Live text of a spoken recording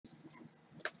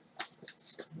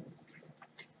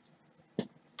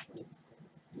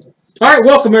All right,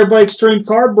 welcome everybody. Extreme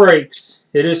Card Breaks.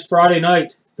 It is Friday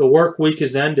night. The work week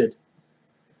has ended,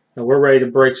 and we're ready to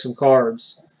break some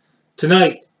cards.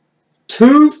 Tonight,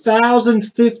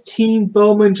 2015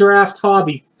 Bowman Draft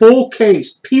Hobby full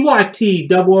case PYT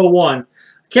 001. I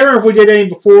can't remember if we did any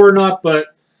before or not,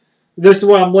 but this is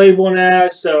what I'm labeling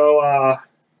as. So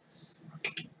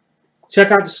check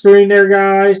out the screen there,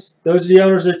 guys. Those are the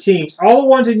owners of the teams. All the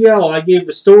ones in yellow, I gave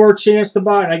the store a chance to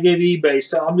buy, and I gave eBay.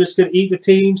 So I'm just going to eat the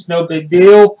teams. No big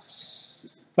deal.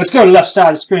 Let's go to the left side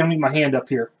of the screen. I'll leave my hand up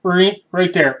here. Right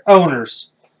there.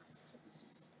 Owners.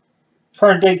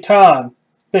 Current date time.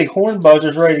 Big horn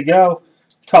buzzer's ready to go.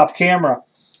 Top camera.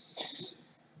 It's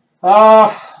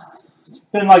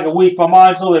been like a week. My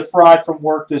mind's a little bit fried from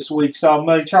work this week, so I'm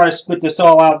going to try to spit this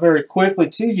all out very quickly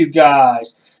to you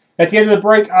guys. At the end of the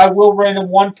break, I will random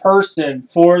one person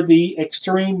for the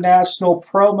Extreme National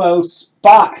promo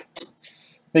spot.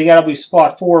 I think that'll be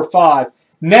spot 4 or 5.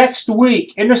 Next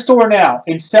week, in the store now,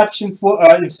 Inception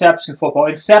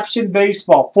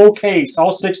Baseball, full case,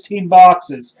 all 16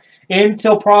 boxes,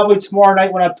 until probably tomorrow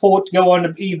night when I pull it to go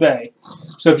onto eBay.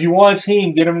 So if you want a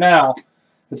team, get them now.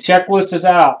 The checklist is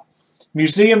out.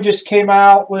 Museum just came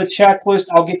out with a checklist.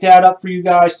 I'll get that up for you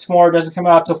guys tomorrow. It doesn't come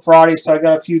out till Friday, so I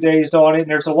got a few days on it. And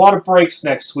there's a lot of breaks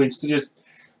next week, so just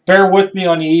bear with me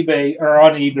on the eBay, or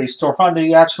on the eBay store, on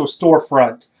the actual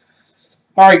storefront.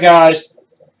 All right, guys.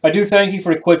 I do thank you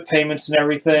for the quick payments and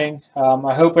everything.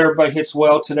 I hope everybody hits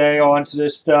well today onto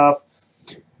this stuff.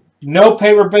 No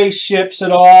paper-based ships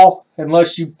at all,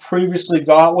 unless you previously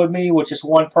got with me, which is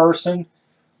one person.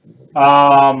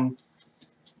 The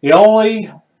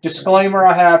only disclaimer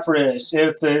I have for this: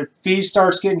 if the feed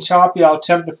starts getting choppy, I'll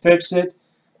attempt to fix it.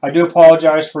 I do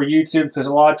apologize for YouTube because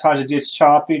a lot of times it gets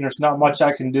choppy and there's not much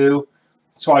I can do.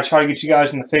 So I try to get you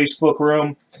guys in the Facebook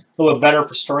room a little better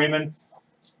for streaming.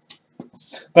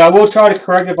 But I will try to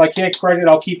correct it. If I can't correct it,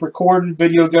 I'll keep recording.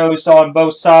 Video goes on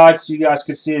both sides so you guys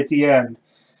can see it at the end.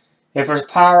 If there's a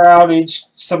power outage,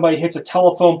 somebody hits a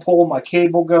telephone pole, my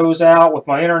cable goes out with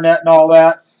my internet and all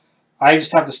that, I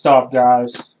just have to stop,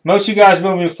 guys. Most of you guys have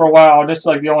been with me for a while. This is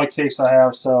like the only case I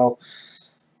have, so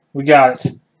we got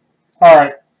it. All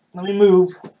right, let me move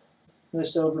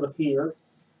this over to here.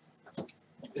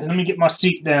 And let me get my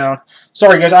seat down.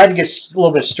 Sorry, guys, I had to get a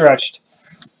little bit stretched.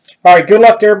 All right, good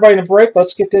luck to everybody in the break.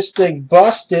 Let's get this thing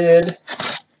busted.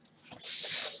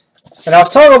 And I was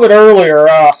talking a little bit earlier,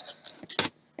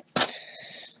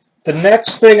 the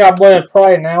next thing I'm going to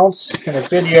probably announce in a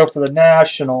video for the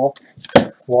National.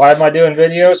 Why am I doing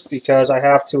videos? Because I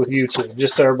have to with YouTube,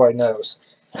 just so everybody knows.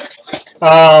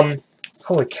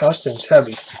 Holy cow, this thing's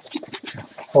heavy.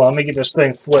 Hold on, let me get this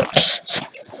thing flipped.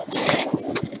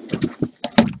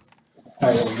 All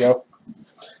right, there we go.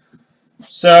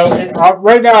 So,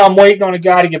 right now I'm waiting on a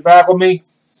guy to get back with me.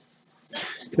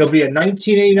 It'll be a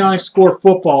 1989 score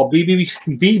football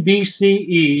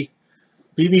BBCE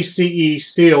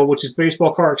seal, which is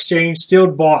Baseball Card Exchange,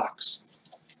 sealed box.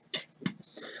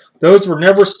 Those were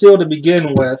never sealed to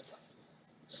begin with.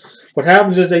 What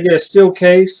happens is they get a sealed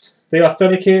case, they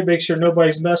authenticate it, make sure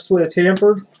nobody's messed with it,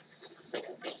 tampered.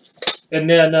 And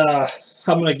then I'm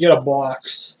going to get a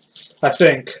box, I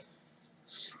think.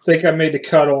 I made the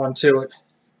cut onto it.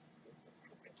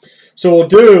 So we'll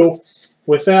do,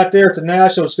 with that there at the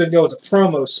National, it's going to go as a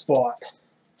promo spot.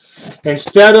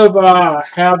 Instead of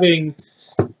having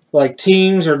like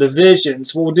teams or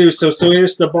divisions, what we'll do, so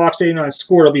here's the box 89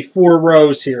 score. It'll be 4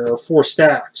 rows here, or 4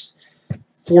 stacks.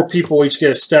 4 people each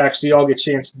get a stack, so you all get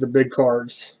chances at the big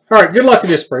cards. All right, good luck in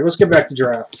this break. Let's get back to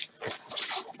draft.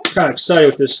 I'm kind of excited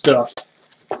with this stuff.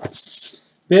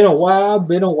 Been a while,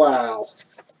 been a while.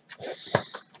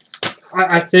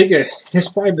 I think it's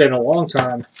probably been a long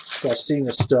time since I've seen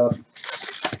this stuff.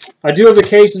 I do have the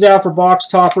cases out for box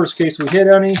toppers in case we hit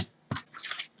any.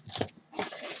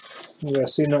 You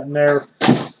guys see nothing there.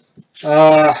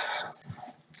 You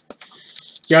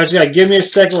guys gotta give me a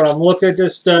second when I'm looking at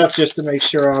this stuff just to make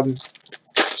sure I'm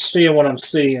seeing what I'm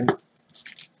seeing.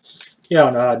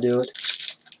 Y'all know how to do it.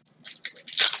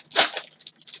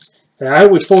 And I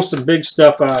hope we pull some big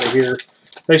stuff out of here.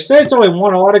 They say it's only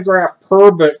 1 autograph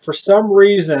per, but for some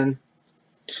reason,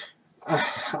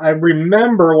 I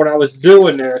remember when I was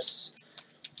doing this,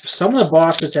 some of the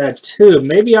boxes had 2.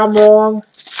 Maybe I'm wrong.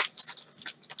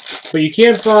 But you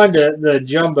can't find the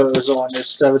jumbos on this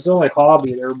stuff. It's only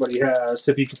hobby that everybody has.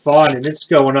 If you can find it, it's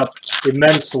going up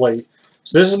immensely.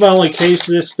 So this is my only case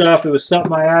of this stuff. It was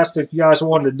something I asked if you guys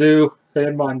wanted to do. I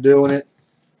didn't mind doing it.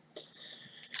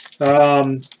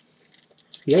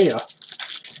 Yeah,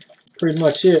 pretty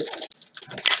much it.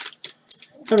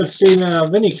 Haven't seen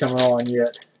Vinny coming on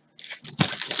yet.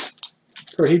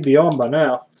 Sure, he'd be on by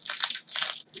now.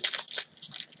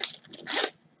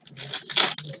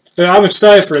 But I'm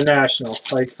excited for the National.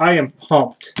 Like, I am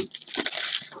pumped.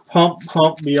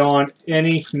 Pumped beyond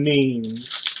any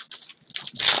means.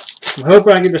 I'm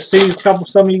hoping I get to see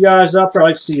some of you guys up there. I'd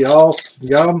like to see y'all.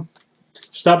 Come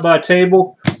stop by a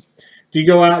table. If you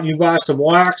go out and you buy some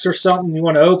wax or something, you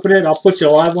want to open it, I'll put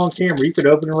you live on camera. You can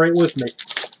open it right with me.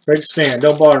 Right to stand.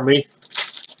 Don't bother me.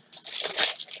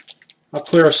 I'll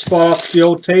clear a spot off the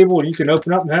old table and you can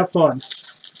open up and have fun.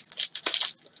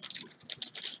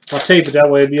 I'll tape it that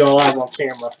way it'll be all live on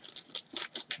camera.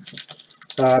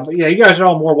 But yeah, you guys are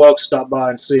all more welcome to stop by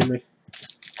and see me.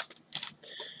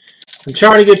 I'm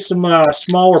trying to get some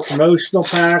smaller promotional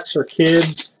packs for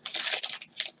kids.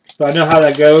 But I know how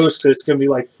that goes because it's going to be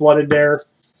like flooded there.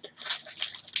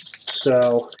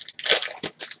 So,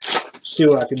 see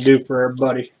what I can do for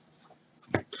everybody.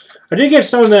 I did get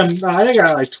some of them. I think I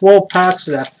got like 12 packs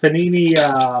of that Panini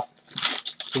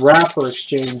wrapper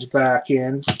exchange back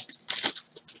in.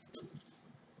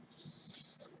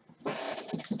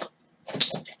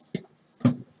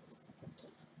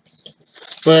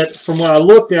 But from what I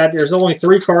looked at, there's only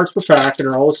 3 cards per pack, and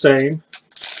they're all the same.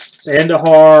 It's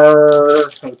Andahar,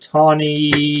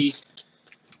 Otani,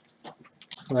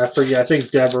 I forget, I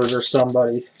think Devers or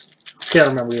somebody. Can't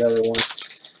remember the other one.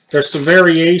 There's some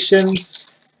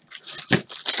variations,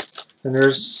 and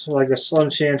there's like a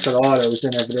slim chance at autos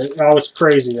in it. But I was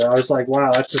crazy. I was like,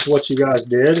 wow, that's just what you guys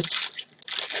did.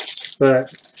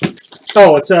 But,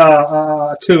 oh, it's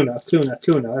Kuna.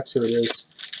 That's who it is.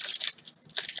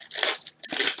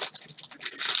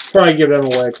 Probably give them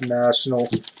away to National.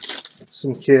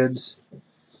 Some kids.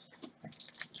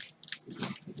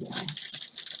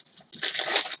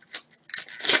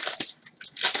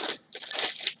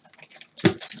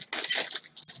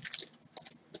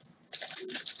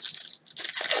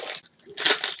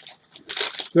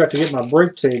 I have to get my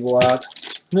break table out.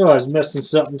 I knew I was missing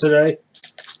something today.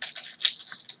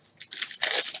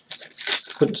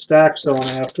 Put the stacks on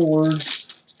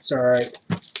afterwards. It's alright.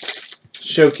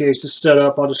 Showcase is set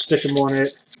up. I'll just stick them on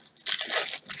it.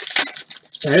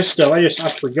 And this stuff, I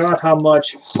forgot how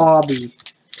much Hobby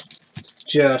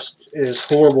just is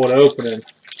horrible at opening.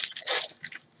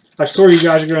 I saw you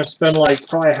guys are going to spend like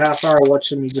probably a half hour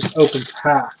watching me just open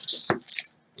packs.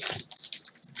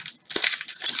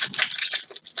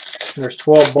 There's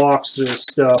 12 boxes of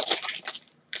stuff.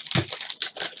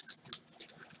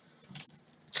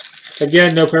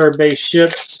 Again, no pair of base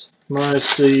ships,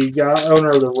 minus the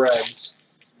owner of the Reds.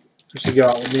 She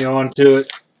got with me onto it.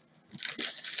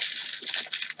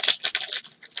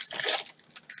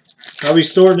 I'll be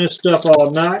sorting this stuff all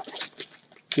night.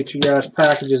 Get you guys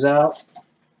packages out.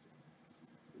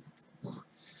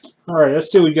 Alright,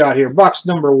 let's see what we got here. Box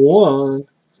number 1.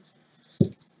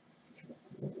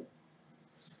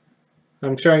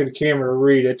 I'm trying to get the camera to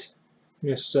read it. Give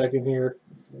me a second here.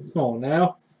 Come on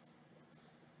now.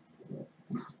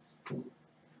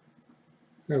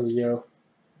 There we go.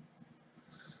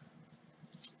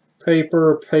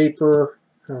 Paper.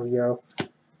 There we go.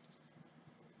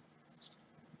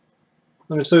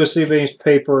 I'm just going to see if any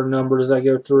paper numbers as I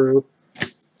go through.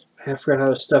 I forgot how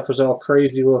this stuff was all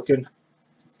crazy looking.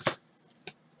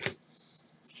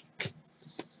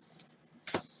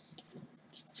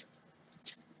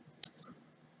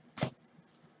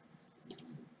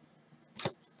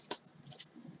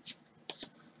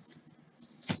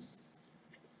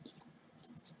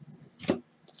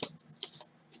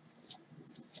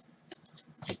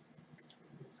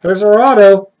 There's our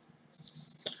auto.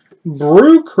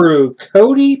 Brew Crew,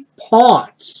 Cody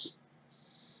Ponce.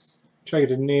 Try to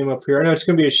get the name up here. I know it's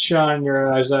going to be a shine in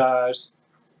your eyes.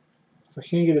 If I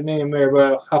can't get a name there,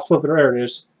 but I'll flip it. There it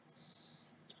is.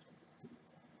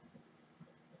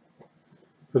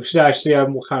 Because I see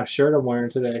what kind of shirt I'm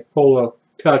wearing today. Polo.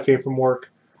 Probably came from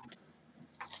work.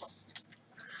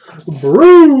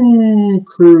 Brew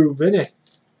Crew, Vinny.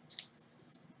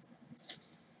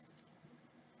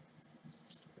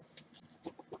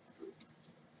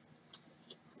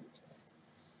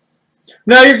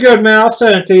 No, you're good, man. I'll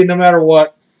send it to you no matter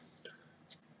what.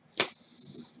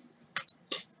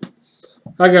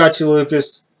 I got you,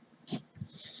 Lucas.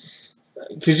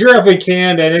 Because you're up in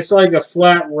Canada, and it's like a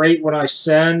flat rate when I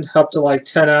send up to like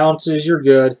 10 ounces. You're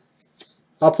good.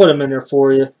 I'll put them in there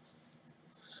for you.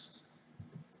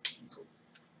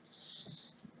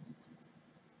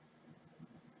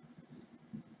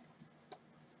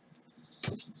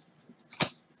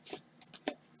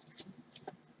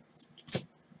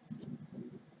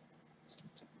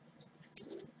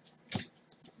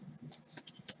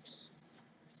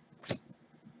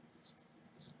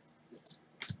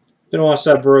 Then once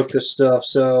I broke this stuff,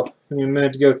 so I need a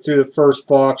minute to go through the first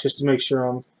box just to make sure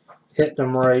I'm hitting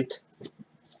them right.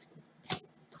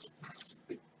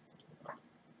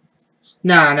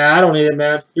 Nah, I don't need it,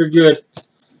 man. You're good.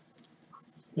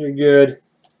 You're good.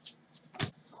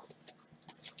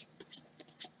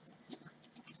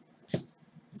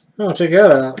 Oh, check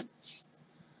that out.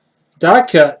 Die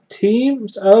cut.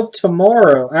 Teams of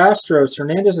Tomorrow. Astros,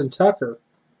 Hernandez, and Tucker.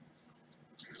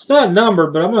 It's not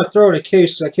numbered, but I'm going to throw it in a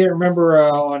case because I can't remember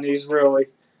on these really.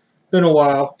 Been a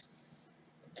while.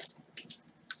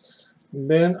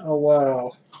 Been a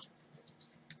while.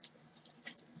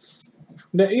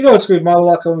 Now, you know what's going to be my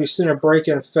luck? I'm going to be sitting there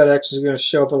breaking and FedEx is going to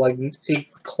show up at like 8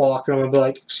 o'clock and I'm going to be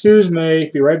like, excuse me,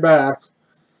 be right back.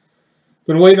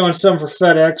 Been waiting on some for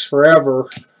FedEx forever.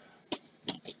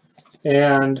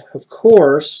 And, of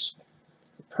course,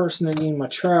 the person that needs my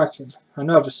tracking, I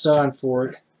know I have to sign for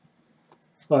it.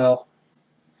 Well,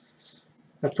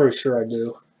 I'm pretty sure I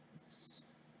do.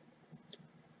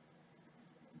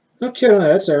 No kidding,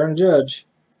 that's Aaron Judge.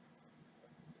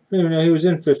 I didn't even know he was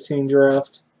in 15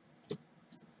 draft.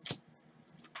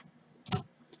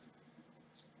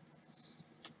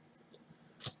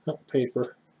 Oh,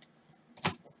 paper.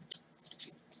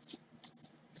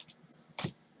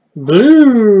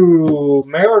 Blue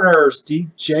Mariners,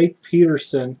 DJ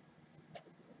Peterson.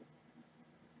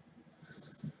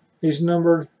 He's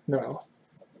numbered? No.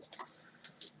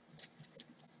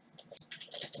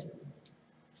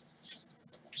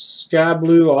 Sky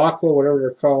Blue, Aqua, whatever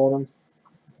they're calling them.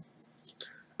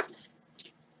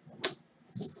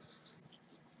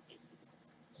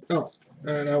 Oh,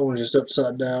 and that one's just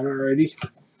upside down already.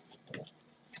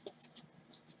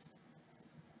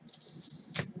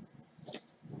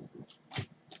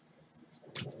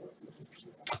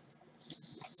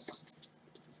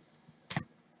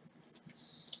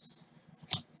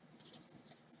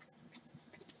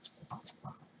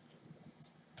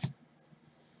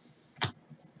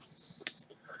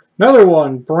 Another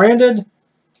one, Brandon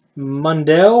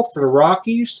Mundell for the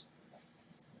Rockies.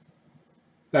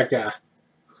 That guy.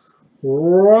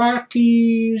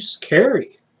 Rockies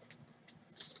carry.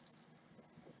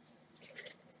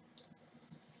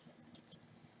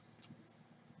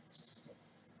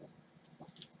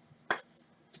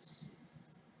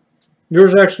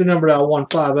 Yours actually numbered out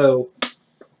 150.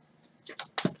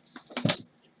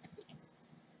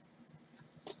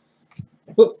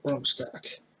 Whoop, wrong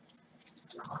stack.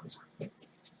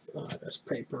 Oh, that's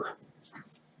paper.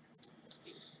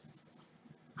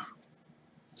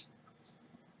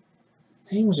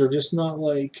 Names are just not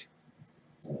like.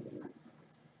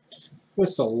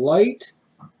 What's a light?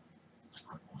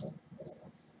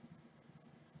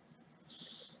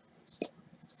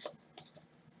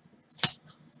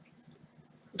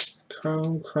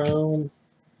 Chrome.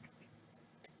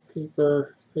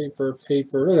 Paper.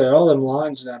 Look at all them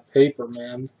lines in that paper,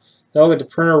 man. They all get the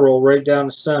printer roll right down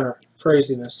the center.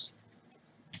 Craziness.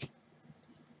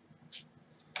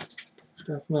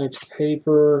 Nice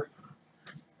paper.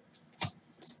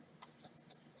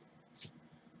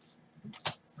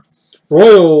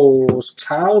 Royals,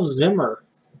 Kyle Zimmer.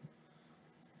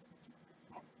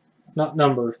 Not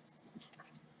numbered.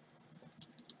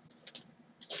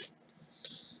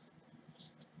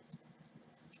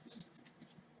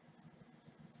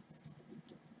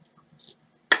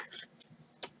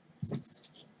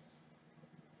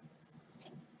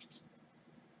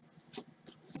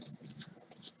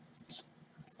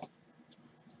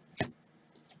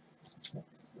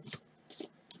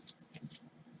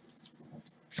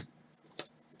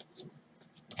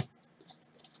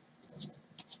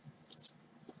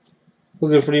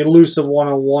 Looking for the elusive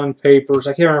 101 papers.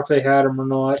 I can't remember if they had them or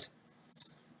not.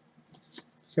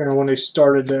 I can't remember when they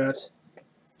started that.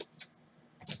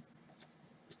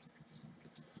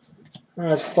 All right,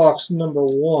 that's box number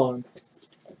 1.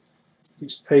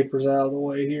 These papers out of the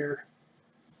way here.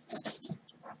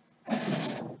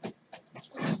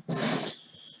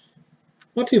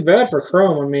 Not too bad for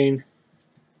Chrome. I mean,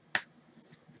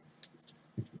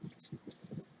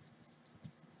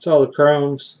 it's all the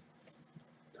Chromes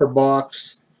per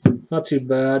box. Not too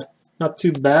bad. Not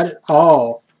too bad at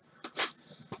all.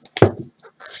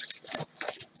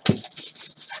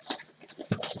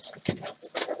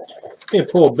 Need to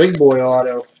pull a big boy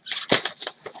auto.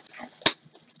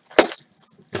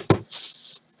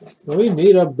 We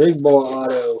need a big boy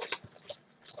auto.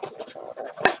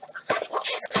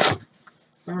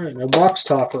 Alright, no box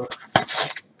topper.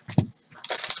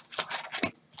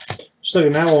 Just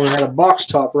looking at that one, had a box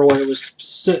topper while it was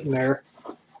sitting there.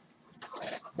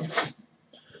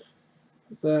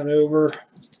 Put that over.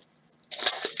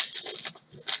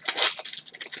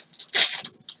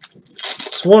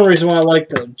 It's one reason why I like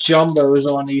the jumbos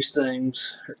on these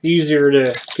things. They're easier to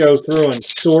go through and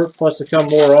sort, plus they come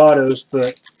more autos,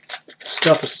 but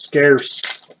stuff is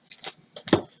scarce.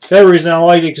 The other reason I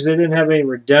liked it because they didn't have any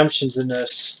redemptions in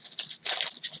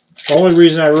this. The only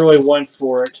reason I really went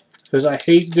for it, because I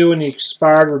hate doing the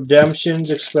expired redemptions,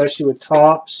 especially with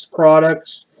Topps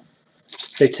products.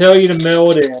 They tell you to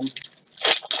mail it in.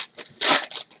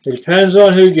 It depends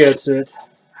on who gets it,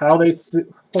 how they feel.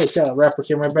 Holy cow, the wrapper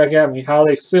came right back at me. How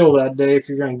they feel that day if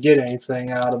you're going to get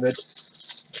anything out of it.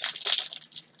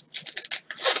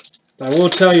 I will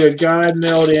tell you, a guy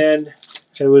mailed in.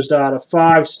 It was out of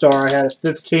 5-star. I had a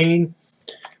 15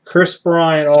 Chris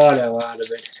Bryant auto out of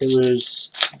it. He said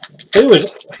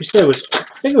it was,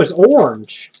 I think it was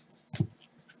orange.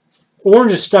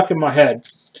 Orange is stuck in my head.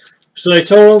 So they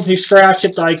told him he scratched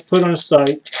it, I put on the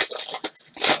site.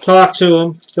 Talk to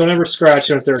them. Don't ever scratch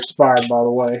them if they're expired, by the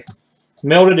way.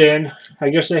 Mailed it in. I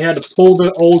guess they had to pull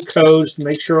the old codes to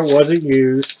make sure it wasn't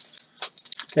used.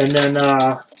 And then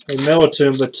they mailed it to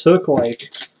him, but took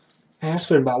like, man, it's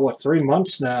been about, what, 3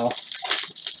 months now.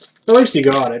 At least he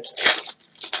got it.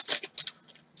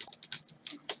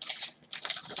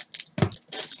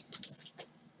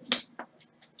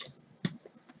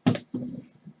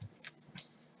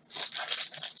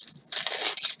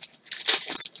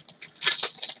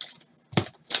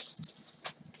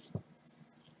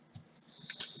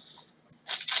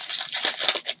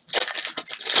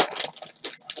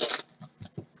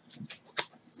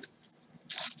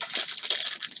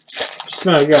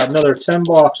 Now I got another 10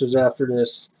 boxes after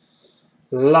this.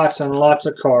 Lots and lots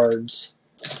of cards.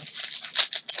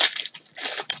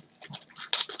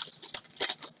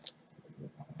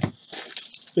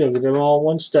 Get them all in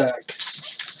one stack.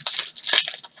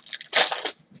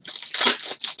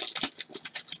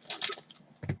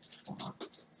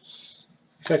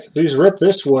 Heck, if these rip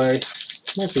this way,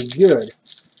 might be good.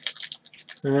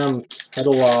 Had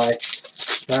a lie.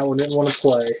 That one didn't want to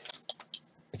play.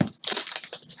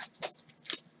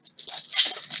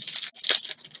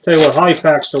 Tell you what, hobby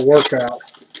pack's a workout.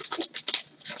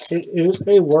 It is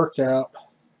a workout.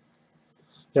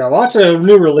 Yeah, lots of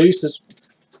new releases.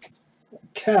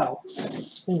 Cow,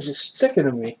 things are sticking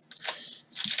to me.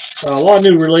 A lot of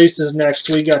new releases next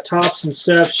week. Got Topps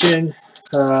Inception,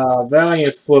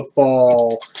 Valiant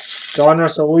Football,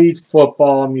 Donruss Elite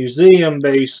Football, Museum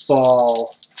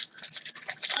Baseball,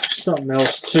 something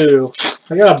else too.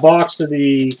 I got a box of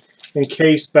the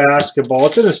Encased Basketball.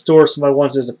 It's in the store. Somebody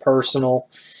wants it as a personal.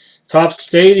 Topps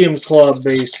Stadium Club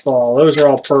Baseball. Those are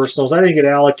all personals. I didn't get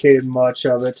allocated much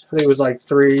of it. I think it was like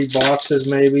 3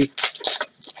 boxes maybe.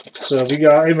 So if you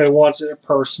got anybody wants it,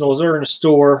 personals, they're in the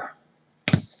store.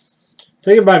 I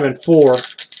think it might have been 4.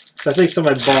 I think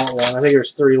somebody bought one. I think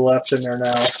there's 3 left in there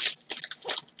now.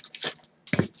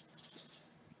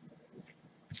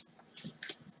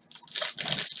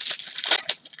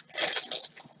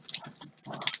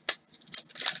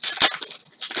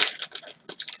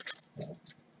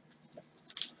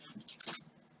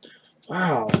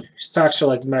 Wow, these packs are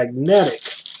like magnetic.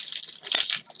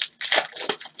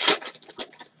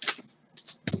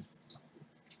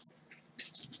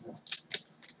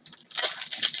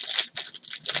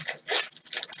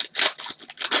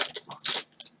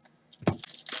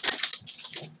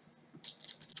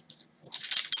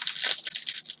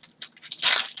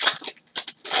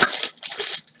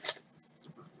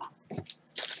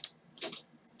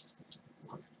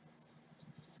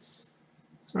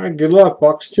 All right, good luck,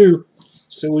 box 2.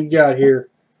 See what we got here.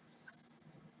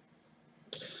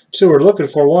 So we're looking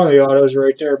for one of the autos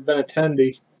right there,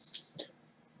 Benintendi.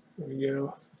 There we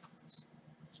go.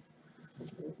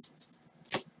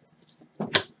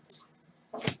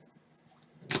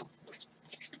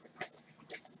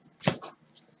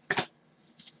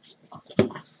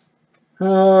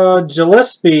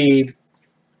 Gillespie,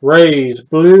 Rays,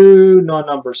 blue,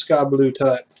 non-number, sky blue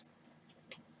type.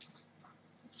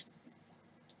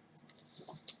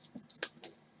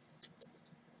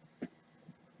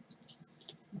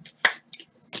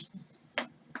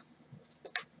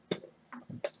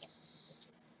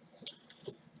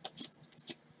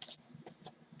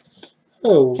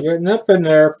 Oh, getting up in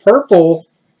there. Purple,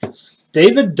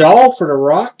 David Dahl for the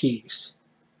Rockies.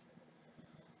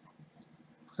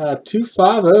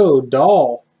 250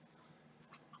 Dahl.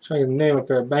 Trying to get the name up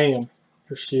there. Bam.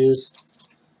 There she is.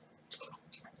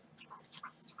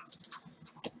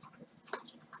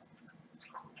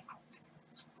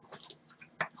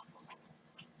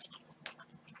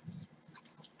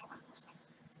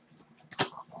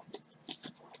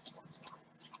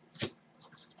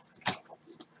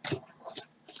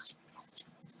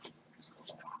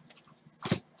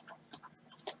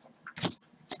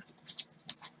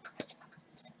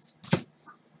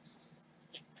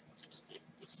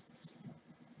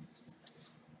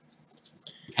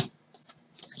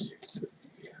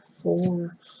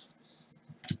 Four.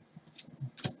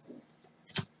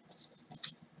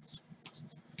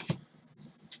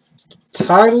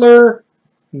 Tyler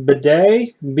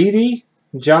Beatty,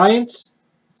 Giants,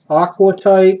 Aqua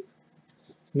type,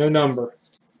 no number.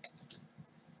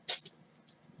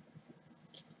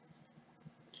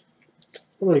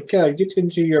 Holy cow, get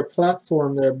into your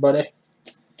platform there, buddy.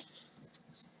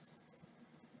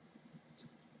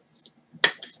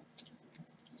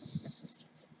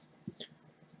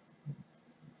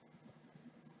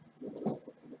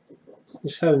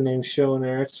 Just had a name showing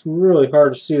there. It's really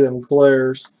hard to see them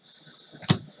glares.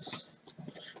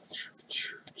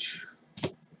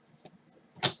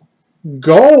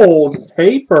 Gold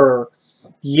paper.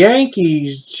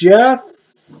 Yankees, Jeff.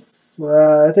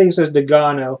 I think it says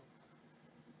Degano.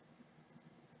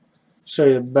 Show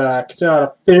you the back. It's out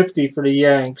of 50 for the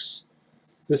Yanks.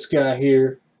 This guy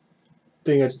here. I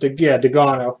think it's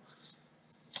Degano.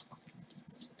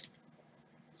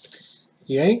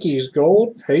 Yankees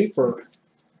gold paper.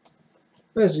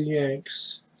 Where's the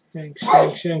Yanks?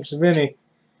 Yanks, Vinny.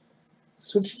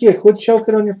 That's what you get. Quit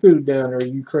choking on your food down there,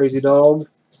 you crazy dog.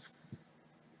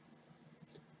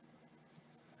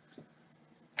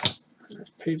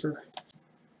 Paper.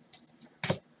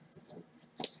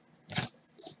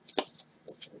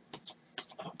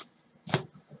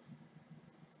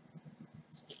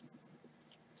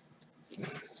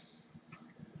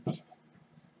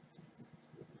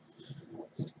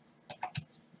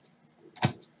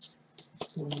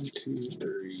 One, two,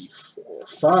 three, four,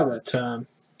 5 that time.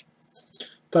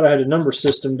 Thought I had a number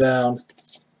system down.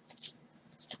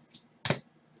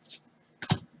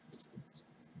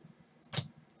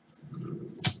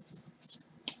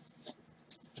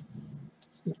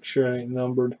 Make sure I ain't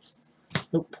numbered.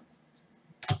 Nope.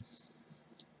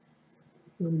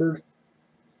 Numbered.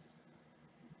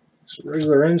 It's a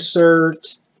regular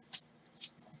insert.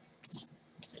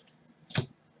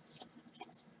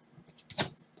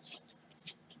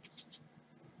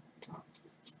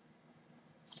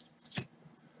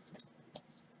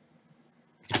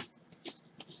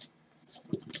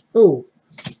 Oh,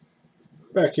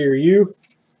 back here, you.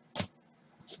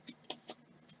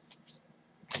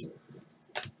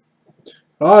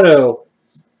 Auto.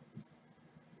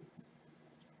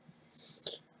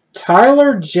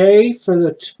 Tyler J for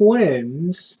the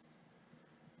Twins.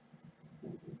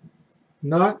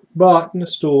 Not bought in the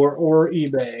store or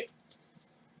eBay.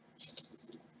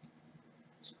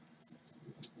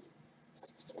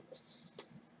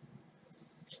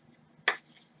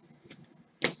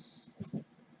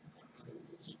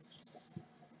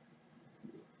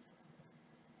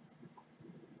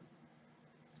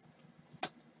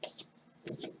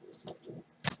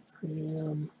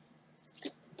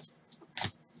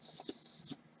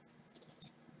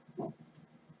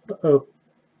 Uh-oh.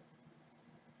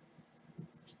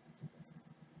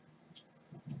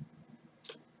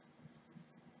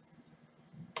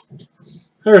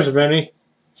 There's Vinny.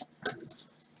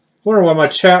 Wonder why my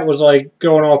chat was like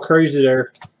going all crazy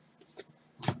there.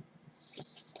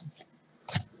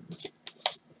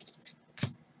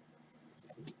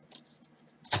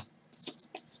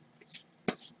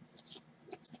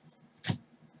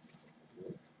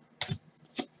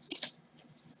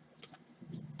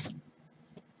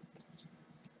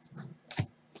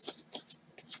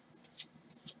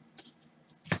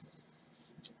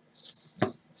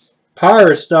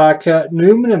 Pirates die cut,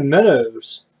 Newman and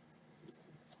Meadows.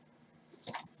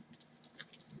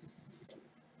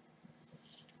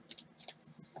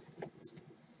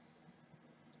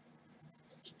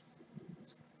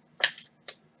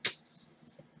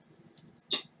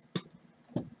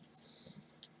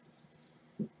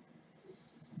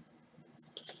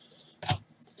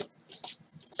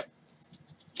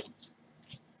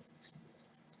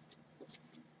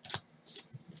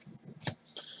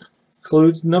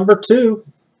 Includes number 2.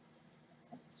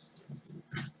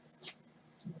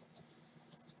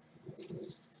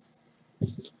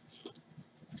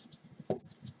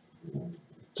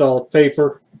 It's all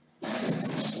paper.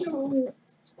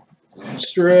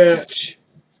 Stretch.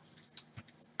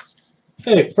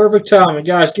 Hey, perfect timing,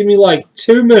 guys. Give me like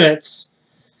 2 minutes.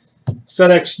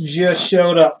 FedEx just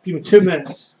showed up. Give me 2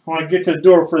 minutes. I want to get to the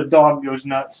door before the dog goes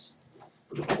nuts.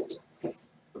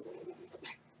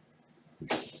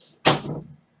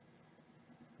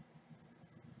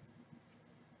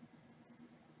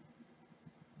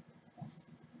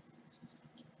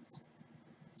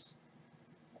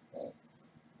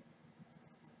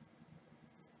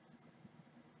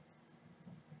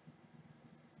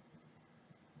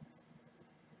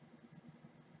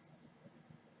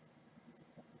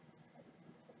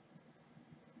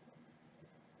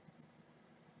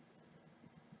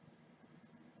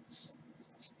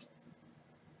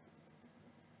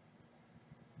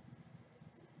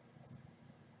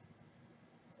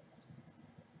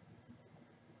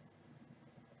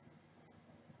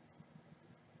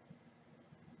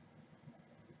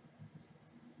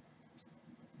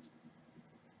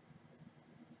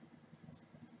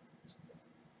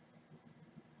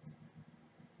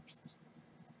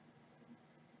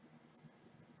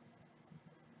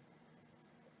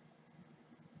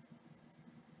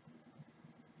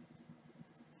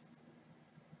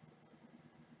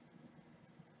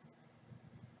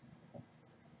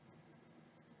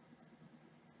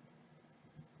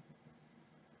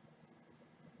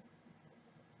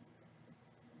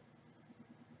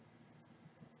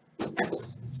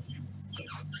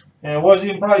 And it wasn't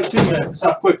even probably 2 minutes. That's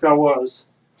how quick I was.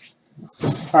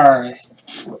 Alright.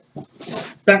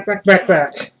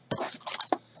 Back.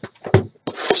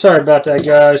 Sorry about that,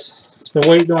 guys. Been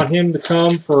waiting on him to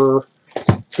come for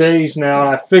days now.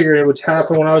 I figured it would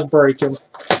happen when I was breaking.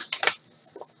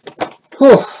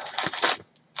 Whew.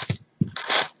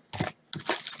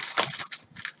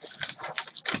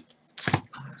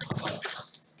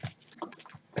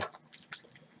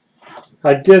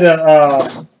 I did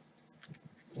a,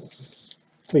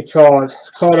 we call it,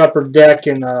 called Upper Deck,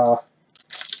 and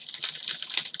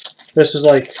this was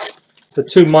like the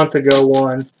 2-month ago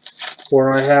one,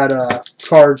 where I had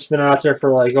cards been out there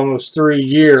for like almost 3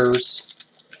 years,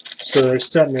 so they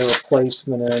sent me a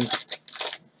replacement in.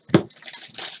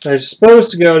 And it's supposed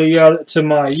to go to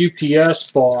my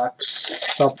UPS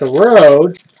box up the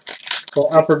road, well,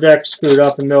 Upper Deck screwed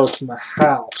up and mailed it to my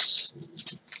house.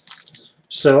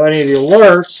 So any of the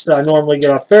alerts that I normally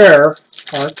get up there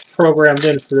aren't programmed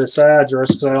in for this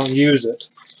address because I don't use it.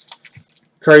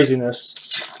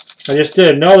 Craziness. I just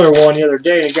did another one the other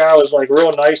day, and the guy was like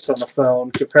real nice on the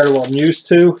phone compared to what I'm used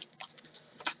to.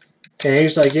 And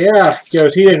he's like, yeah, he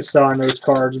goes, he didn't sign those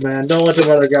cards, man. Don't let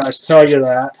them other guys tell you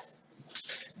that.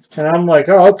 And I'm like,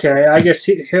 oh, okay. I guess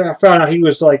I found out he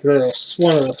was like one of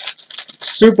the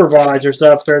supervisors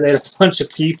up there. They had a bunch of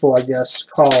people, I guess,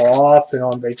 call off and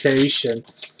on vacation.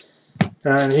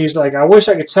 And he's like, I wish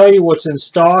I could tell you what's in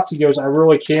stock. He goes, I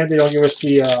really can't. They don't give us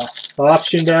the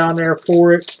option down there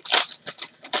for it.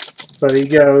 But he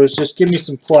goes, just give me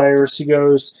some players. He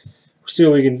goes, see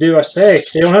what we can do. I say, hey,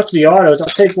 they don't have to be autos. I'll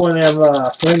take one of them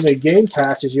limited game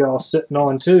patches y'all sitting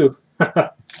on too.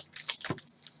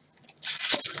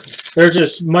 There's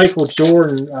this Michael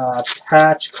Jordan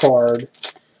patch card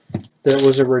that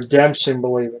was a redemption,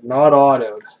 believe it, not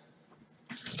autoed.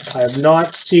 I have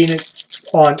not seen it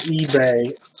on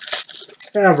eBay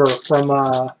ever from,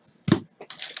 I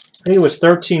think it was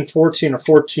 13-14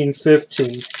 or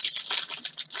 14-15.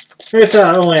 It's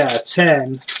only out of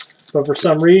 10, but for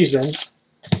some reason,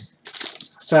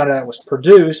 I found out it was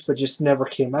produced, but just never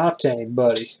came out to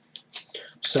anybody.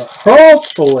 So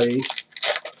hopefully,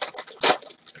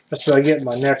 that's what I get in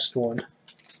my next one.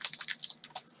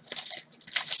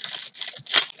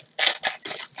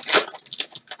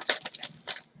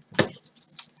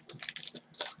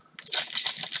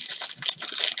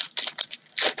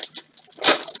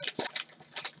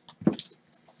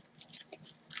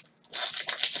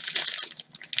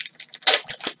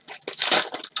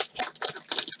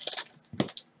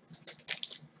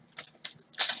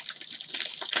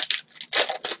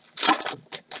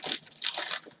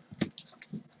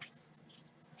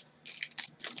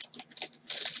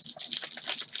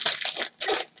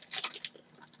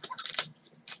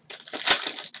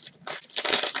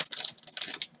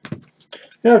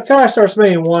 You know, it kind of starts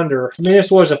making me wonder. I mean,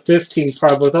 this was a 15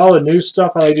 card, but with all the new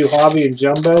stuff, how they do hobby and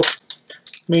jumbo,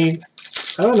 I mean,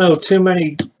 I don't know too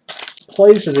many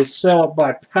places that sell it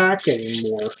by pack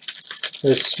anymore,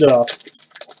 this stuff.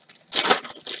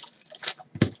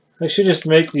 They should just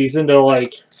make these into,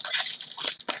 like,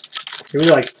 maybe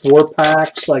like 4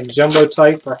 packs, like jumbo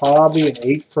type for hobby and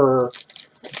 8 for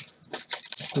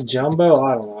jumbo.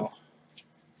 I don't know.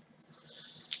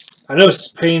 I know it's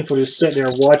painful just sitting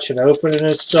there watching opening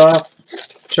this stuff.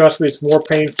 Trust me, it's more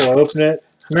painful to open it.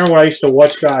 I remember when I used to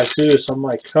watch guys do this, I'm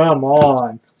like, come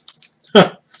on.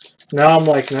 Now I'm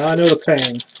like, now I know the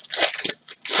pain.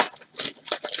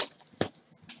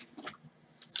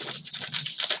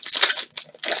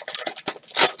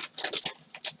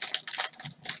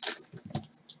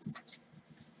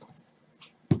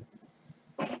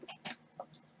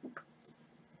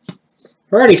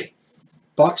 Ready.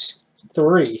 Box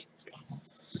 3.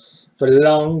 For the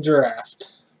long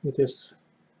draft. With this.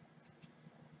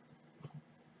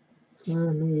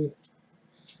 I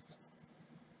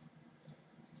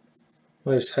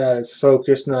just had it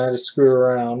focused and I had to screw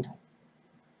around.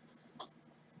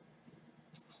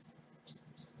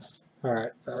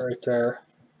 Alright, that right there.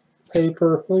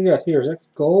 Paper. What do you got here? Is that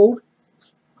gold?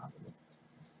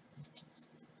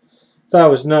 Thought it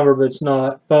was numbered, but it's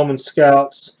not. Bowman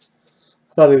Scouts.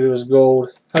 I thought maybe it was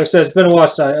gold. Like I said, it's been a while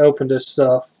since I opened this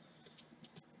stuff.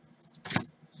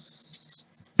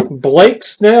 Blake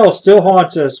Snell still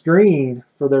haunts us green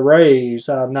for the Rays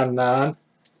out of 99.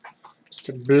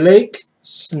 Mr. Blake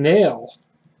Snell.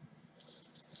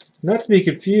 Not to be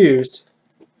confused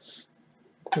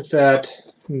with that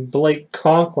Blake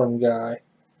Conklin guy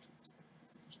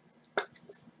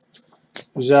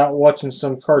who's out watching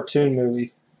some cartoon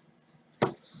movie.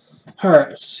 Alright,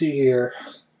 let's see here.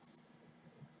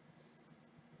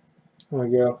 There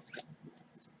we go.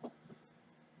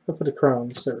 I'll put the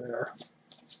chromes. There they are.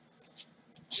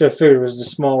 Should have figured it was the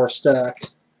smaller stack.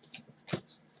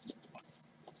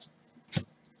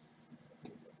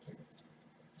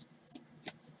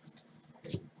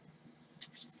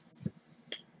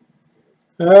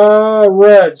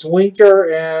 Reds,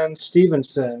 Winker and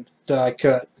Stevenson die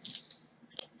cut.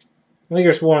 I think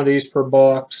there's one of these per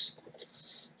box.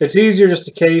 It's easier just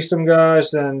to case them,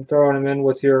 guys, than throwing them in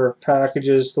with your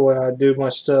packages the way I do my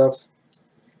stuff.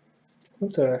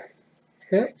 What the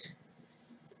heck?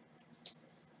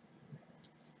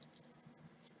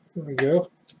 There we go.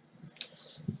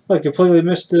 I completely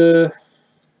missed the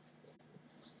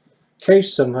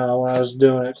case somehow when I was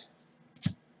doing it.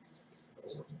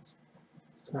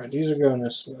 Alright, these are going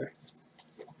this way.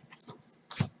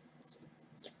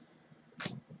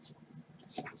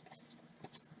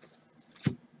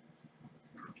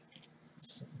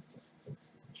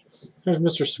 There's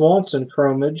Mr. Swanson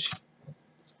chromage.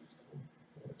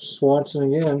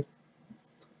 Swanson again.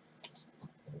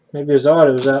 Maybe his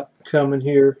auto's out coming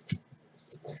here.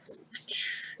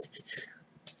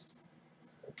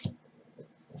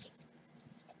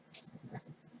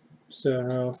 So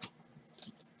no.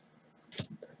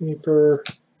 Paper.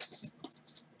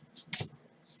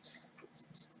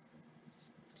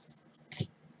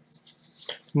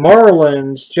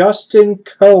 Marlins, Justin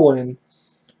Cohen.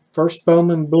 First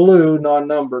Bowman blue,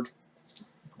 non-numbered.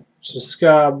 It's a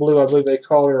sky blue, I believe they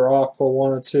call it, or aqua,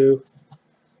 one or two. For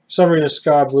some reason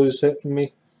sky blue is hitting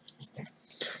me.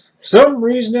 Some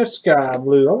reason that sky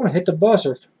blue. I want to hit the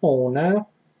buzzer. Come on now.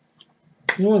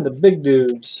 You're one of the big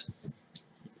dudes.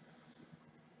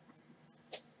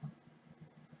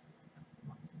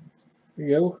 There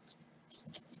you go.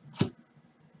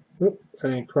 Oop,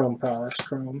 that ain't chrome pile, that's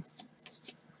chrome.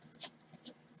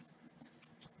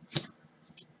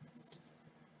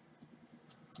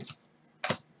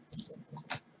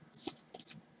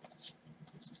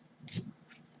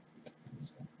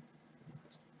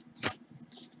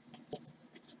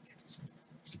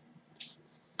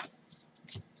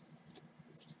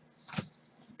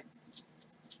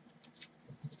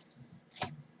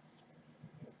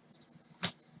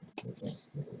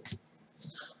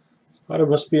 Auto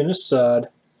must be on this side.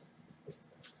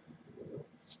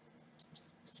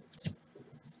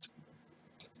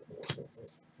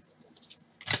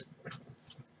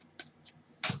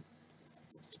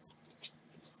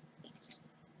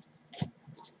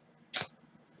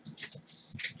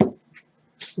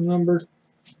 Numbered.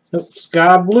 Nope.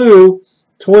 Sky blue.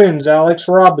 Twins. Alex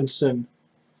Robinson.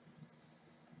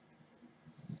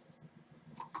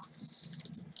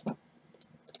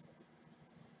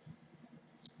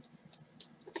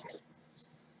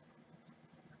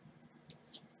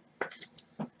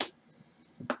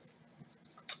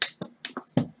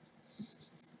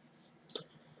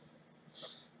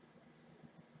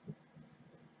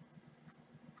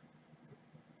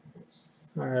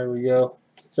 Alright, there we go.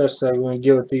 Best I'm going to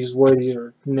give it these way they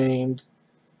are named.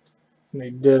 And they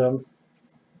did them.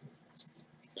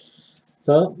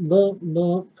 Bump, bump,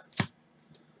 bump.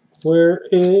 Where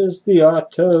is the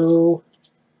auto?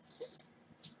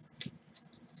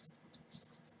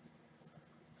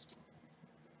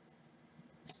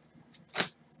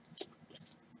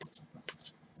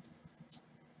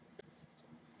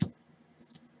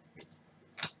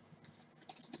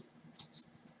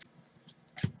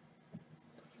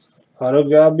 Auto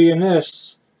gotta be in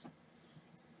this.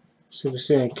 See if we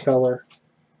see any color.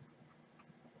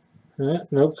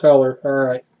 No color.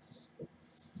 Alright.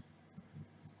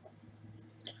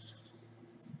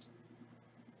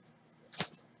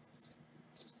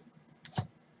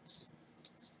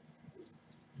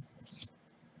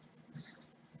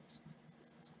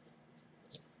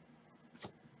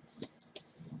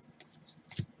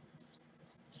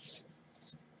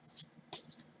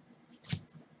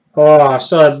 Oh, I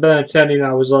saw that Benintendi and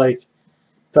I was like,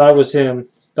 thought it was him.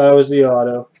 Thought it was the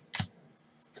auto.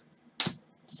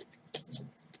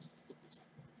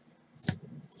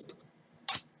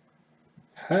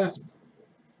 Ha.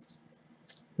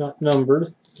 Not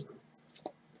numbered.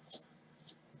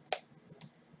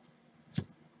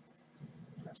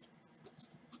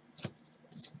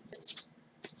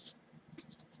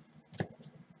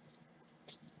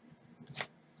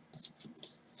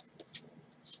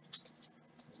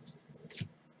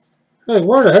 Hey,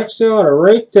 where the heck's the auto?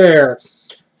 Right there.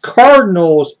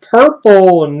 Cardinals,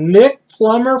 purple, Nick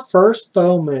Plummer, first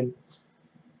Bowman.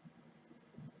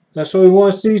 That's what we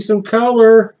want to see, some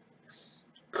color.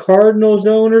 Cardinals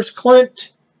owners,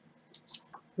 Clint.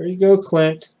 There you go,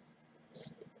 Clint.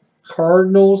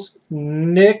 Cardinals,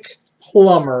 Nick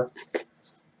Plummer.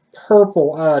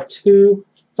 Purple out of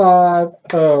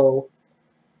 250.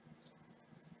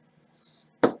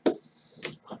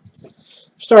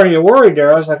 starting to get worried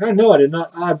there. I was like, I know I did not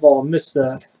eyeball and miss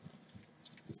that.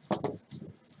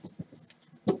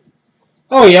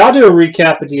 Oh, yeah, I'll do a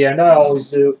recap at the end. I always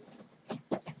do.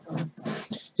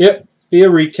 Yep, be a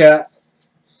recap.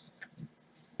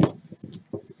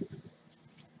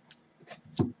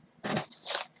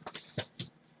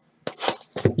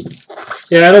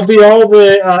 Yeah, it'll be all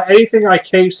the, anything I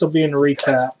case will be in the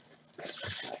recap.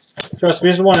 Trust me,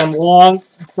 this is one of them long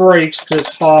breaks to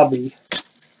this hobby.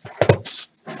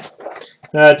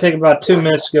 It'll take about 2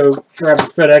 minutes to go grab a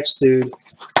FedEx dude.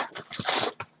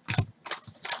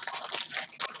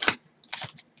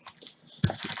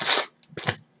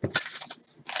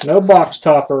 No box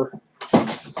topper.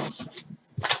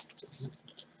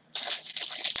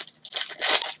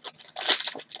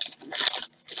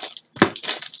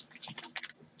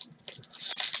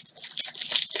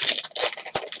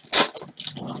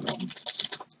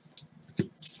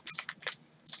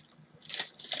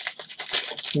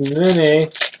 Mini.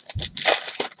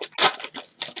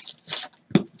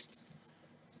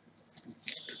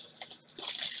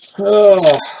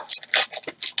 Oh.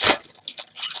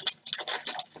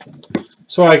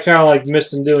 So I kind of like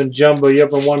missing doing jumbo. You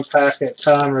open one pack at a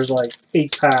time. There's like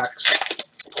 8 packs.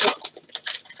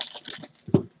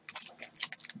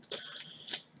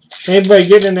 Anybody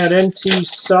getting that NT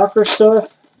soccer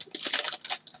stuff?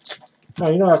 Oh,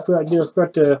 you know what I forgot to do? I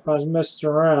forgot to. I was messing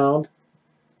around.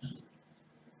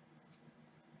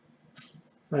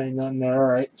 Ain't nothing there.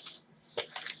 All right.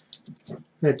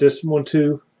 Hit this one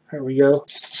too. There we go.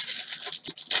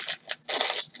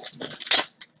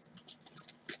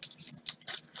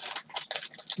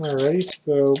 Alright,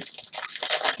 so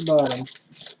bottom.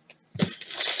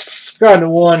 Got into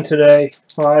one today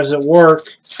while I was at work.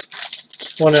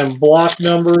 One of them block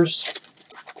numbers.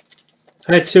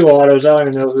 I had 2 autos. I don't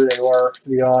even know who they were, to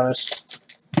be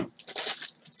honest. I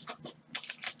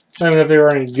don't even know if they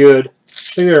were any good.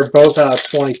 I think they were both out of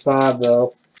 25,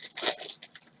 though.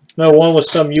 No, one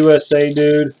was some USA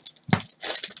dude.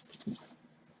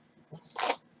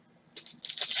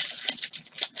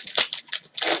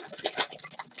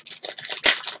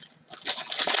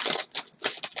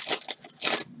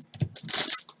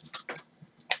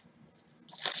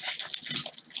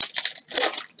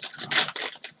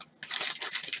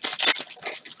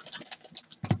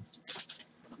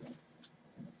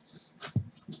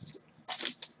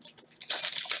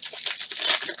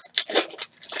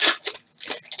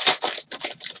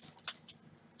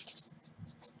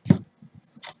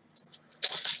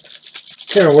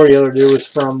 I can't remember where the other dude was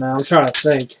from now. I'm trying to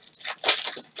think.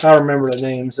 I don't remember the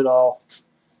names at all.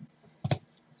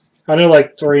 I know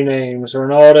like 3 names.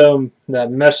 Ronaldo, that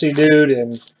Messi dude,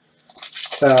 and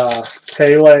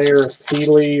Pele or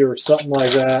Pele or something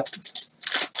like that.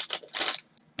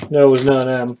 No, it was none of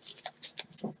them.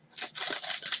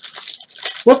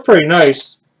 Looked pretty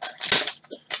nice.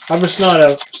 I'm just not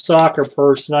a soccer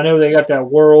person. I know they got that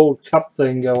World Cup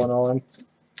thing going on.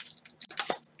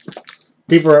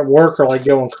 People at work are like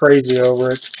going crazy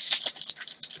over it.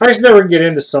 I just never get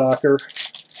into soccer.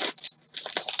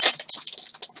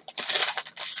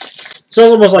 It's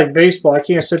almost like baseball. I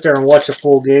can't sit there and watch a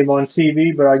full game on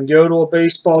TV, but I can go to a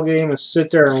baseball game and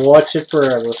sit there and watch it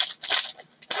forever.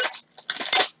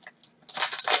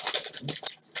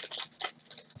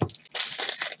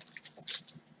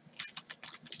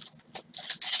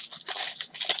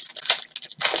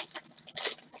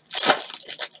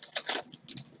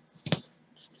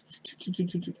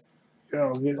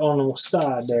 Oh, get on the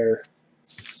side there.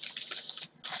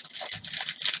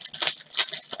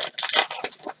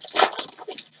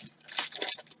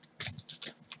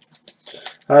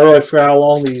 I really forgot how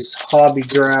long these hobby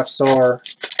drafts are.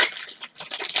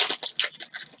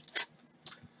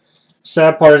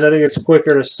 Sad part is I think it's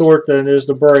quicker to sort than it is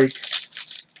to break.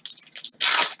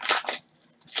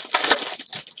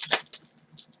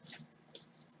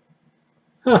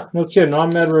 Huh, no kidding.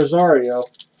 Ahmed Rosario.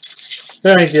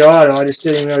 That ain't the auto. I just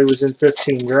didn't even know he was in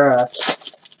 15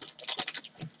 drafts.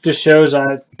 Just shows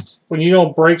when you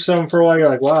don't break something for a while, you're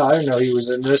like, wow, I didn't know he was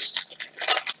in this.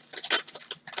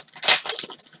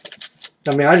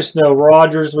 I mean, I just know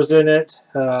Rogers was in it.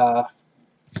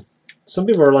 Some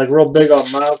people are like real big on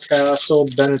Mountcastle,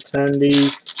 Benintendi,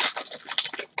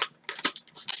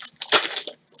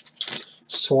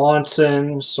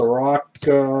 Swanson,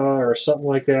 Soroka, or something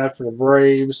like that for the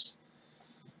Braves.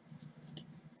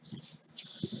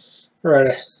 All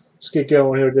right, let's get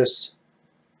going here with this.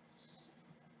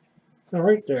 All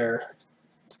right there.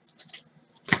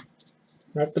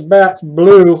 At the bat,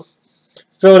 blue.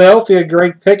 Philadelphia,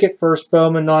 Greg Pickett, first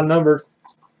Bowman, non-numbered.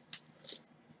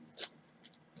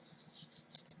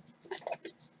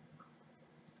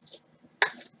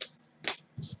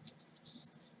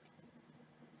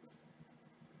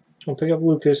 I'll pick up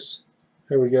Lucas.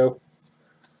 There we go.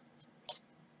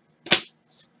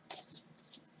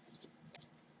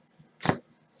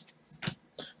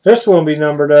 This one will be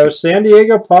numbered though. San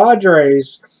Diego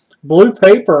Padres. Blue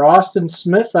paper. Austin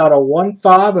Smith out of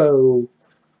 150.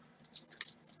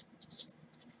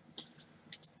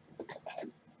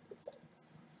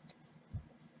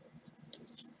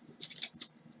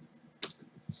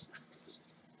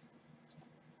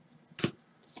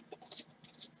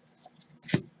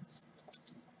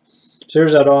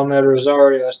 There's that Ahmed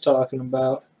Rosario I was talking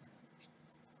about.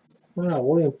 Wow,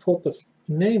 we'll even pull up the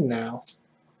name now.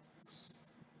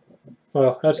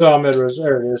 Well, that's Ahmed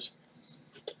Rosario. There it is.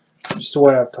 Just the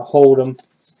way I have to hold him.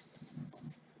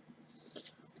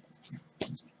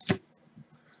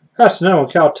 That's another one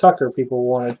Cal Tucker people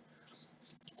wanted.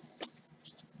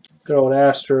 Good old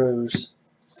Astros.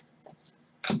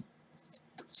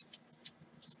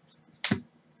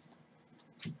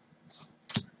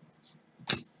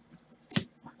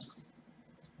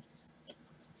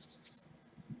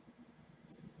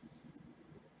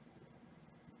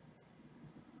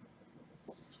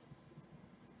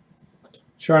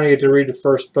 Trying to get to read the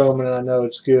first Bowman, and I know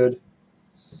it's good.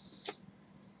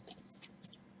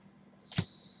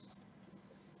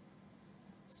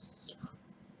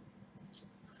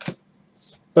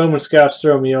 Bowman Scouts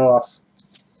throw me off.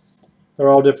 They're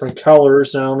all different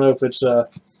colors. I don't know if it's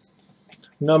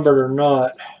numbered or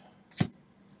not.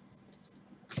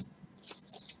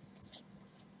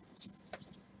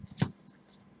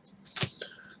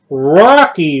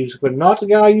 Rockies, but not the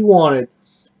guy you wanted.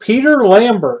 Peter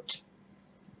Lambert.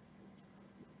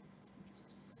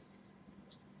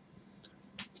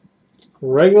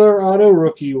 Regular auto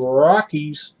rookie,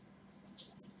 Rockies.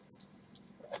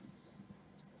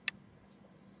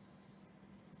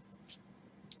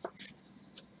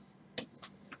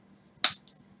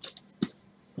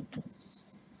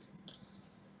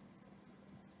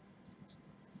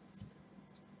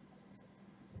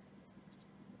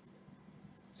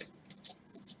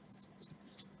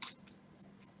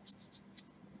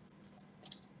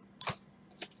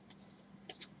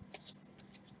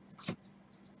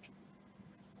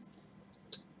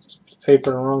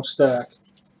 Paper in the wrong stack.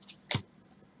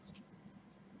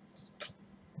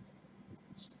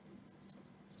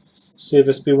 See if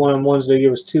this be one of the ones they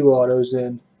give us 2 autos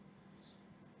in.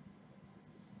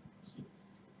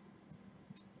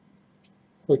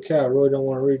 Holy cow, I really don't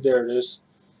want to read. There it is.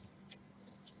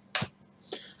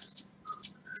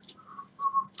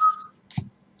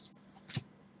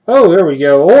 Oh, there we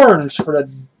go. Orange for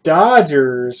the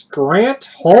Dodgers. Grant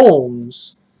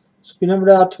Holmes. This will be numbered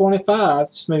out of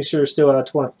 25. Just make sure it's still out of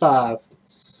 25.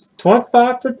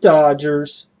 25 for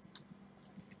Dodgers.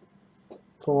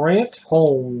 Grant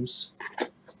Holmes.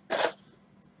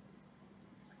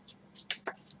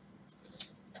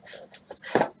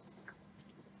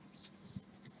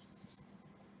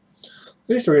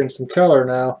 At least we're getting some color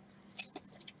now.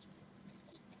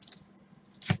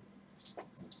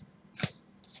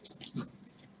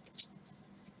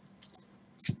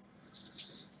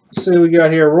 Let's see what we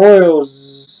got here.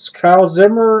 Royals, Kyle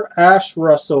Zimmer, Ash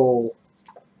Russell.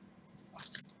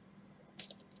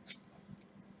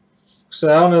 So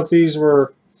I don't know if these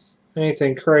were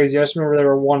anything crazy. I just remember there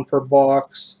were 1 per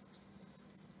box.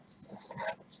 I'm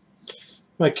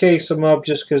going to case them up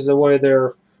just because the way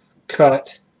they're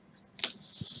cut.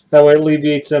 That way it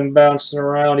alleviates them bouncing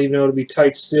around, even though it'll be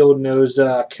tight sealed in those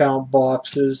count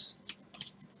boxes.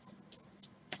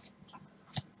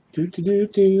 Do.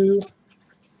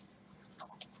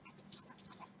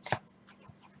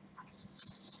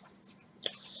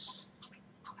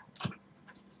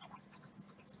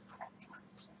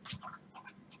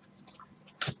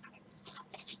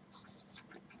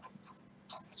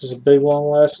 This is a big long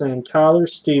last name. Tyler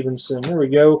Stevenson. There we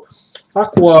go.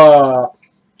 Aqua.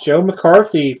 Joe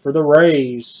McCarthy for the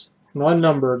Rays.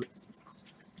 Non-numbered.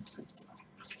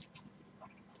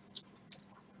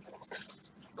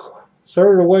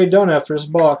 Third of the way done after this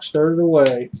box. Third of the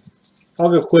way.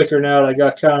 I'll go quicker now that I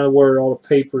got kind of where all the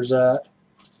paper's at.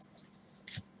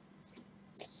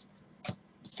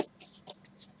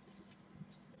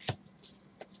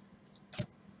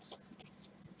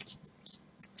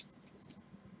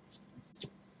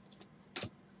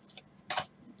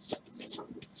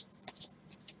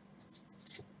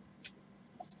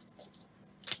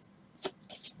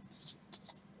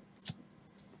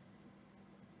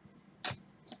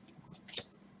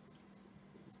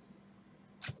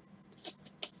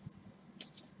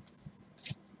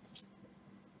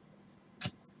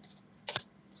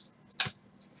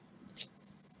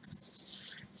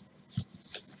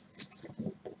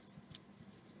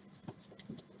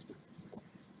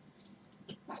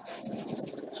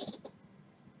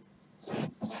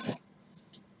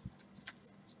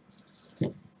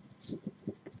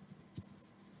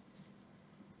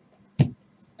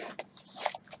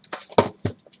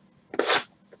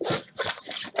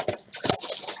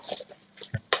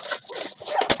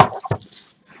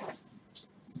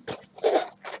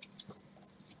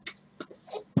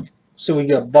 So we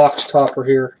got box topper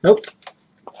here. Nope.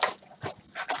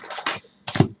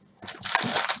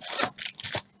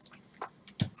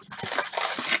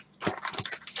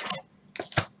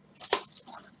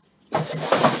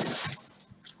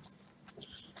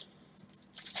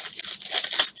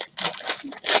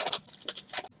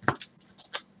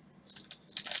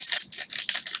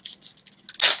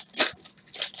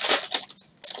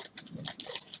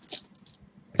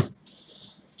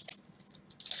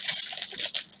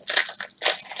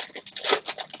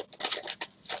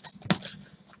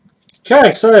 Okay,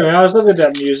 excited, man. I was looking at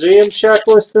that museum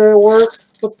checklist at work.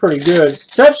 Looked pretty good.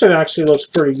 Inception actually looks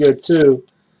pretty good, too.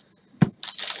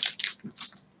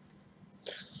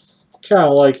 Kind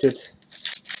of liked it.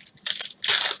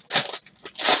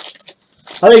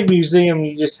 I think museum,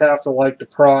 you just have to like the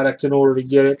product in order to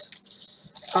get it.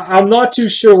 I'm not too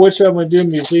sure which I'm going to do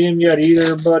museum yet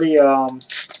either, buddy.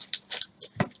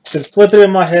 Been flipping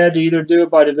in my head to either do it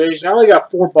by division. I only got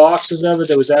 4 boxes of it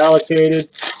that was allocated.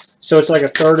 So it's like a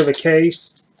third of a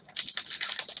case.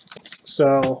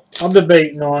 So I'm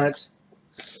debating on it.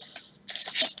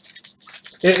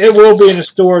 It will be in the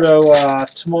store though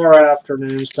tomorrow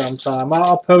afternoon sometime.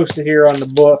 I'll post it here on the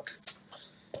book.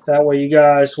 That way you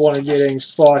guys want to get any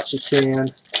spots you can.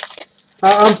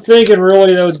 I'm thinking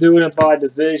really though doing it by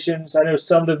divisions. I know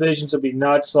some divisions will be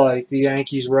nuts like the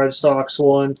Yankees Red Sox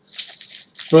one.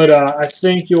 But I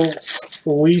think you'll at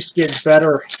least get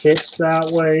better hits that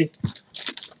way.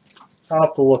 I'll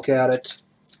have to look at it.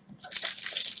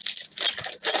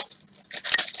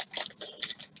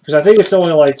 Because I think it's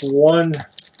only like 1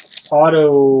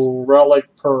 auto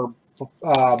relic per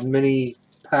mini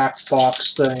pack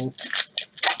box thing,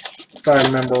 if I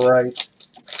remember right.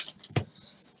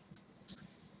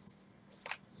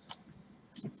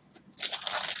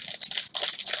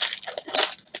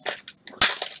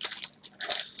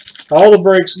 All the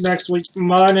breaks next week,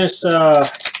 minus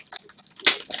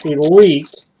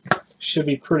Elite, should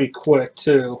be pretty quick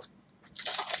too.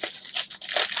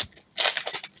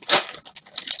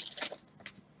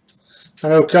 I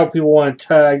know a couple people want it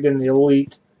tagged in the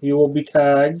Elite. You will be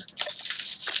tagged.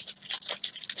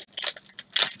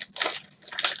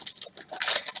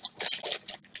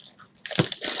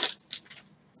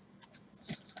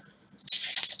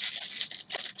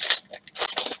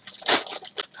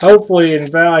 Hopefully in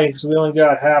value, because we only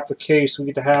got half a case, we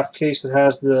get the half case that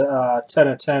has the 10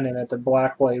 of 10 in it, the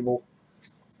black label.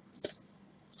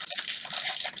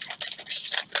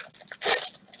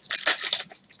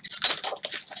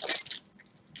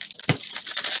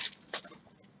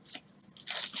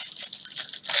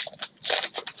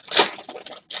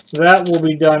 That will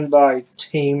be done by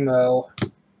team, though.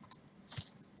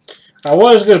 I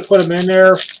was going to put them in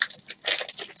there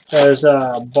as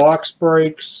box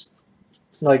breaks,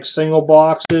 like single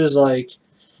boxes, like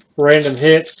random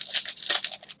hit.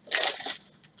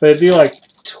 But it'd be like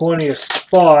 20 a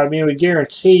spot. I mean, it would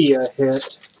guarantee you a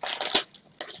hit.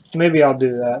 Maybe I'll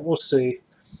do that. We'll see.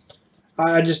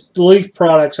 I just, Leaf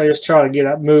products, I just try to get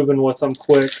up moving with them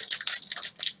quick.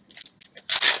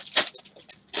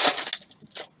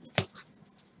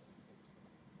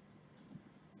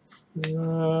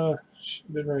 Should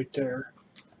have been right there.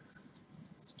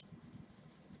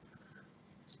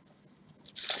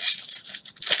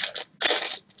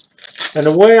 And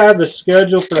the way I have the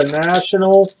schedule for the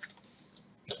National,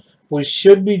 we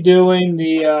should be doing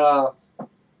the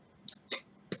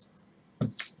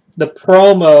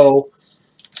promo.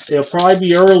 It'll probably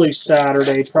be early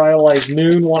Saturday, probably like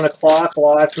noon, 1 o'clock,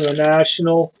 live from the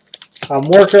National. I'm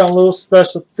working on a little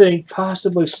special thing,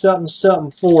 possibly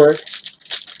something for it.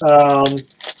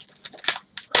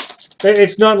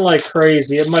 It's nothing like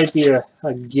crazy. It might be a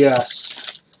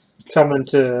guess coming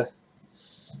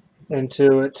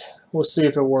into it. We'll see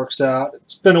if it works out.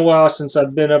 It's been a while since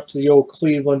I've been up to the old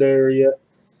Cleveland area.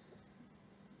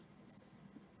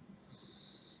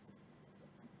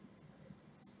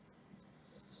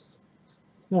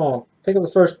 Come on, pick up the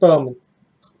first Bowman.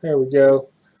 There we go.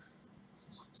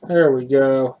 There we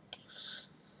go.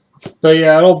 But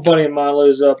yeah, an old buddy of mine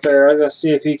lives up there. I'm gonna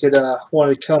see if he could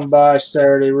want to come by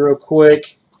Saturday real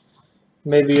quick.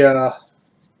 Maybe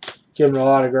give him an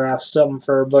autograph, something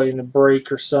for everybody in the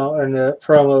break or something, and the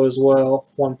promo as well.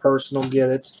 One person will get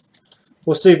it.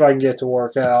 We'll see if I can get it to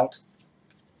work out.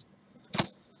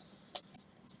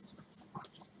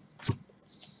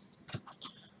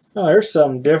 Oh, there's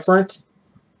something different.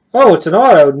 Oh, it's an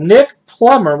auto. Nick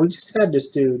Plummer. We just had this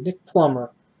dude. Nick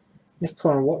Plummer. Nick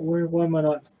Plummer. Why am I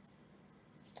not?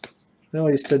 I know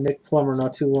he said Nick Plummer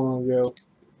not too long ago.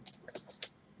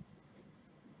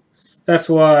 That's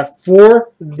why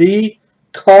for the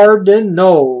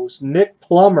Cardinals, Nick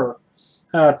Plummer.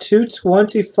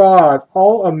 225.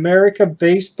 All-America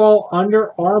Baseball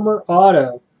Under Armour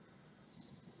Auto.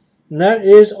 And that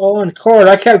is on card.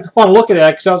 I kept on looking at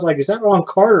it because I was like, is that on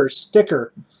card or a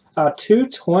sticker?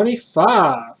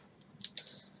 225.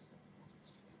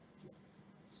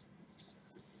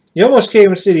 You almost can't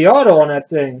even see the auto on that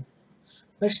thing.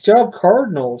 Nice job,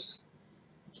 Cardinals.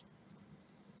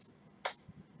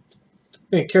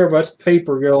 Be careful, that's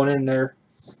paper going in there.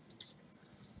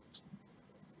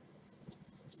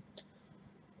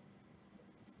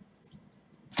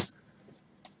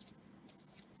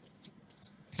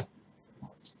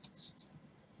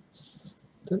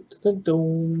 Dun, dun, dun,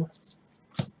 dun.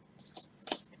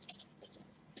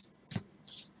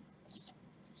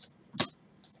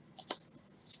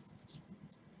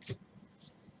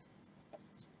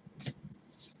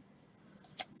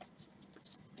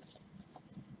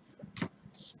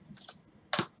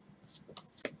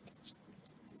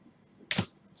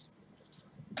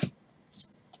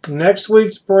 Next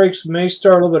week's breaks may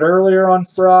start a little bit earlier on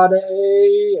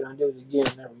Friday. And I did it again.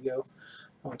 There we go.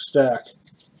 Wrong stack.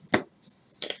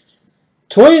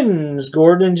 Twins,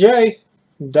 Gordon and Jay.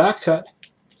 Die cut.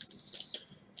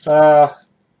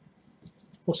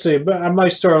 We'll see. But I might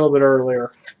start a little bit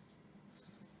earlier.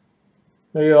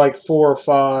 Maybe like 4 or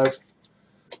 5.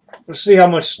 We'll see how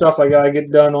much stuff I got to get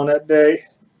done on that day.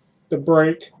 The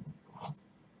break.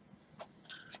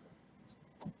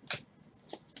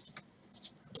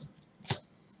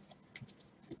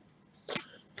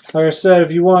 Like I said,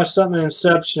 if you want something in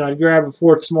Inception, I'd grab it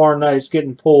before tomorrow night. It's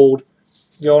getting pulled.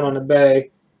 Going on the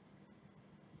bay.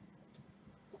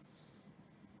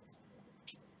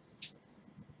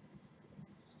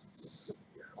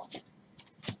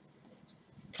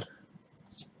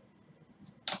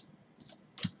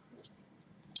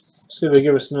 See if they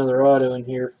give us another auto in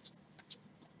here.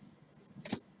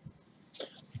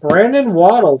 Brandon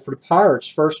Waddle for the Pirates,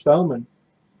 first Bowman.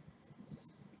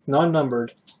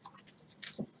 Non-numbered.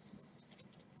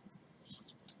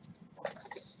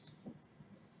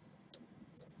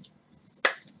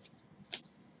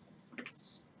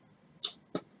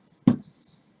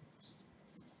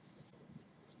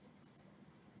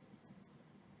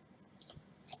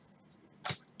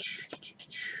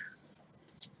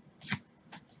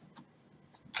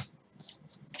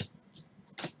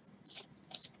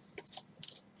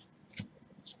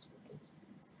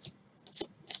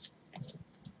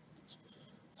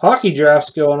 Hockey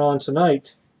draft's going on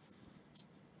tonight.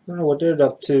 I don't know what they're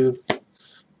up to.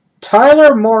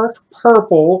 Tyler Mark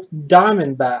Purple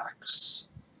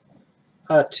Diamondbacks.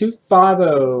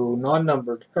 250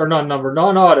 non-numbered or non-numbered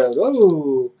non-auto.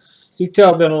 Oh, you can tell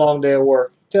it's been a long day of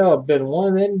work. You can tell it's been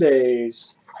one of them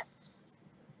days.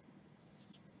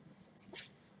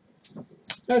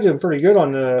 I'm doing pretty good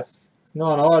on the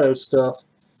non-auto stuff.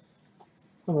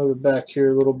 I'll move it back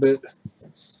here a little bit.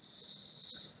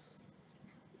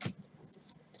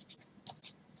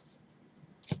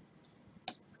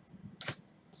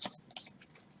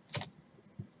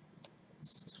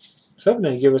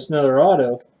 Hoping to give us another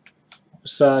auto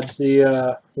besides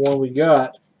the one we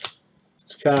got.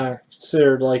 It's kind of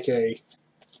considered like a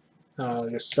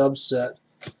subset.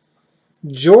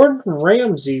 Jordan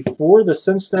Ramsey for the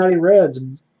Cincinnati Reds.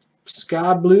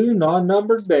 Sky blue,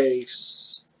 non-numbered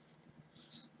base.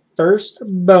 First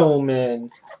Bowman.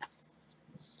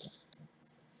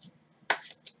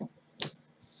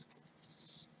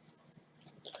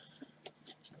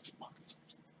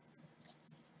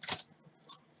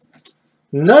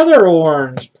 Another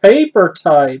orange paper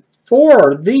type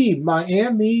for the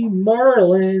Miami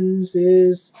Marlins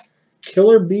is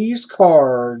Killer Bees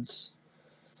cards.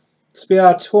 Let's be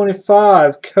out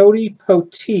 25. Cody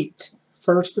Poteet,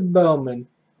 first Bowman.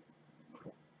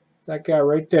 That guy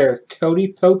right there,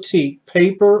 Cody Poteet,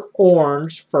 paper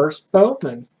orange, first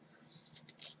Bowman.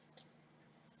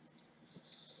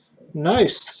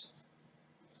 Nice.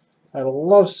 I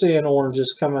love seeing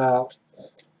oranges come out.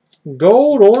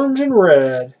 Gold, orange, and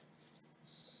red.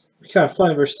 It's kind of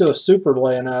funny there's still a super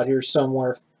laying out here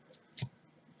somewhere.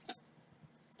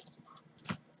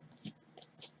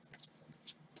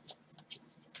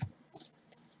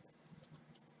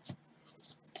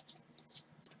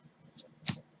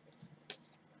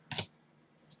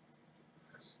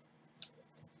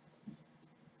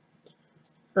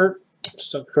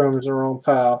 Stuck chromes in the wrong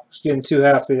pile. It's getting too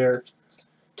happy there.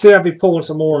 Too happy pulling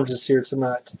some oranges here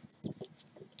tonight.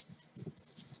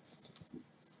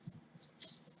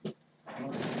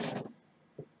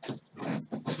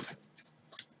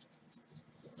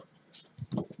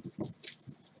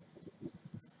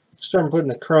 Start putting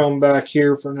the chrome back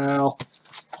here for now.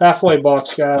 Halfway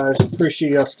box, guys.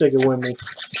 Appreciate y'all sticking with me.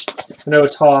 I know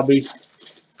it's hobby.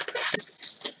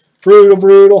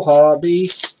 Brutal hobby.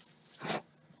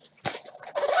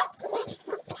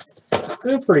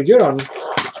 They're pretty good on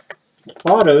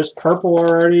autos. Purple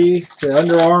already. The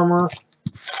Under Armour.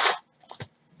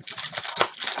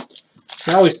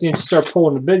 Now we need to start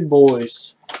pulling the big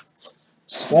boys.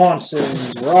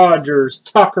 Swansons, Rogers,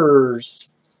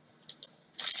 Tuckers.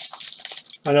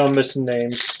 I know I'm missing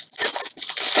names.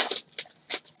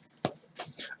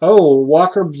 Oh,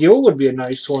 Walker Buell would be a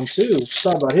nice one too. Just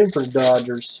thought about him for the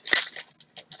Dodgers.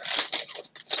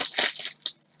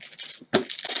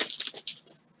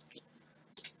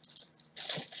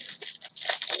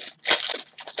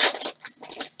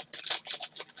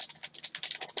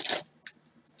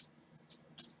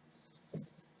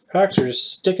 Packs are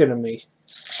just sticking to me.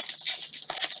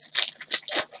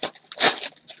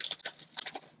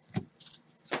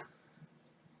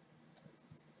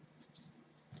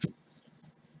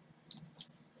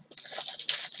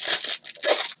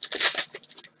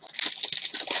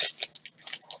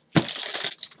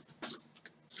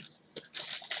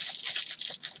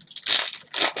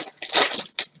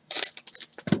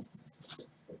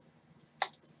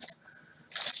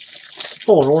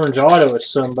 Pull an orange auto with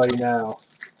somebody now.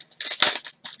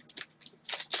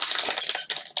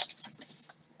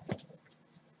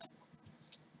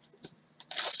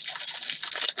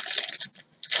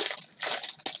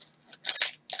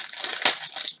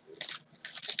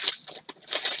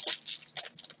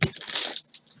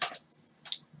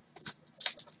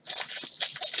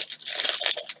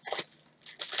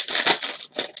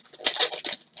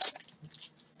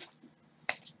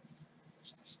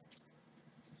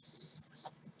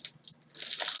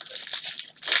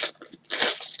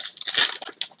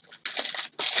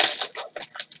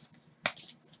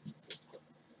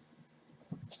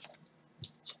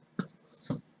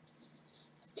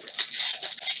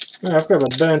 Man, I've got a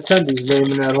Benintendi's name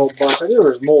in that whole bunch. I knew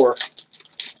there was more.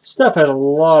 Stuff had a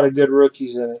lot of good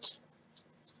rookies in it.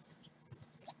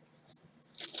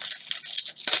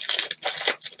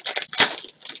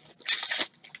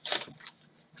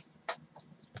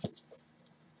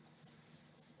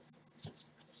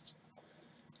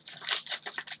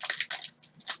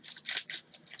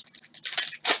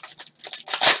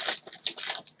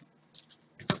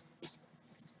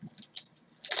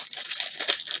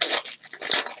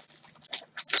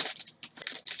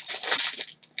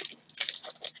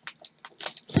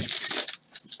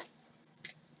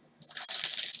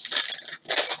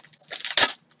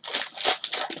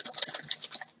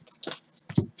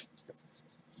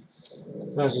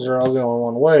 Messages are all going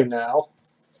one way now.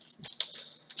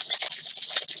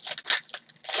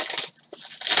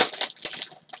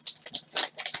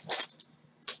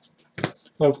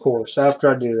 Of course, after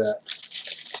I do that.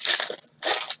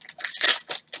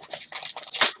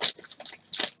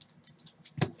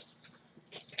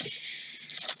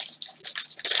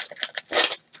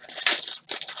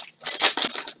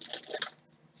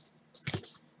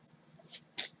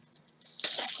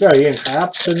 Got Ian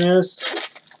Haps in this.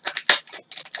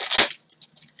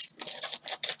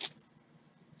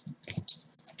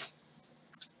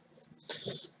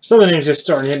 Some of the names just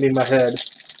starting to hit me in my head.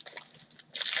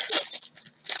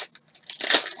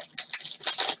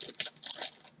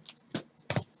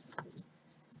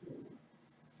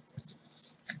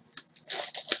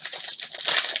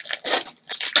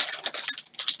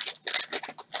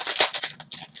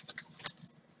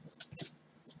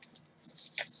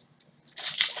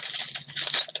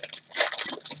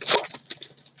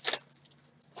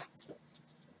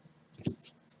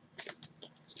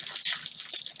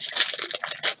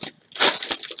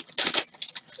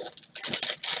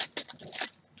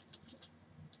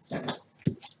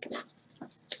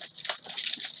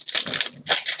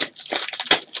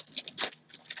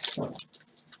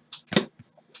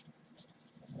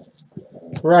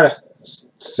 Right,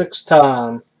 6th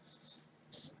time.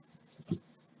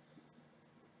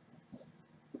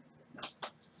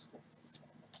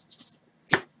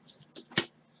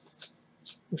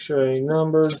 Make sure I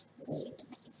numbered.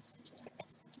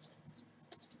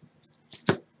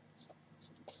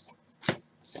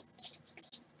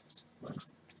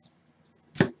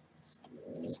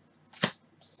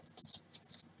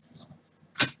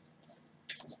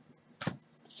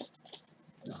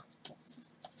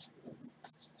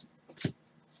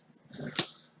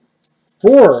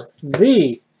 For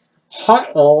the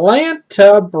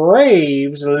Atlanta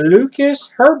Braves,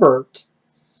 Lucas Herbert,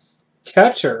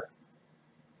 catcher.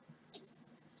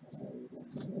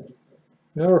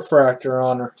 No refractor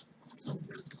on her.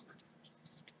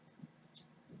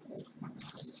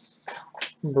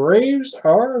 Braves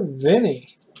are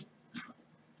Vinny.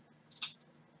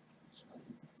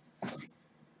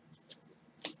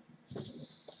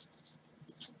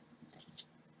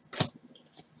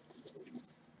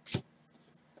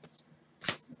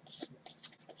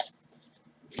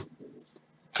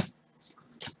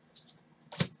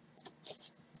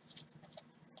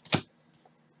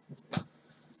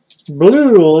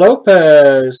 Blue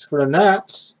Lopez for the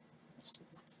Nats.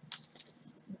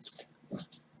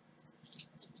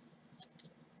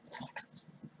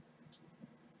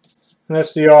 And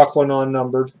that's the Aqua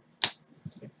non-numbered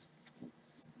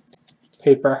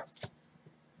paper.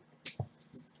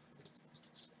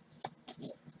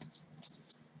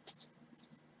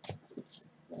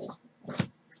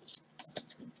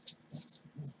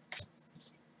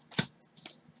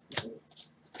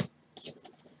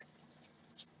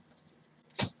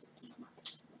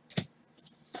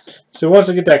 So once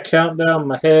I get that countdown in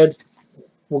my head,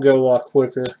 we'll go a lot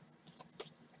quicker.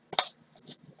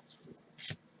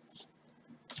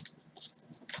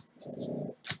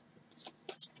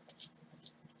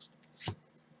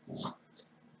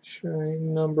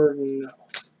 Showing number, no.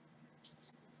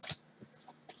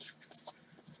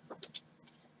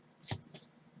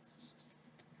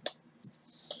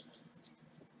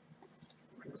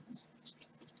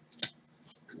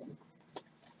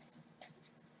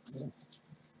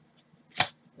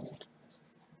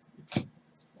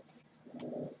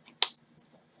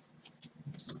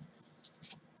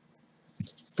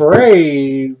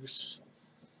 Braves.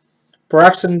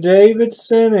 Braxton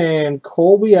Davidson and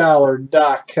Colby Allard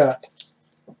die cut.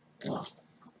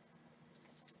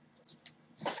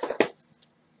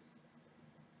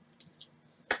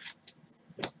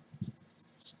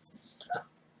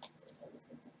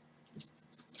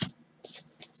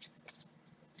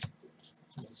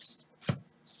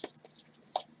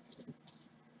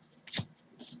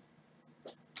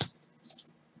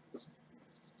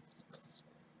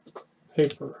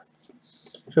 Paper.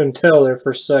 Couldn't tell there for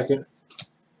a second.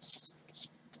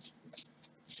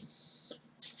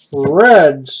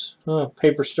 Reds. Oh,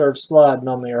 paper started sliding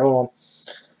on me here. Hold on.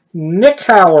 Nick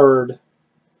Howard.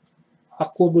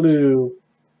 Aqua blue.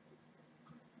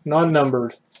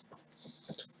 Non-numbered.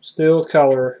 Still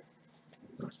color.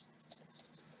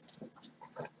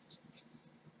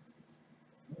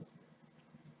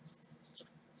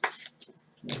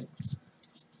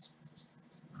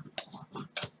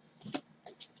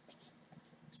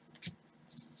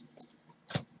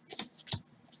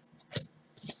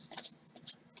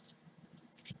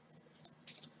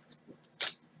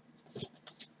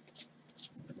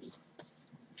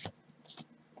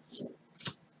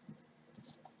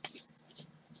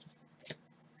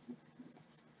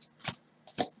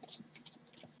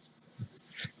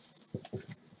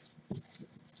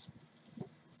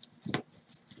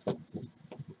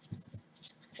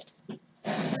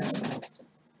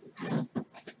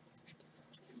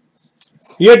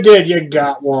 You did. You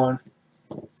got one.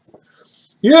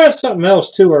 You had something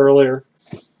else too earlier.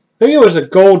 I think it was a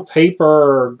gold paper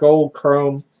or gold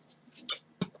chrome.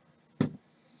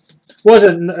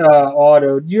 Wasn't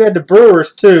autoed. You had the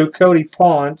Brewers too. Cody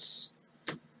Ponce.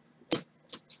 I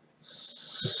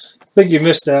think you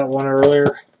missed that one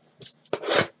earlier.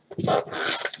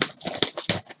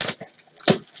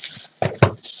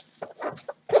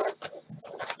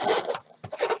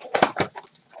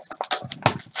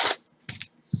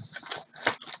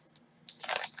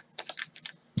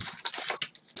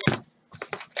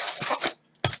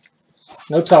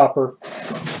 No topper.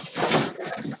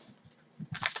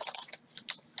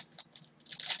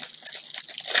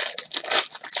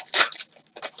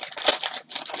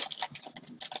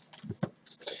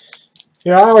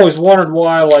 Yeah, I always wondered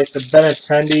why, like, the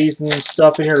Benetendis and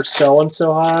stuff in here are selling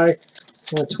so high.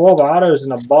 12 autos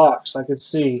in a box, I could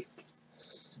see.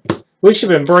 We should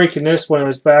have been breaking this when it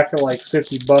was back at like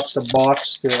 50 bucks a box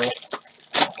still.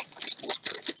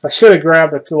 I should have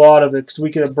grabbed a lot of it because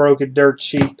we could have broke it dirt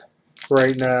cheap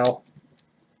right now.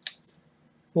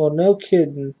 Well, no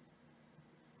kidding.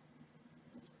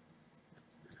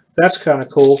 That's kind of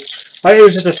cool. It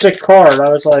was just a thick card.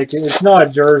 I was like, it's not a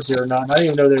jersey or not. I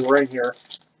didn't even know they were in here.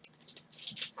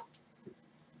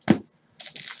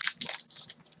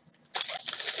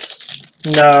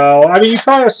 No, I mean, you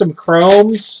probably have some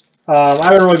chromes. I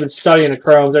haven't really been studying the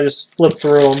chromes. I just flipped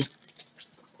through them.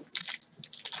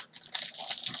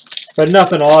 But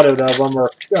nothing autoed of them or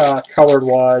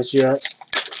colored-wise yet.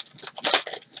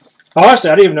 Honestly,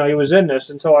 I didn't even know he was in this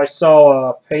until I saw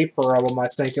a paper of him, I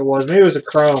think it was. Maybe it was a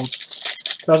chrome.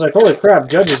 So I was like, holy crap,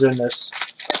 Judge is in this.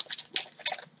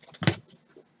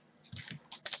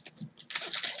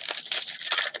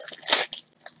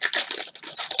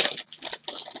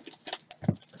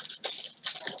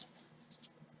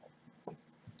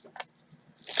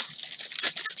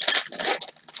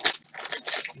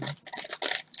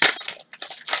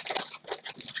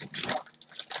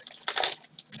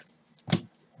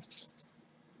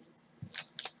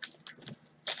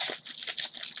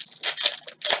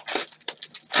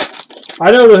 I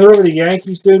know that whoever the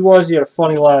Yankees dude was, he had a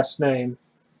funny last name.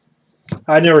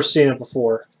 I'd never seen it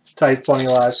before. Type funny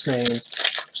last name.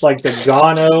 It's like the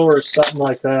Gano or something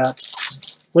like that.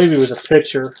 I believe he was a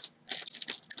pitcher.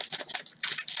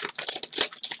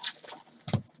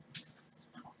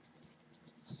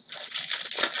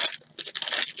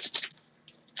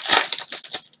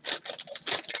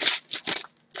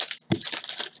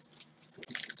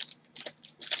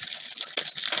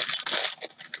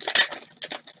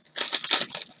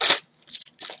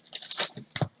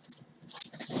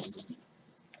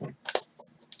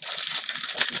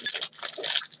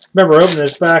 Remember opening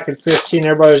this back in 15,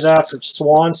 everybody was after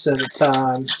Swanson at the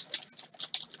time.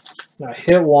 And I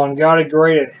hit one, got it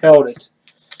graded, held it.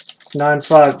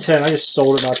 9.510. I just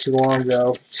sold it not too long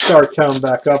ago. Started coming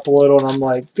back up a little, and I'm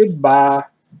like, goodbye.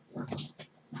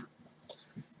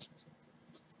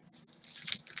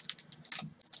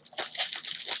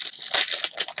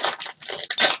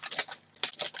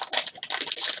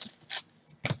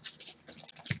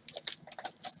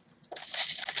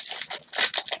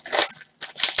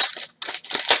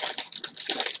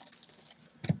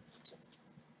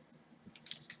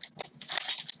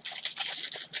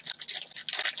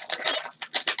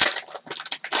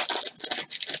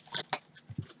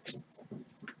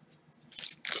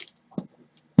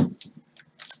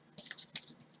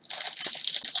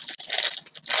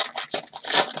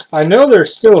 I know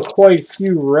there's still quite a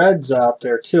few reds out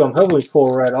there, too. I'm hoping we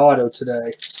pull a red auto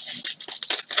today.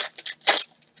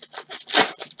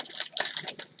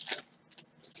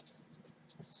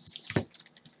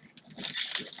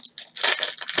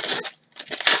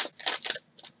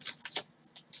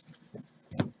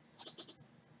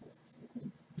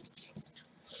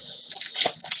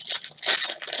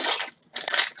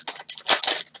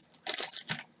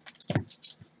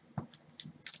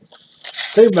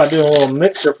 Thinking about doing a little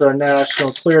mixer for a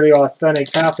national. Clear the authentic.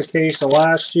 Half a case of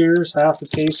last year's, half a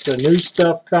case of new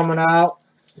stuff coming out.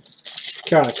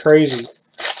 Kind of crazy.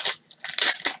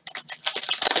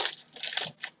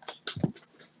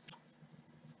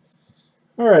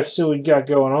 Alright, so what we got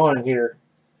going on here.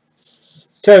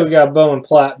 Tell you we got a Bowman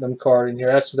Platinum card in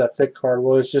here. That's what that thick card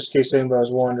was, just in case anybody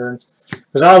was wondering.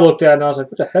 Because I looked at it and I was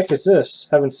like, what the heck is this?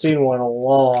 Haven't seen one in a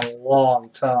long, long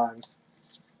time.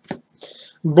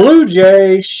 Blue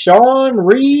Jays, Sean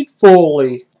Reed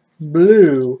Foley.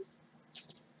 Blue.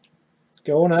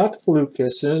 Going out to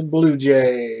Lucas and his Blue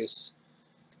Jays.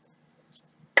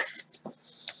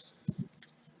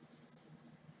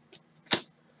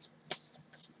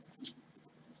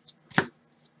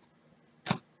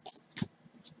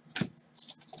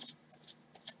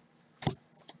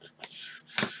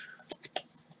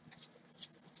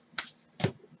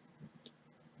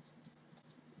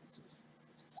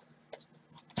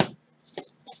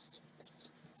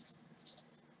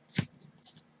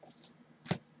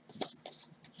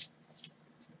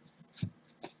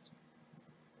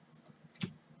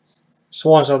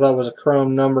 Swanson, I thought was a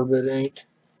chrome number, but it ain't.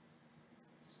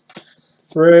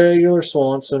 Regular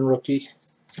Swanson rookie.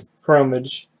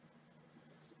 Chromage.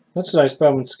 That's a nice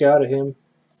Bowman Scout of him.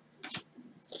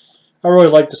 I really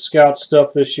like the Scout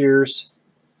stuff this year's.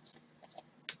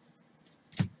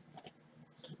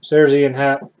 So there's Ian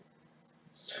Happ.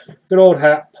 Good old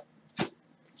Happ.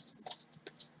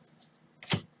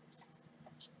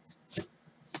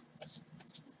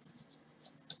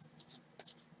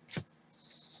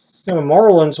 And the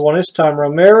Marlins one this time.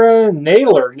 Romero and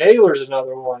Naylor. Naylor's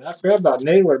another one. I forgot about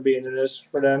Naylor being in this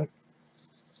for them.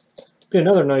 Be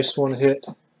another nice one to hit.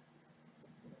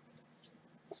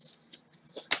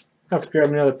 I have to grab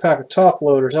another pack of top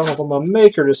loaders. I don't know if I'm going to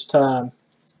make her this time.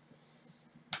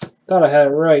 Thought I had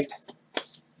it right.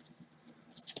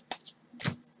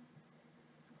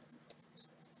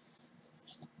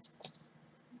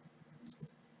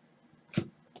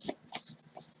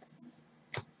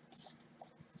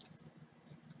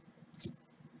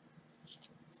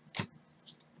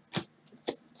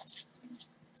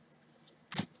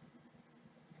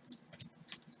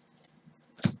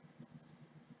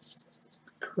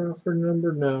 Crawford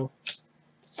number? No.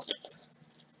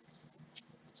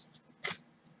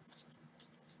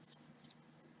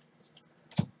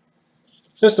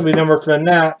 This will be number for the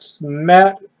Nats.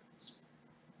 Matt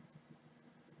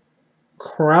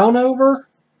Crownover?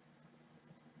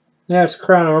 Yeah, it's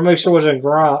Crownover. Make sure it wasn't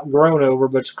grown over,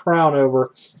 but it's Crownover.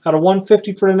 Out of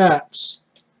 150 for the Nats.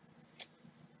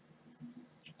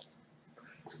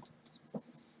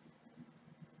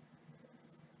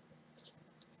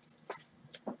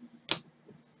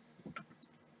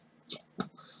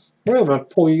 Yeah, I'm going to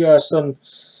pull you guys some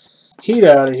heat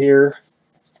out of here.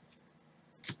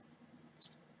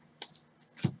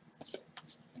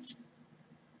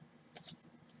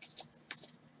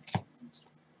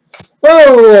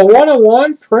 a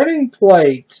 101 printing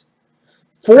plate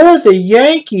for the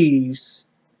Yankees.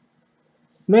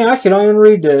 Man, I can't even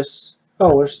read this.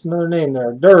 Oh, there's another name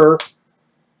there. Durr.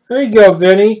 There you go,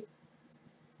 Vinny.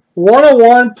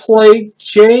 101 plate,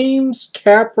 James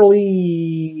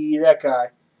Caproli. That guy.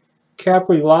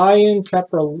 Caprolian.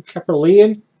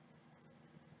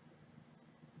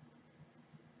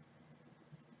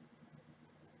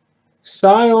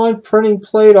 Scion printing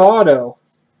plate auto.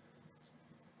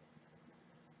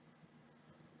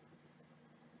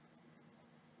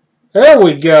 There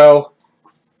we go.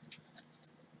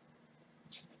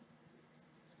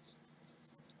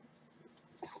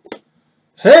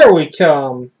 Here we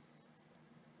come.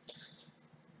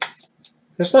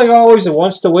 Just like always, it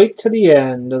wants to wait to the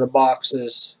end of the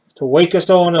boxes to wake us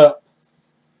on up.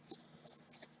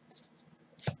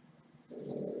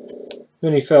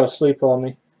 Then he fell asleep on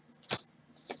me.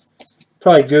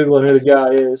 Probably Googling who the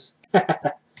guy is.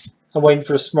 I'm waiting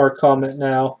for a smart comment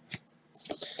now.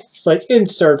 It's like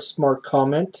insert smart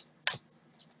comment.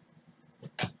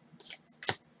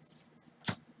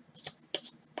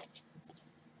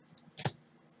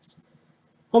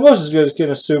 Almost as good as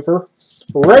getting a super.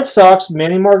 Red Sox,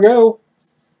 Manny Margot.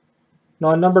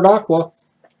 Non-numbered Aqua.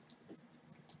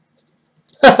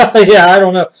 Yeah, I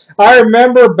don't know. I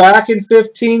remember back in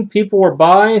 15, people were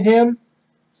buying him.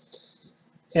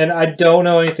 And I don't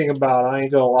know anything about it. I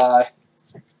ain't going to lie.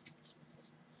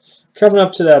 Coming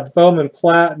up to that Bowman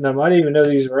Platinum. I didn't even know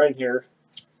these were in here.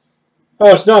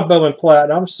 Oh, it's not Bowman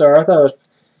Platinum. I'm sorry. I thought it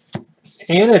was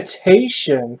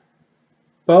Annotation.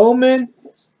 Bowman.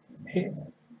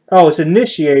 Oh, it's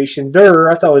Initiation. Durr.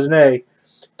 I thought it was an A.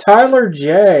 Tyler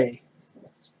J.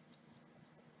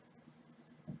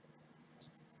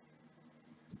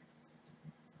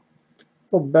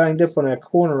 Oh, banged up on that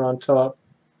corner on top.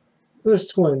 Who's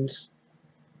Twins?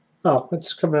 Oh,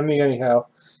 it's coming to me anyhow.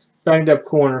 Banged up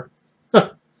corner.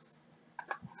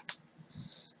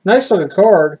 Nice looking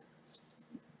card.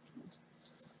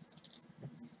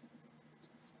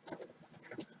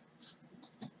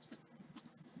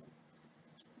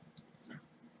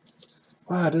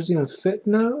 Wow, it doesn't even fit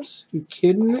in those? You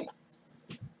kidding me?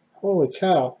 Holy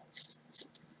cow.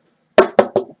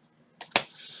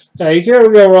 Yeah, you can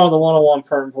never go wrong with the 101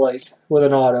 print plate with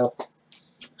an auto.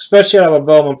 Especially out of a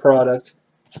Bowman product.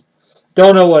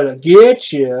 Don't know what it'll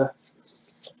get you,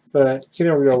 but you can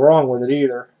never go wrong with it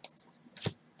either.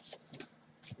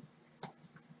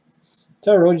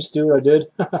 Did I really just do what I did?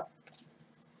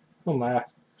 Oh my.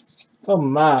 Oh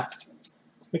my.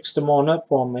 Mixed them on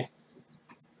up on me.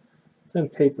 Then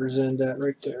papers in that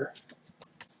right there.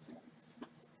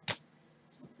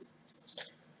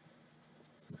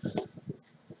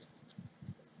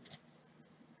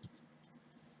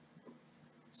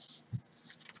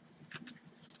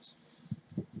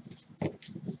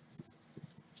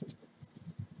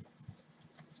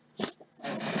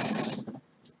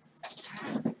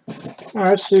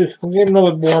 Alright, so we're getting a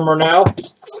little bit warmer now.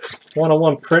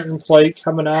 101 printing plate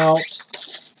coming out.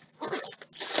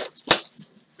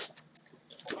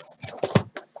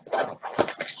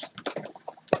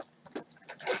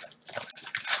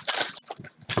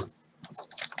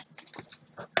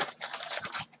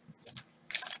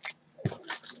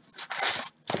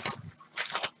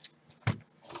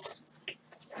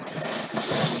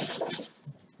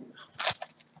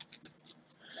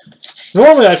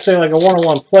 Normally I'd say like a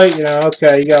 101 plate, you know,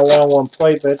 okay, you got a 101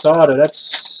 plate, but it's auto.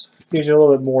 That's gives you a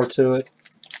little bit more to it.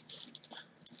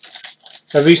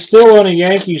 If he's still on a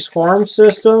Yankees farm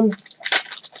system,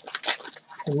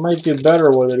 it might do better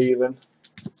with it even.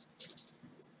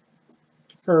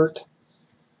 Hurt.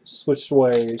 Switched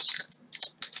ways.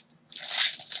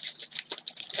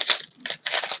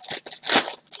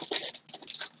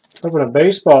 Open a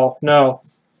baseball? No.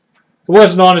 It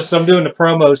wasn't on it, so I'm doing the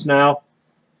promos now.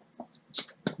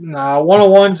 Nah,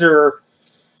 101s are...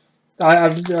 I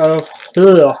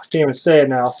can't even say it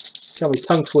now. Got me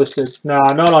tongue twisted.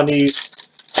 Nah, not on these.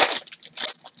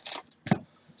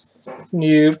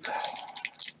 Nope.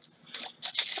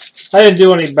 I didn't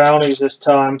do any bounties this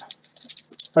time.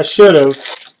 I should have.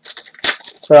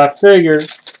 But I figured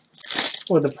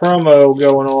with the promo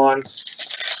going on,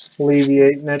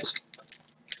 alleviating it.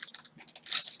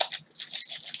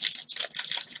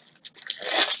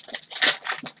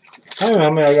 I don't know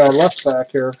how many I got left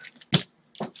back here.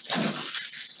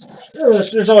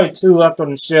 There's only 2 left on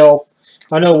the shelf.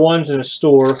 I know one's in the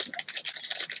store.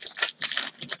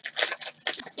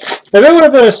 If it would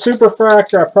have been a super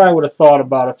fractor, I probably would have thought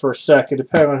about it for a second,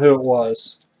 depending on who it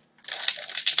was.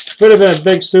 If it would have been a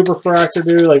big super fractor,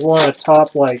 dude, like one of the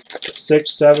top, like,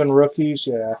 6, 7 rookies,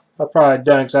 yeah. I probably had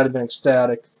done it because I'd have been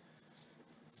ecstatic.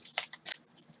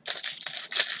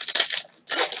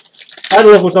 I had to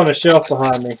look what's on the shelf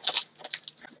behind me.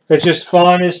 It's just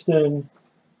finest and...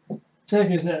 What the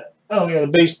heck is that? Oh, yeah, the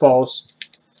baseballs.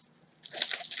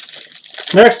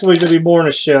 Next week will be more on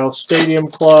the shelf. Stadium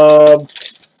Club,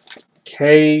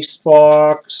 case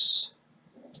box.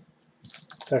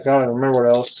 Heck, I don't even remember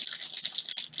what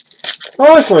else.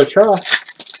 Oh, it's worth a try.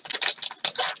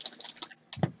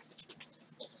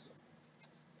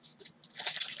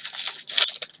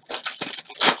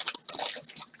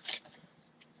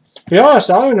 To be honest,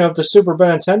 I don't even know if the Super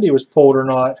Benintendi was pulled or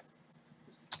not.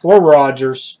 Or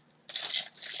Rogers.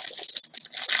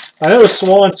 I know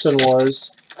Swanson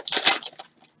was.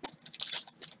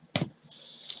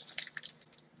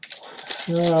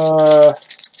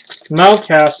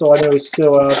 Mountcastle, I know is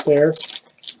still out there.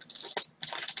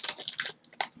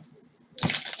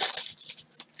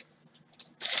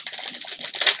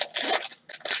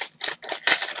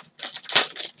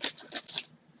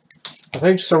 I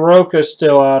think Soroka's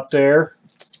still out there. I'm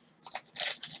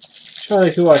trying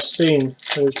to think who I've seen.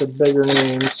 There's the bigger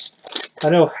names. I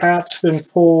know Hat's been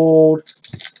pulled.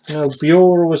 I know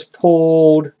Bueller was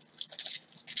pulled.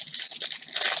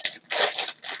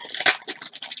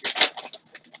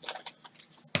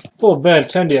 Full of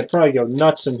Benintendi, I'd probably go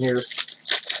nuts in here.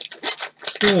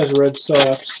 There's Red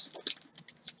Sox.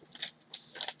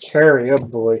 Carey, oh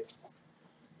boy.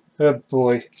 Oh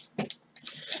boy.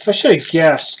 I should have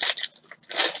guessed.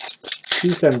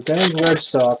 Keep them dang Red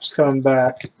Sox coming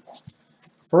back.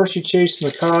 First you chased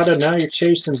Mikada, now you're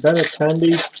chasing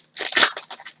Benintendi.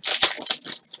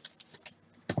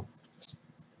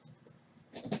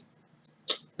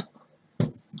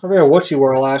 I forget what you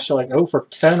were last year, like 0 for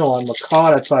 10 on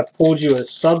Mikada, so I pulled you a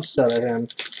subset of him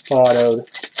autoed.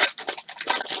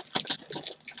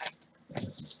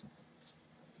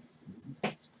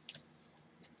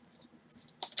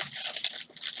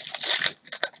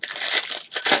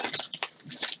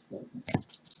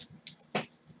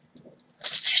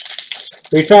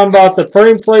 Are you talking about the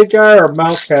frame plate guy or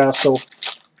Mountcastle?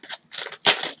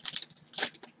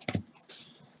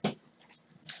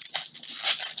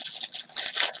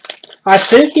 I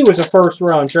think he was a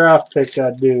first-round draft pick,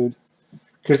 that dude.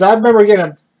 Because I remember getting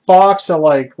a box of,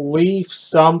 like, Leaf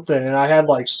something, and I had,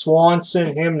 like,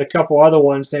 Swanson, him, and a couple other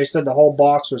ones. They said the whole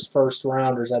box was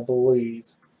first-rounders, I believe.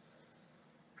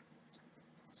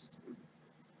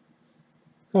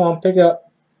 Come on, pick up.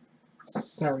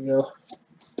 There we go.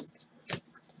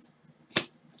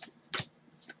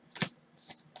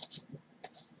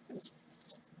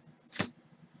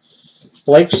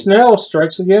 Blake Snell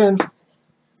strikes again.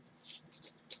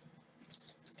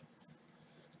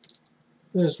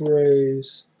 There's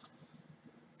Rays.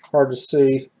 Hard to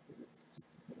see.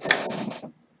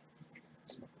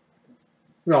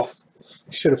 No,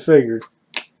 should have figured.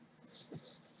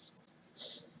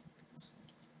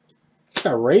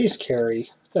 Got Rays carry.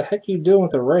 What the heck are you doing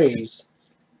with the Rays?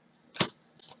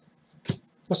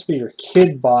 Must be your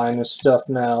kid buying this stuff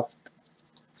now.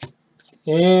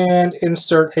 And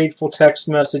insert hateful text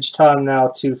message time now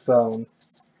to phone.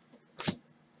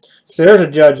 So there's a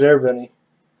judge there, Vinny.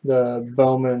 The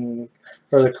Bowman,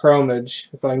 or the Chromage,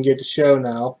 if I can get to show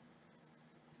now.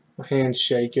 My hand's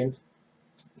shaking.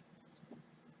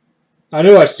 I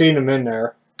knew I seen him in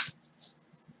there.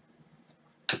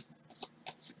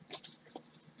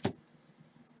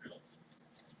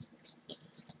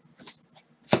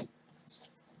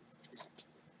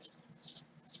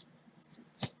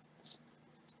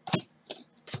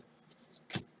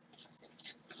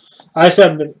 I just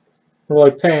haven't been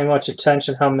really paying much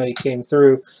attention how many came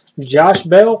through. Josh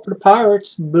Bell for the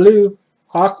Pirates, blue,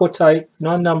 aqua type,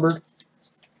 non-numbered.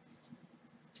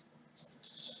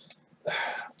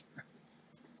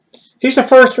 He's a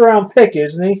first-round pick,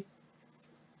 isn't he?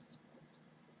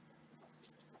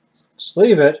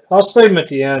 Sleeve it. I'll sleeve him at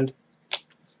the end.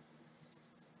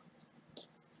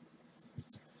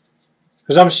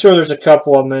 Because I'm sure there's a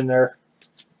couple of them in there.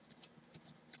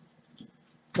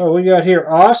 Oh, we got here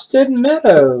Austin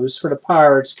Meadows for the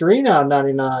Pirates. Green out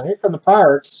 99. Here come the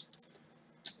Pirates.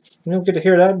 You don't get to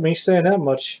hear that me saying that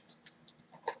much.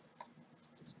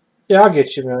 Yeah, I'll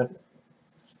get you, man.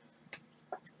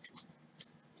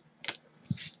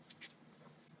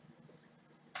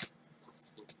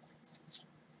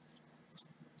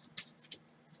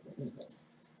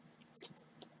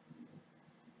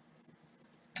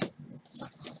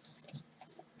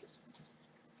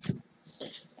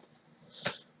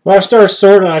 When I start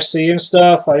sorting, I see and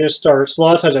stuff. I just start. A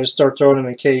lot of times I just start throwing them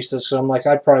in cases. So I'm like,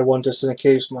 I'd probably want this in a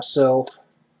case myself.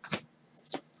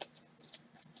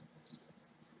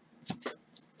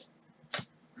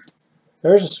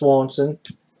 There's a Swanson.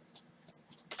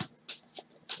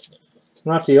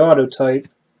 Not the auto type.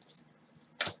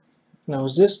 Now,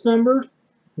 is this numbered?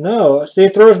 No. See,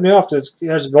 it throws me off because it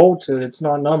has gold to it. It's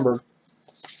not numbered.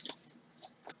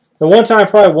 The one time I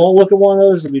probably won't look at one of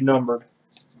those to be numbered.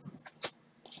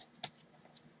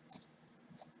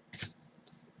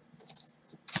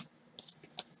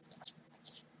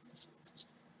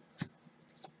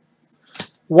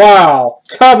 Wow.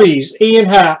 Cubbies. Ian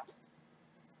Happ.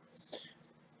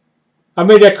 I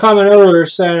made that comment earlier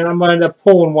saying I might end up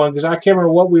pulling one because I can't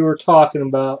remember what we were talking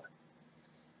about.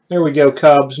 There we go,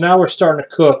 Cubs. Now we're starting to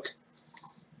cook.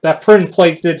 That print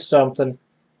plate did something.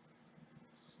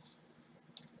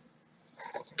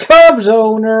 Cubs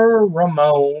owner,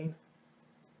 Ramon.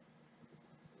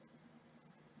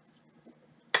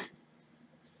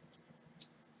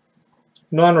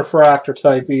 Non-refractor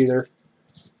type either,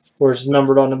 where it's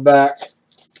numbered on the back.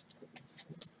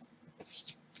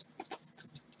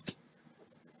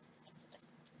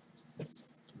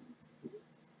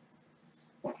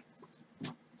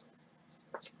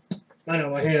 I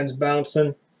know my hand's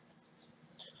bouncing.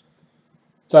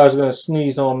 Thought I was going to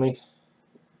sneeze on me.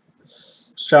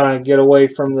 Just trying to get away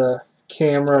from the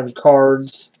camera and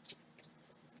cards.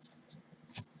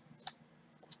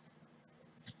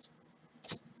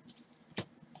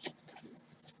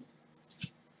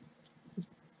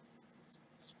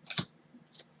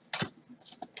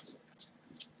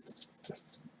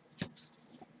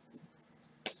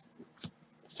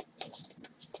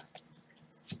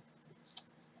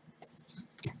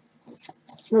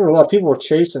 I remember a lot of people were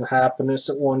chasing happiness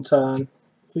at one time.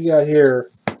 We got here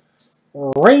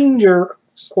Ranger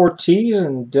Ortiz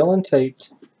and Dylan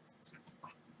Tate.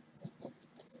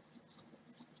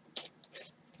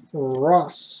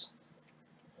 Ross.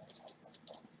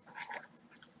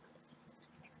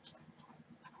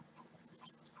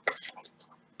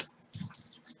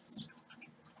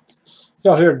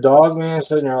 Y'all hear Dog Man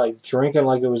sitting there like drinking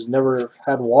like it was never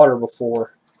had water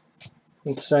before.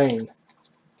 Insane.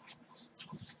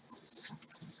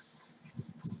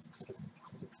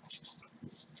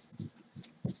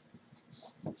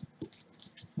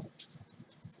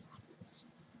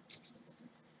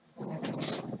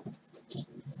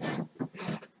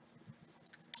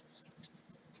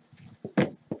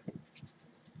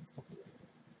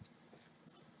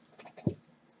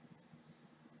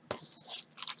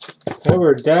 And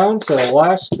we're down to the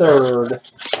last third.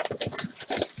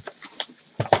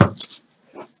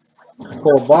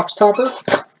 Pull a box topper.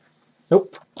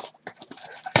 Nope.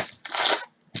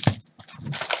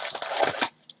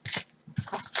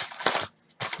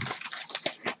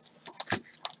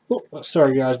 Oh,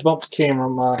 sorry guys, bumped the camera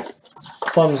on my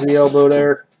clumsy elbow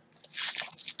there.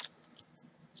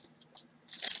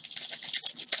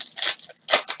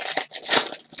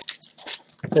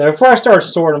 Yeah, before I start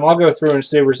sorting them, I'll go through and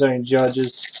see if there's any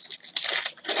judges.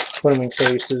 Put them in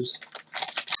cases.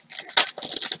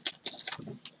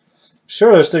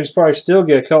 Sure, those things probably still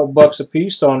get a couple bucks a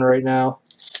piece on right now.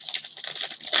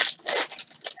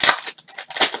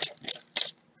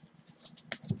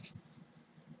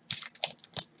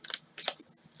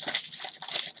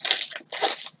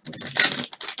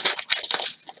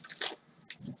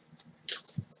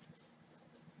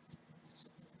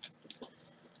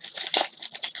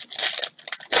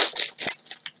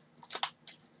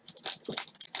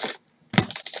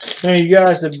 Now you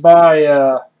guys that buy,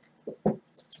 what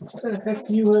the heck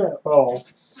do you have? Oh,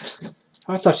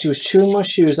 I thought she was chewing my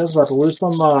shoes. I was about to lose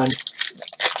my mind.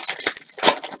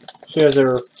 She has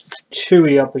her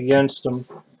chewy up against them.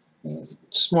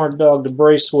 Smart dog to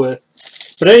brace with.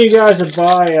 But then you guys that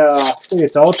buy, I think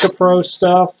it's Ultra Pro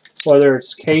stuff, whether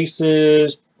it's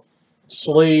cases,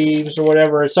 sleeves, or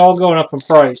whatever, it's all going up in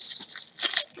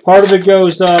price. Part of it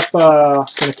goes up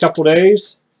in a couple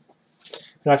days.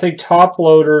 And I think top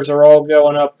loaders are all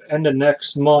going up end of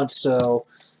next month, so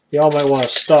y'all might want to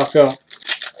stock up.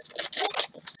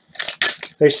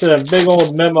 They sent a big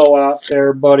old memo out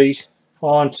there, buddy,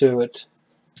 onto it.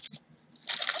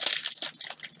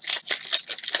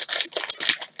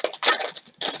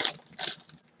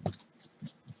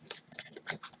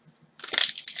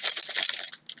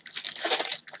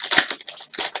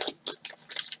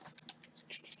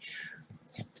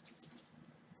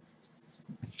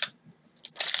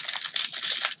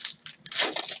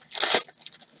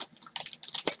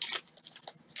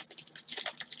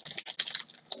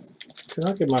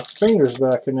 I'll get my fingers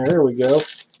back in there. There we go.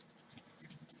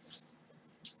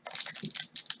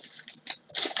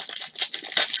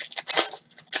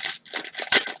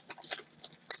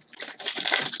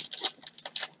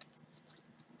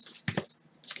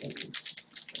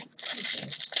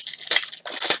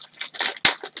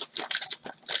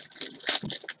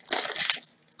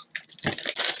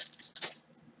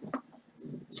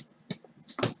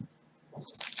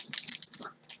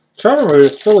 trying to remember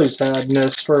if Phillies had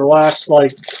this for the last like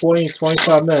 20,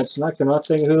 25 minutes, and I cannot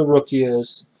think who the rookie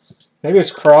is. Maybe it's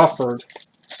Crawford.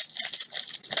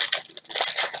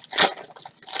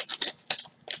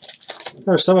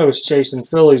 Or somebody was chasing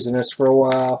Phillies in this for a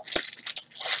while.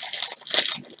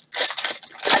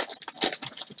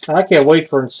 I can't wait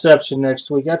for Inception next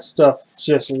week. That stuff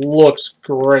just looks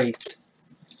great.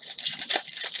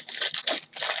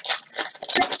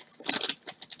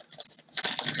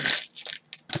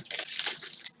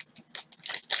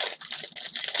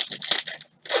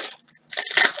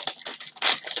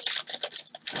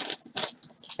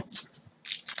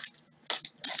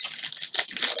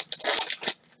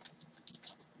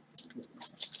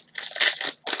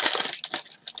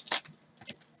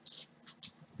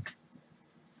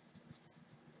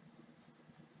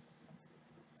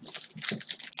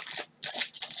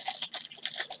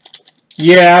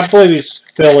 Yeah, I believe he's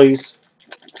Phillies.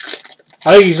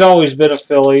 I think he's always been a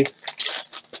Philly.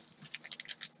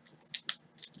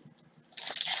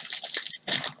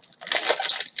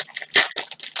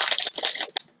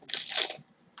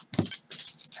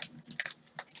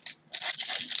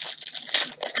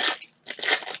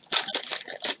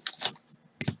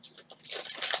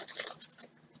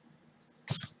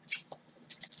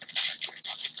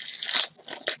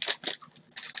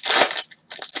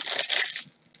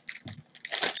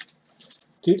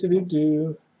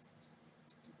 Do.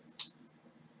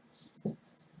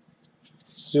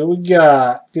 See what we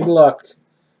got. Good luck.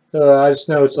 I just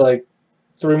know it's like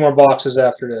 3 more boxes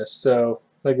after this, so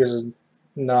I think this is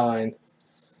 9.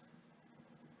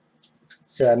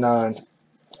 Yeah, 9.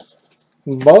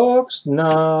 Box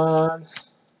 9.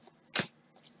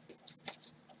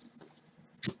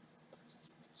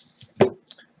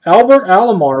 Albert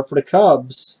Alomar for the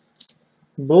Cubs.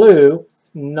 Blue,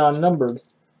 non-numbered.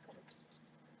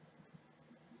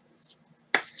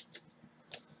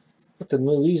 Have to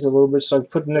move these a little bit so I can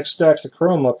put the next stacks of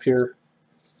chrome up here.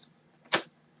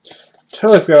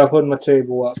 Totally forgot I put my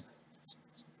table up.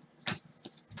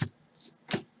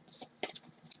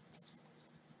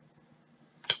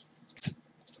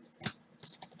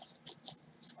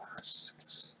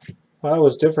 Well, that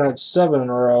was different at 7 in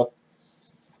a row.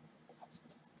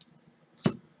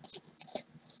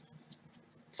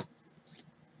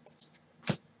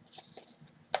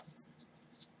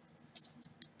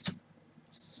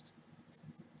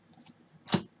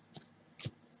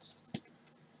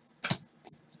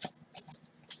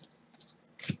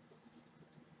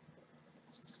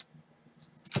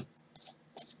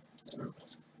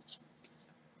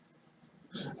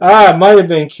 Ah, it might have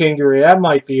been Kingery. That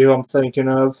might be who I'm thinking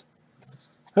of.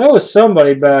 I know it was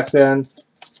somebody back then. It's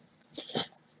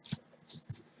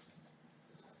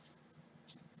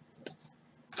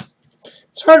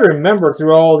hard to remember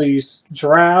through all these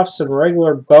drafts and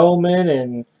regular Bowman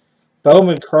and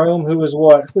Bowman Chrome. Who was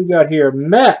what? Who we got here?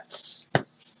 Mets.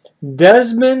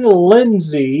 Desmond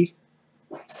Lindsay.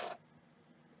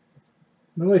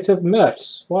 Nobody took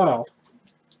Mets. Wow.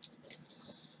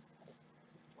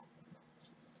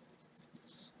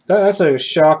 That's like a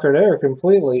shocker there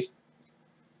completely.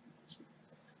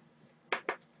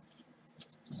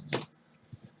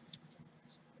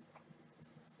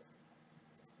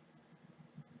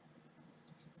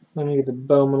 Let me get the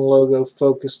Bowman logo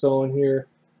focused on here.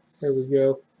 There we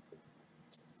go.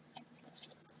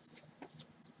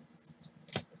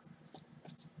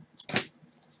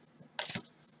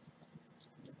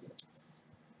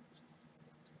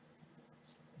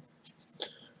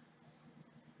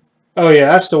 Oh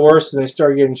yeah, that's the worst when they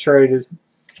start getting traded.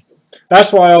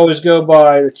 That's why I always go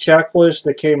by the checklist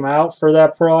that came out for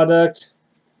that product.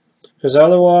 Because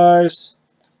otherwise,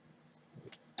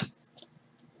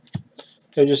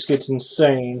 it just gets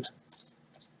insane.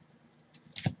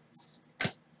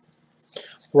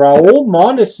 Raul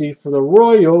Mondesi for the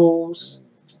Royals.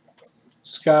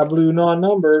 Sky blue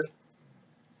non-numbered.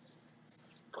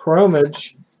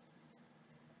 Chromage.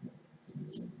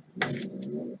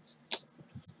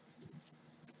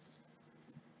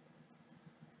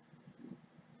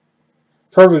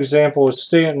 Perfect example is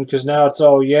Stanton because now it's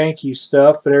all Yankee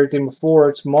stuff, but everything before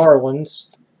it's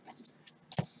Marlins.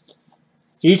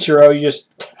 Ichiro, you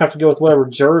just have to go with whatever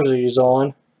jersey he's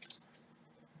on.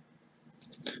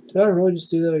 Did I really just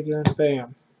do that again?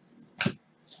 Bam.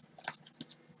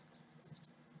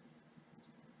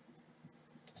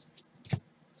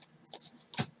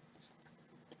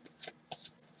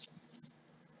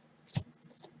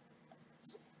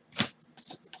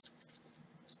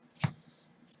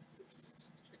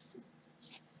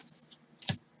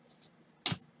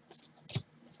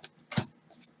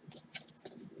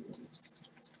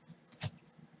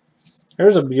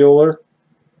 There's a Bueller.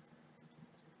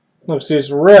 Look, see,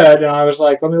 it's red, and I was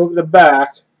like, let me look at the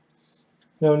back.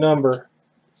 No number.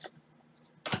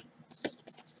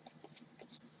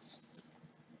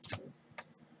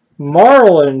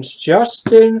 Marlins,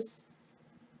 Justin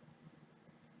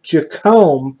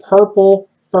Jacome, purple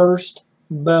first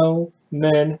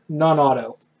Bowman,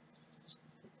 non-auto.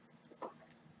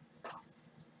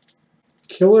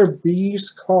 Killer Bees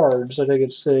cards, I think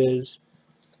it says.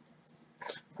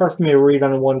 Hard for me to read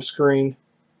on one screen.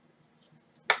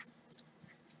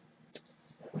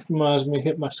 Reminds me to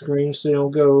hit my screen so it'll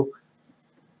go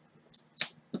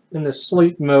in the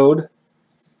sleep mode.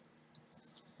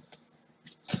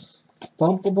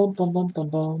 Bum, bum, bum, bum, bum, bum,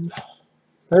 bum.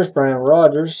 There's Brandon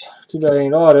Rogers. Too bad he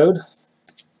ain't autoed.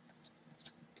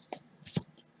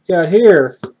 Got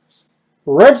here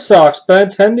Red Sox,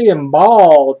 Benintendi, and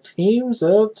Ball. Teams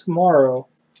of tomorrow.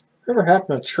 Whatever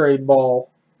happened to trade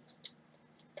Ball?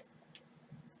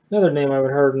 Another name I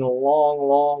haven't heard in a long,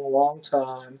 long, long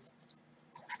time.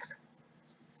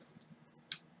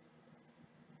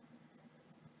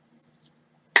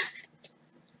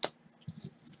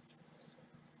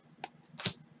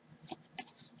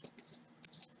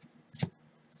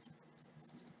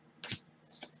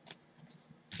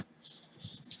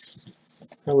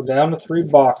 Now we're down to 3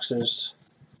 boxes.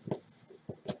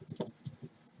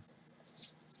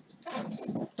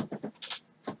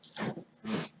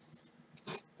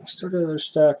 Start the other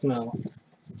stack now.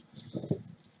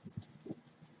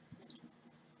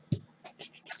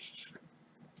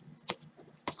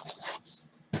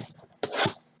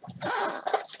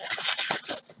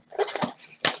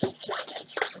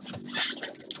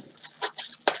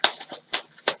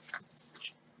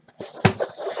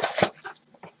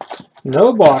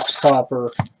 No box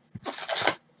topper.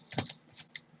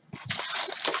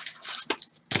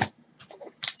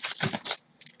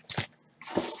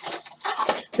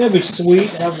 That'd be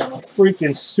sweet having a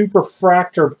freaking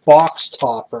superfractor box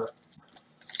topper.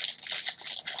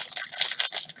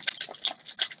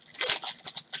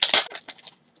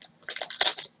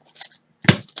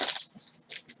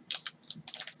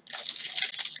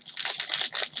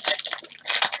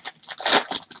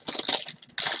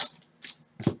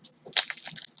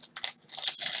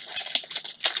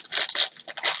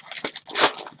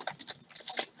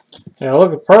 Yeah,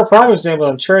 look at prime example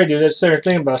on trade. Do that same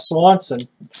thing about Swanson.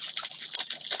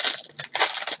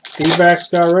 D-backs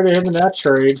got rid of him in that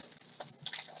trade.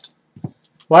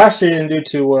 Last year he didn't do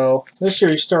too well. This year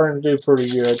he's starting to do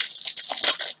pretty good.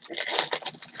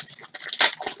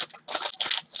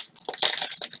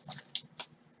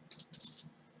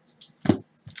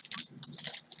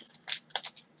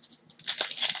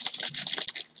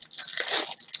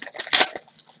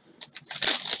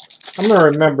 I'm going to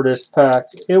remember this pack.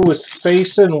 It was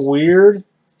facing weird.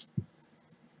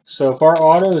 So if our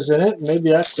auto is in it,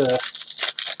 maybe that's a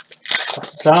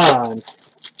sign.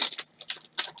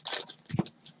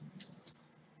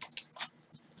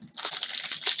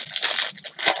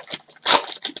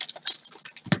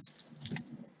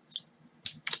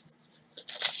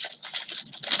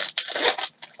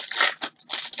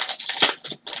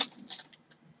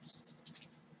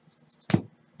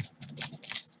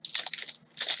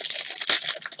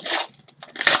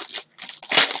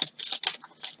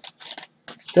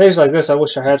 Days like this, I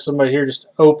wish I had somebody here just to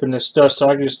open this stuff so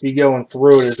I could just be going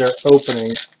through it as they're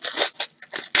opening.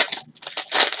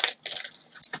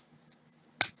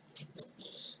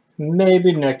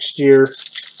 Maybe next year.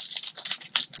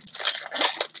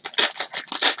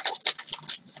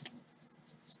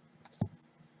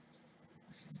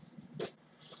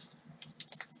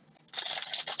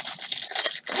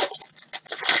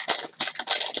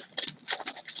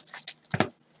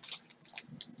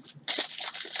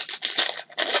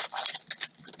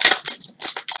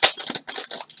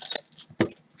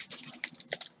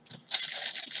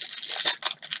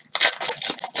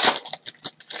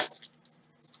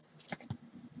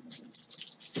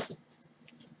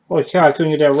 Holy cow, I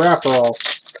couldn't get that wrapper off.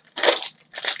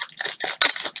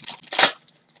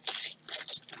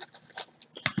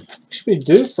 Should be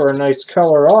due for a nice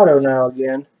color auto now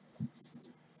again.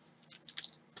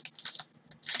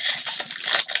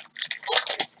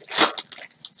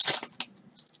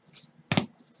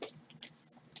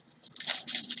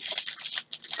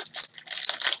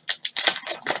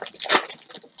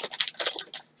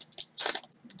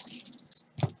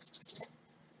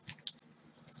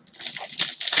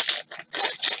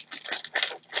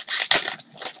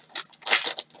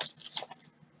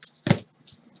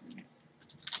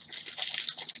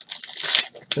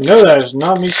 No, that is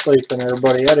not me sleeping,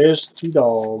 everybody. That is the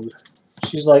dog.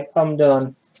 She's like, I'm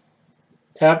done.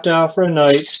 Tapped out for a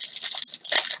night.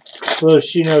 Little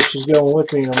she knows she's going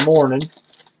with me in the morning.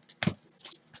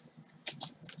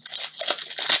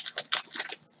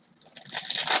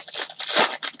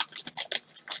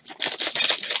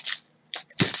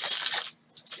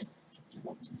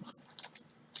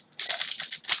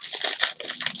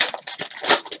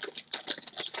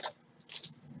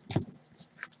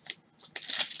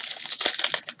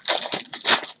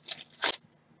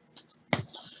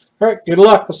 All right, good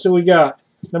luck. Let's see what we got.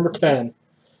 Number 10.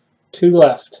 2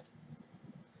 left.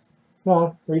 Come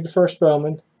on, read the first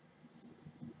Bowman.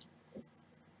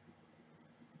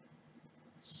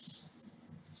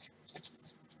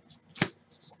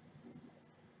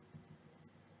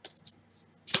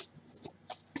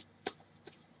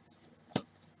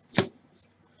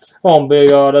 Come on,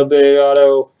 big auto, big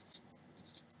auto.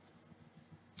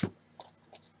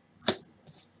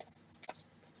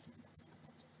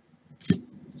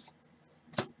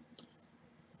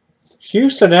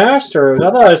 Houston Astros.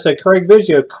 I thought it said Craig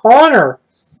Biggio. Connor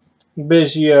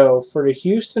Biggio for the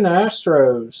Houston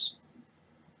Astros.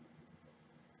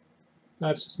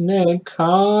 That's his name,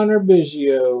 Connor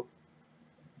Biggio.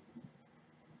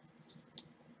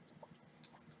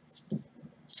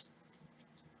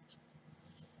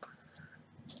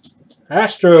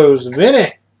 Astros,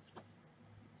 Vinny.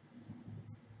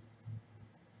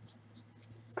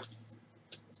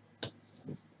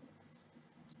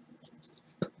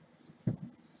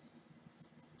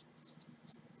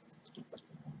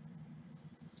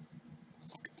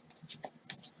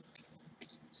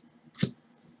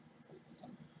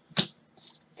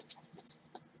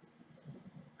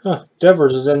 Huh,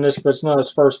 Devers is in this, but it's not his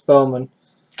first Bowman.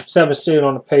 Just haven't seen it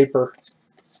on the paper.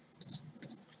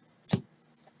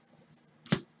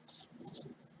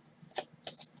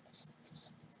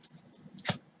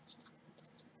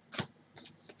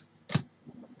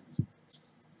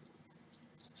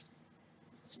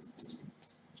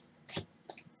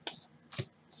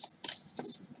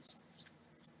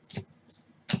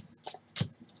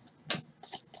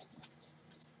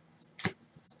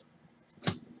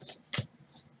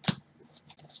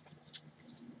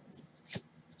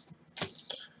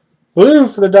 Blue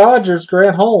for the Dodgers,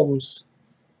 Grant Holmes.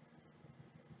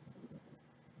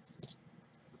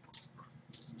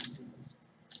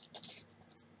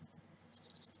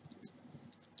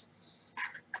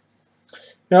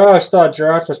 I always thought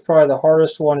draft was probably the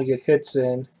hardest one to get hits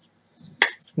in.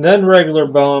 And then regular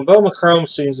Bowman. Bowman Chrome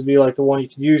seems to be like the one you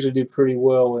can usually do pretty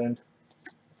well in.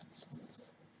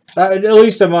 At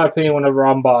least in my opinion whenever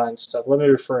I'm buying stuff. Let me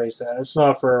rephrase that. It's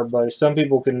not for everybody. Some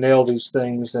people can nail these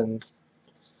things and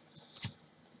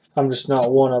I'm just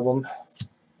not one of them.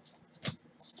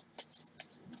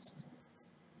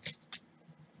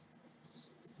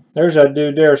 There's that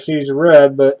dude there, sees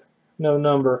red, but no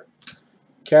number.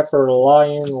 Capper,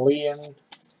 Leon.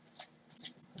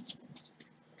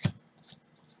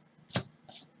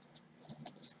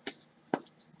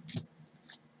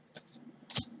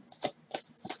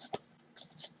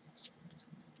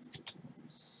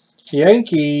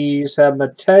 Yankees have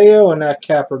Mateo and that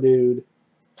Capper dude.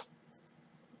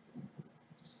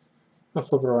 I'll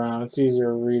flip it around. It's easier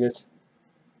to read it.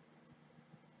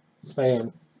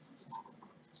 Bam.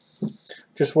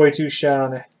 Just way too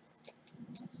shiny.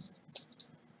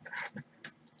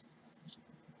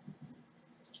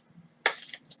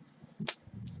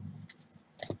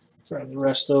 Try the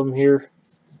rest of them here.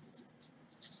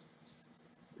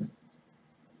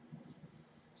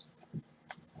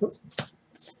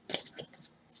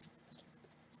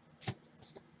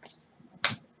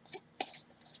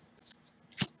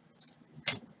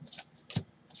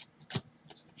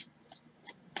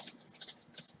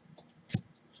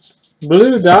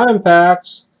 Blue dime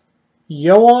packs.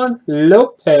 Yohan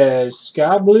Lopez.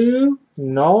 Sky blue.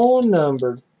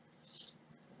 Non-numbered.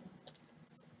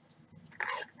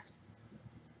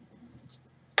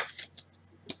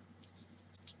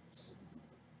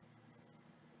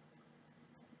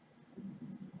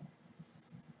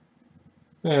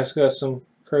 Yeah, it's got some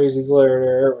crazy glare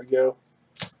there. There we go.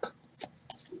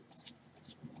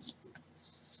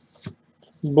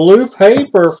 Blue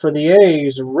paper for the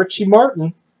A's. Richie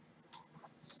Martin.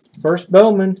 First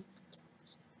Bowman.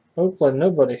 Oakland,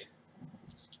 nobody.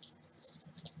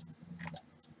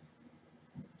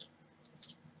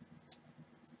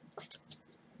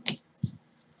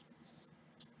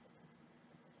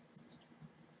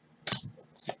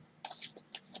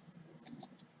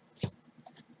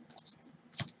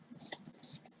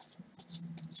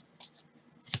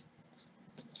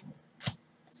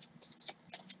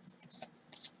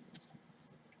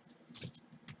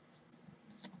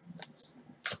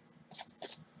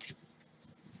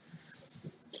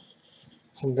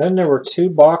 And then there were 2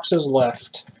 boxes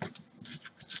left.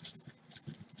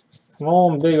 Come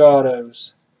on, big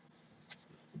autos.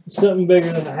 Something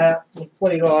bigger than a half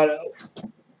plate auto.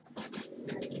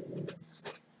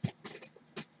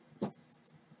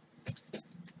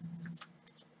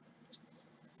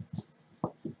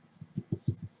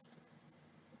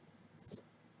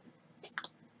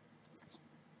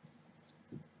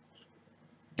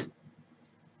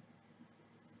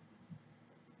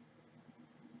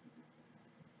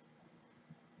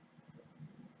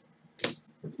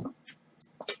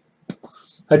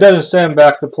 It doesn't send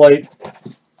back the plate.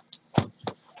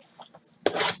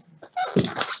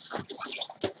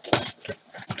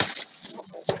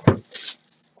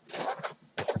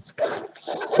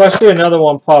 If I see another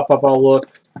one pop up, I'll look.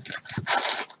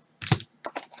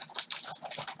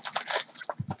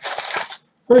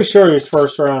 Pretty sure he's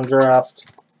first round draft.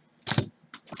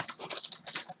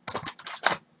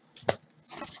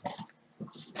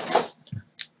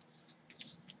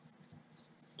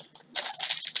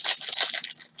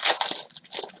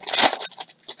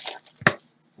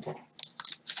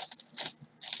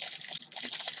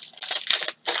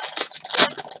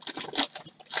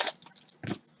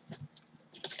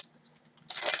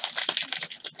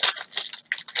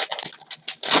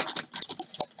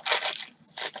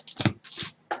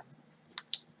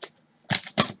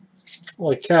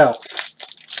 Holy cow.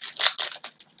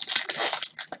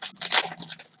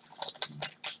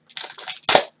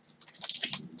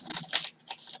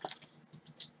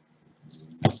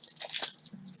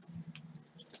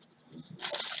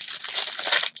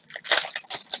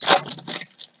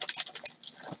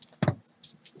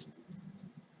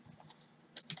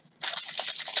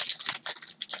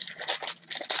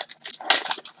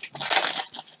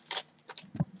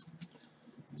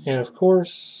 And of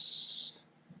course,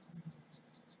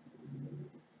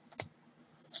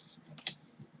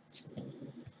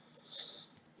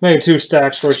 maybe 2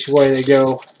 stacks which way they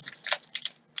go.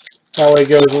 That way it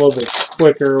goes a little bit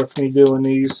quicker with me doing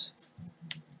these.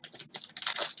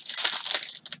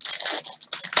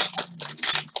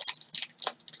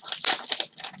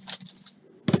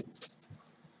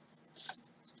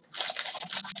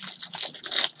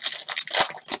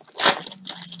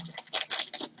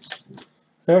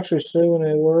 They actually say when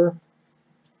they were.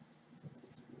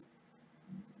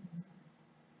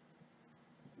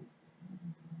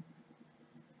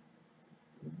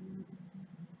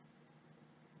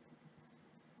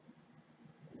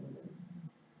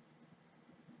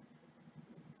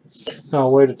 Oh,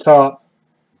 way to top.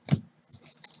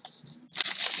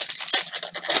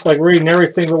 It's like reading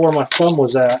everything but where my thumb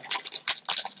was at.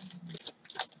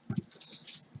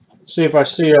 See if I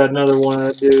see another one of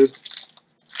that dude.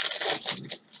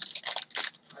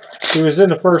 He was in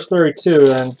the first 32,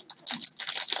 then.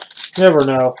 Never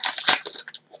know.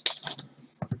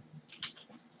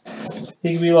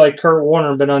 He could be like Kurt Warner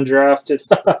and been undrafted.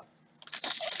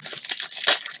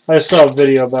 I just saw a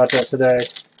video about that today,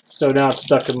 so now it's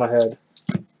stuck in my head.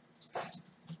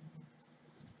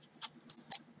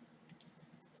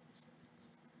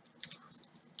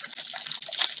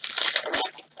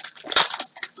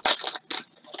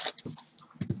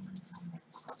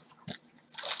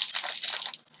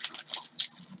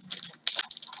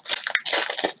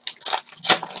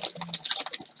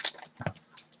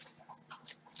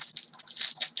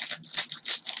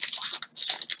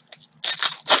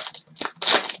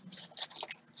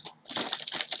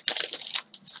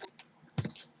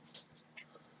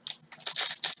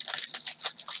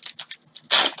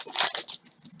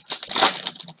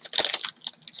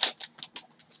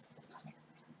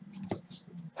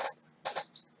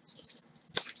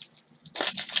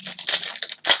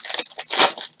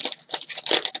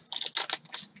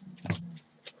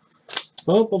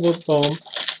 Boom, boom, boom, boom.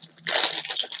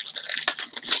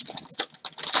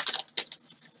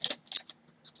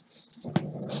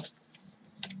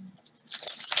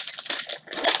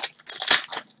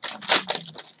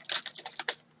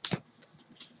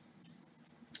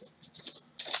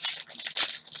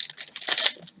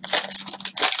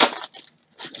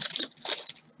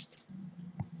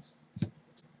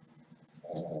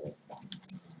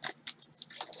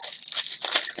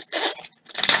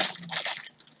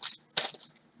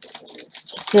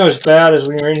 You know what's bad is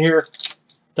when you're in here,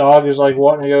 dog is like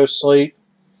wanting to go to sleep.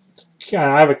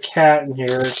 I have a cat in here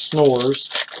that snores.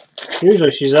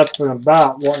 Usually she's up and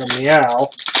about wanting to meow.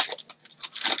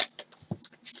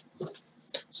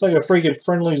 It's like a freaking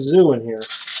friendly zoo in here.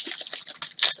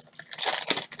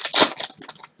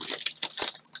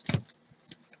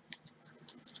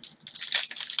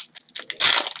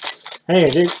 And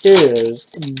it is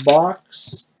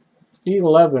box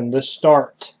 11 to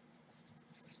start.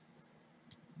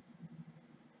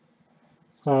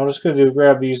 I'm just going to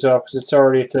grab these up because it's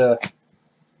already at the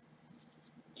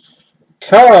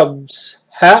Cubs.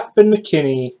 Hap and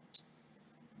McKinney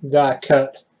die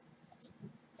cut.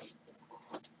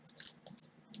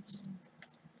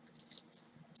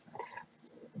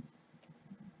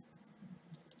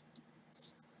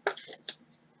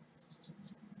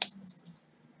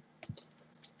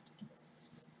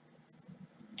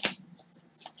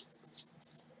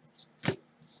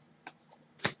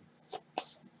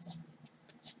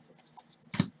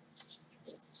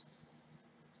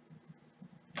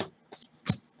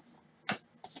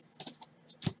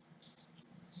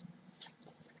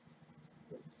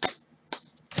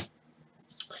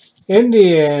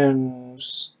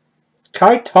 Indians.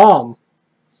 Kai Tom.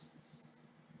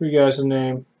 For you guys a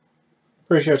name.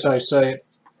 Pretty sure that's how you say it.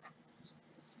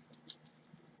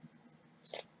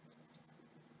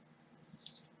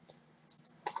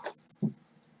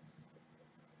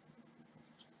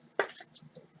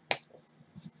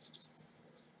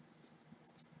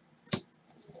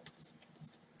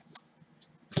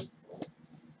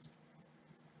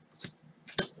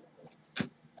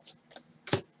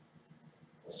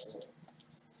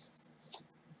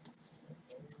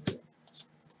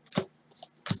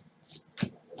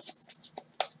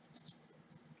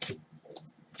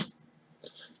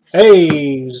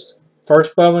 A's.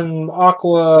 First Bowman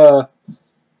Aqua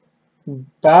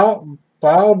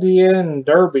Bowdian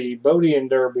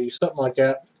Derby, something like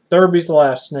that. Derby's the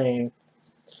last name.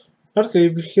 Not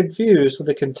to be confused with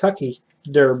the Kentucky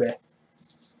Derby.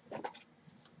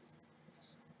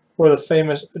 Or the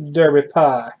famous Derby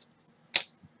pie.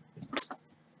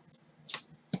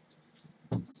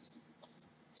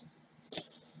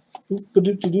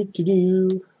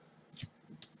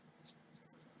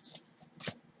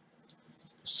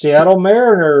 Seattle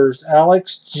Mariners,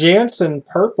 Alex Jansen,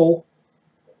 purple.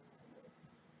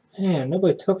 Man,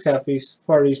 nobody took half these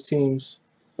part of these teams.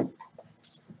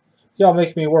 Y'all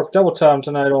make me work double time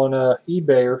tonight on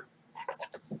eBay.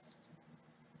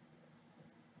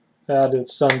 I'll do it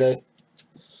Sunday.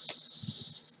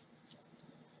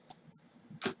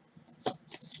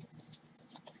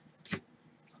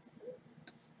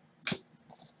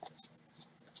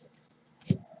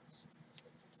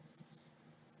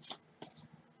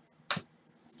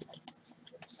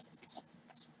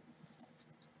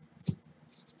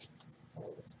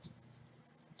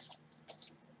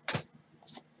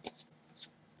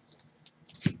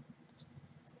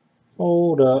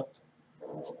 Hold up.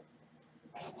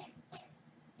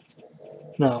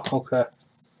 No, okay.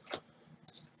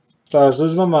 So I was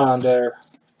losing my mind there.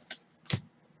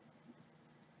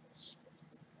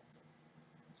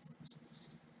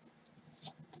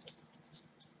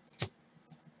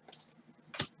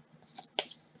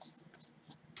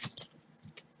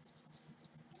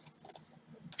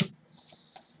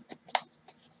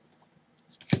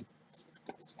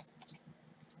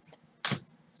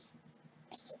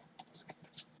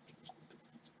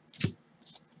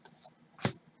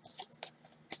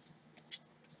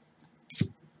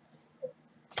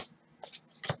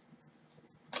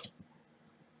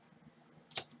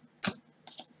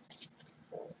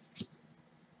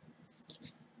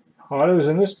 Autos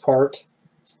in this part.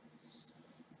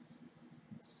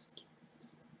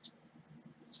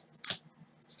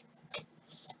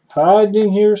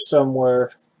 Hiding here somewhere.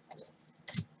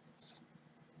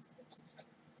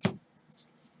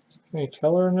 Any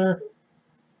color in there?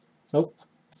 Nope.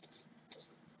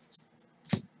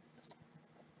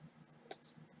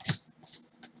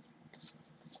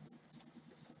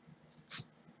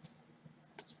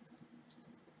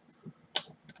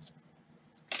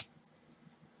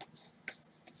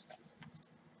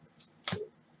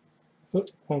 Oop,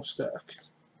 won't stack.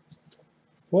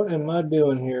 What am I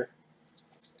doing here?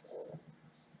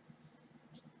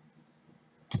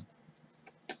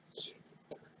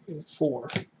 Four.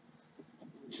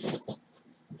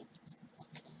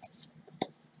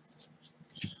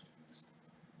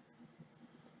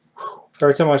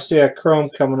 Every time I see a chrome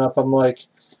coming up, I'm like,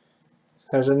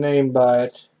 has a name by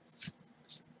it.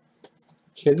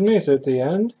 Kidding me? Is it at the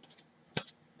end?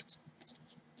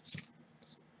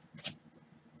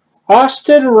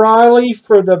 Austin Riley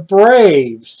for the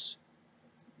Braves.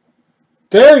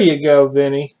 There you go,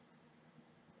 Vinny.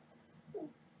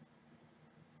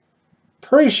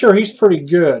 Pretty sure he's pretty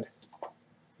good.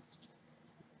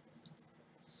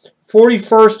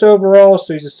 41st overall,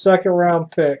 so he's a second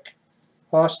round pick.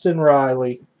 Austin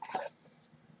Riley.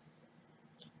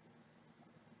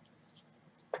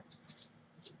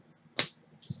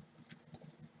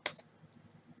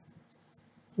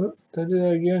 Oh, did I do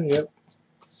that again? Yep.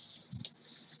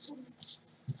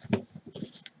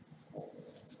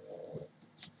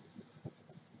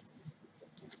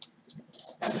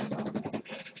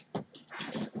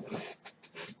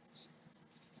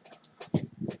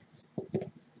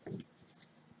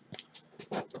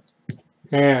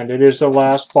 And it is the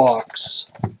last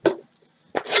box.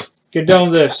 Get done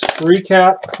with this.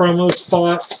 Recap, promo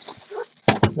spot.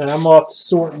 Then I'm off to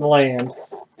sort and land.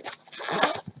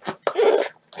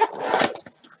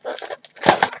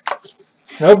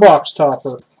 No box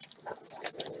topper.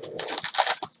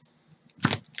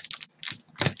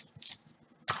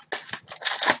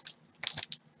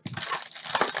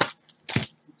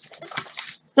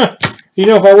 You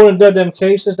know, if I wouldn't have done them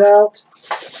cases out,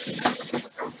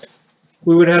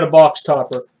 we would have had a box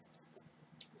topper.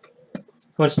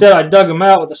 Well, instead, I dug them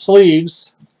out with the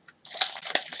sleeves.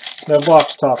 No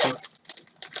box topper.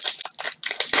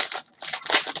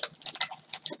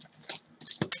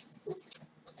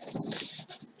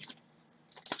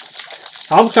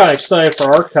 I'm kind of excited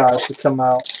for Archives to come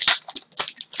out.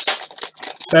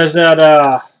 There's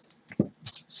that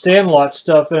Sandlot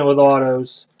stuff in it with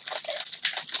autos.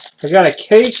 I got a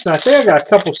case, and I think I got a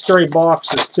couple stray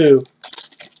boxes too.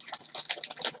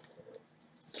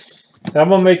 And I'm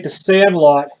gonna make the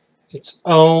Sandlot its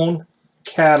own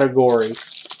category.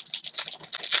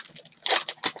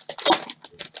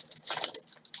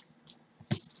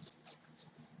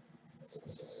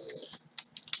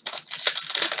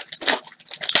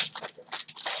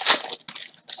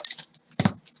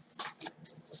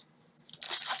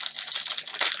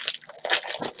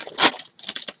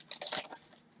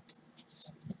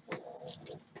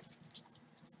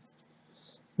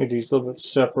 Make these a little bit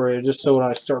separated, just so when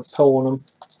I start pulling them.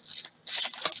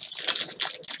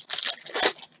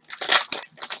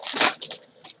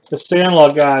 The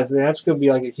Sandlot guys, man, that's going to be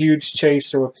like a huge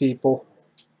chaser with people.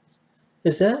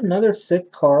 Is that another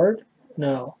thick card?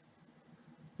 No.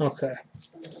 Okay.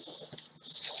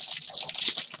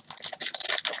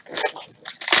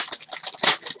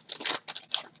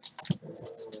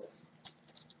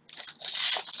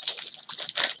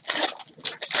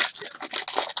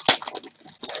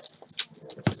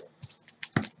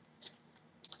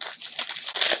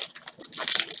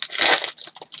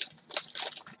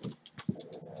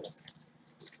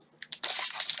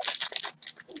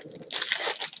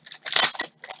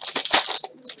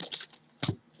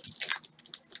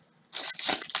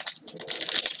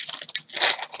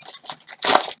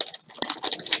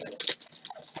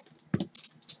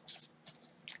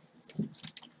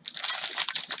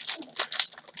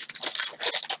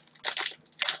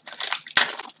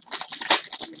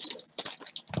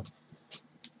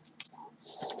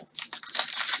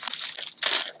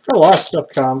 A lot of stuff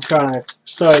I'm kind of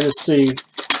excited to see.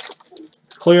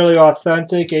 Clearly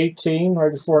Authentic, 18,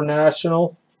 right before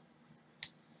National.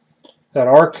 That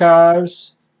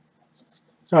Archives.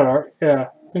 Not yeah,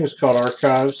 I think it's called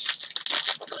Archives.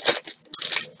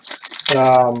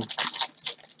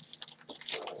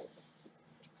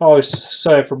 Always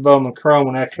excited for Bowman Chrome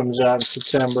when that comes out in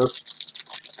September.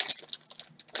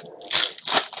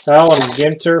 Allen and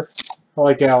Ginter. I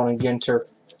like Allen and Ginter.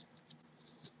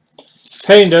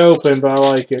 Pain to open, but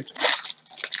I like it.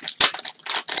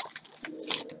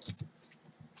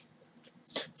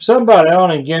 Something about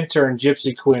Allen and Ginter and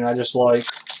Gypsy Queen I just like.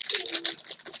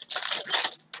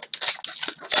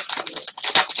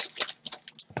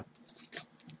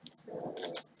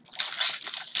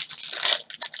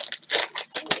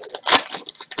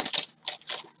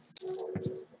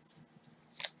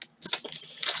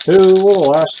 Who? What the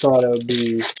last thought it would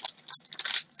be?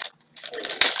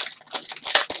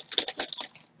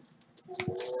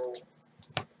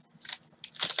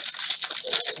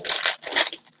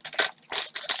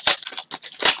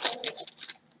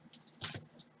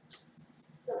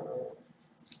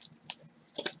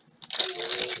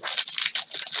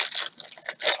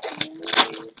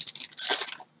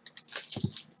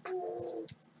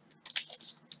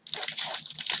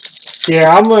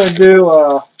 Yeah, I'm going to do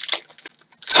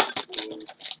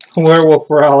Werewolf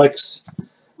Relics.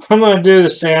 I'm going to do the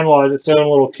Sandlot its own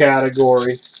little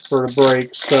category for the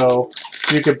break, so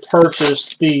you can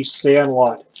purchase the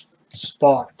Sandlot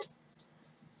spot.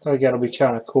 I think that'll be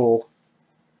kind of cool.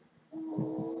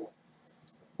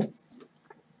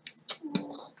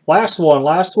 Last one,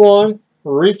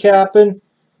 recapping,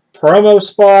 promo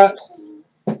spot.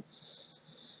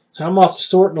 I'm off to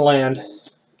Sorting Land.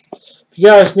 If you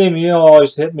guys need me, you'll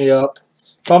always hit me up.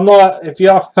 If I'm not, if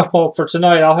y'all, for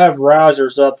tonight, I'll have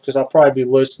Rousers up because I'll probably be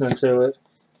listening to it.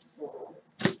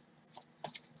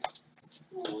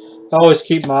 I always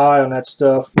keep my eye on that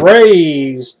stuff.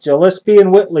 Rays, Gillespie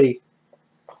and Whitley.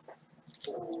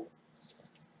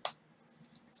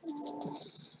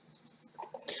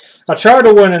 I tried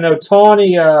to win an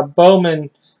Otani Bowman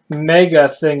Mega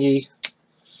thingy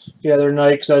the other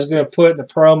night because I was going to put it in a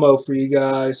promo for you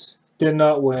guys. Did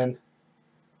not win.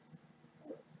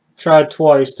 Tried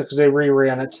twice because they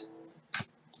reran it.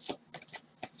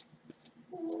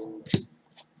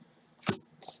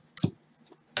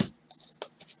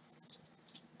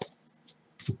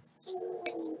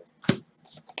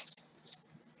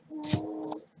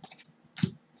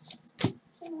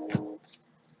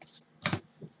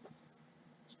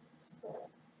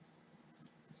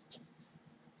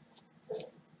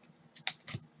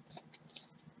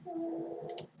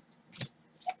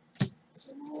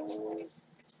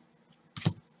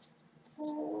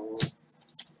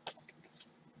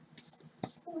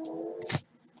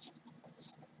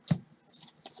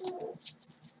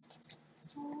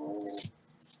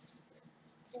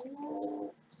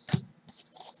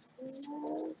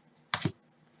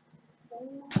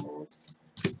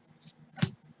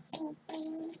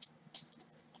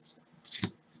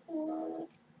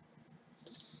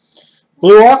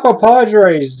 Blue Aqua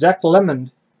Padres, Zach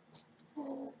Lemon.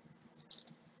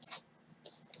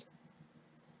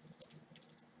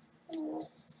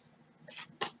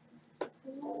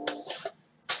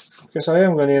 Guess I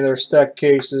am going to need their stack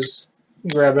cases.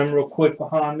 Grab them real quick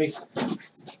behind me.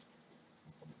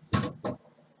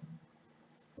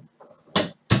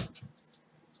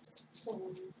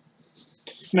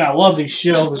 Now I love these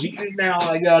shelves. Now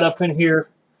I got up in here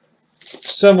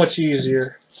so much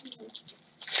easier.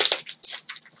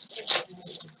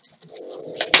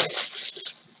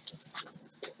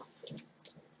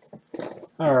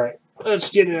 All right, let's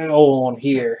get it all on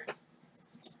here.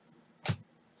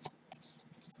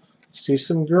 See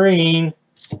some green.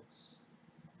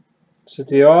 Is it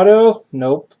the auto?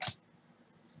 Nope.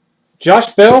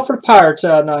 Josh Bell for the Pirates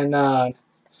out of 99.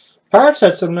 Pirates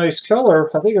had some nice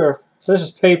color. I think this is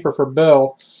paper for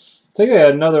Bell. I think they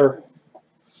had another.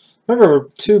 I remember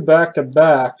 2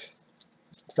 back-to-back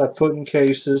that I put in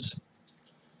cases.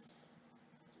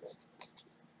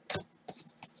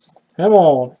 Come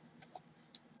on.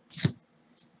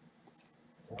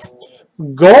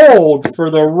 Gold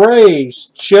for the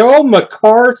Rays. Joe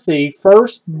McCarthy,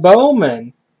 first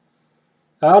Bowman.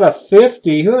 Out of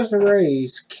 50. Who has the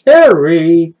Rays?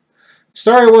 Carey.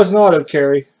 Sorry it wasn't auto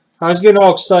carry. I was getting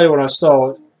all excited when I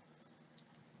saw it.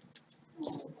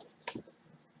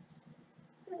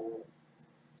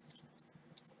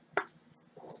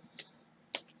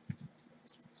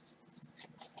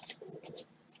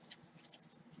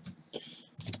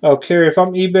 Oh, Carey, if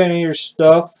I'm eBaying your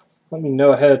stuff, let me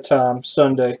know ahead of time,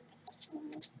 Sunday.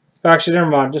 Actually, never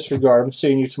mind. Disregard. I'm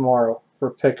seeing you tomorrow for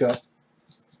pickup.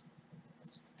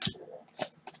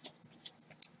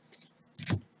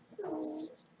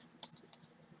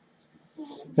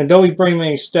 And don't be bringing me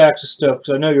any stacks of stuff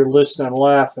because I know you're listening and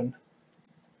laughing.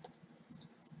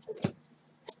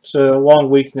 It's a long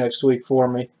week next week for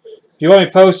me. If you want me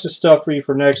to post the stuff for you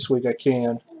for next week, I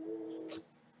can.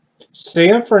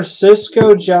 San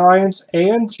Francisco Giants,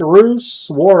 Andrew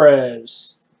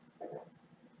Suarez.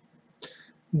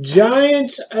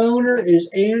 Giants owner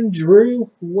is Andrew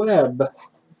Webb.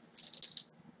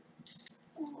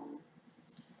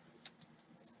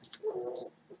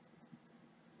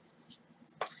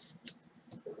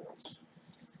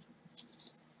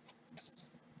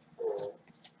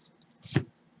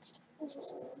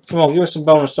 Come on, give us some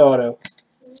bonus auto.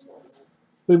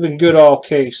 We've been good all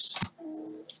case.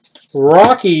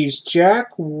 Rockies,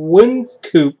 Jack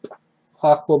Wincoop.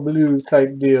 Aqua blue type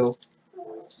deal.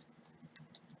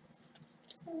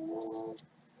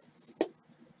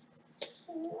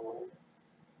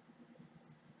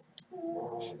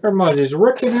 Reminds me, is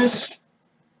Rick in this?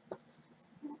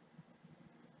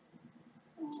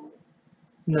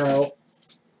 No.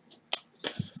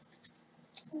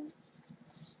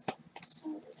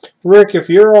 Rick, if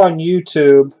you're on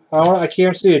YouTube, I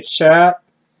can't see a chat.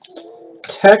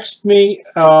 Text me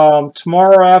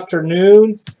tomorrow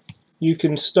afternoon. You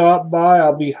can stop by.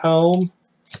 I'll be home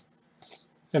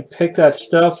and pick that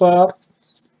stuff up.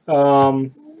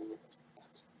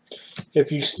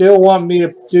 If you still want me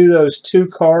to do those 2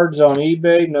 cards on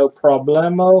eBay, no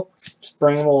problemo. Just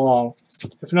bring them along.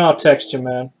 If not, I'll text you,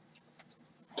 man.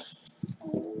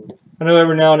 I know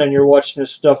every now and then you're watching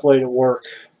this stuff late at work.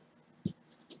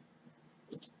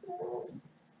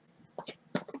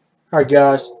 Alright,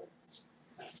 guys.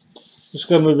 Just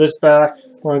going to move this back.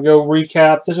 We're going to go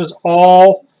recap. This is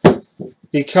all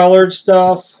the colored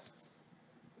stuff.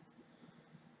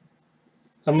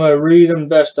 I'm going to read them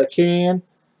best I can.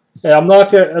 And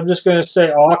I'm just going to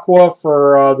say Aqua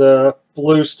for the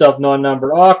blue stuff,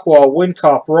 non-numbered. Aqua,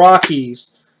 Wincop,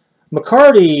 Rockies.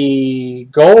 McCarty,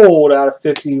 gold out of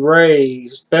 50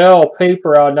 Rays. Bell,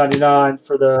 paper out of 99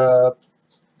 for the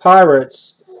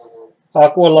Pirates.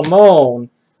 Aqua Limon.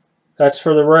 That's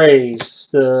for the Rays,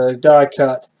 the die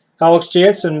cut. Alex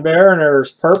Jansen,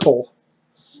 Mariners, purple.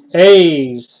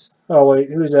 A's. Oh, wait,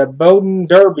 who's that? Bowden,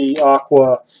 Derby,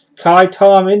 aqua. Kai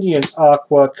Tom, Indians,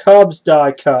 aqua. Cubs,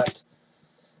 die cut.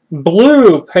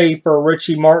 Blue paper,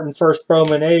 Richie Martin, first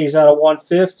Bowman, A's out of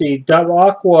 150.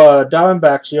 Aqua,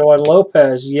 Diamondbacks, Yohan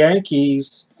Lopez,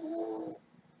 Yankees.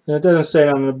 And it doesn't say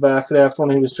on the back of that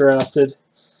when he was drafted.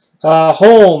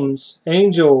 Holmes,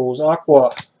 Angels,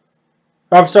 aqua.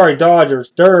 I'm sorry, Dodgers.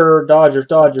 Dodgers.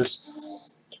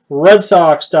 Red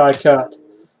Sox die cut.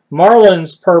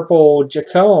 Marlins purple,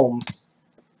 Jacome.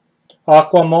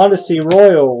 Aqua Mondesi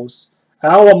Royals.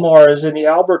 Alomar is in the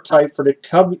Albert type for the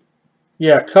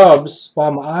Cubs.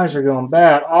 Wow, my eyes are going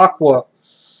bad. Aqua.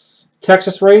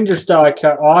 Texas Rangers die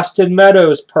cut. Austin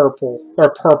Meadows purple. Or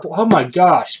purple. Oh my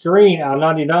gosh. Green out of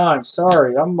 99.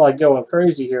 Sorry. I'm like going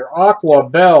crazy here. Aqua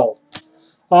Bell.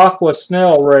 Aqua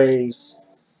Snell Rays.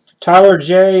 Tyler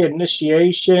J.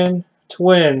 Initiation.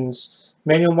 Twins.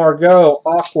 Manuel Margot.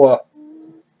 Aqua.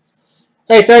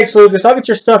 Hey, thanks, Lucas. I'll get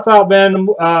your stuff out, man,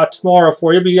 tomorrow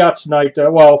for you. You'll be out tonight,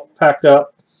 well, packed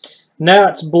up.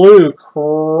 Nats Blue.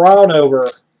 Crownover.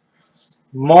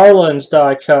 Marlins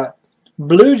die cut.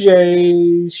 Blue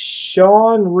Jays,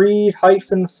 Sean Reed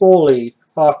Foley,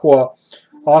 Aqua.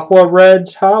 Aqua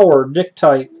Reds, Howard, Dick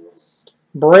type.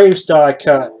 Braves die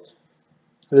cut.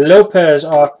 Lopez,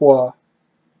 Aqua.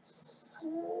 I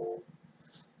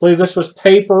believe this was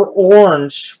paper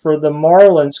orange for the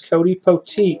Marlins, Cody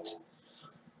Poteet.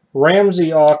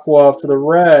 Ramsey, Aqua for the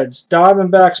Reds.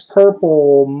 Diamondbacks,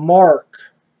 purple,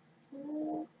 Mark.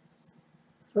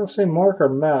 Did I say Mark or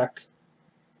Mac?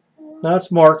 No,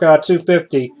 it's Mark,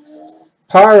 250.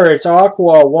 Pirates,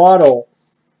 Aqua, Waddle.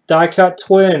 Die cut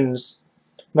Twins.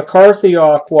 McCarthy,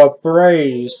 Aqua,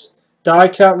 Braves. Die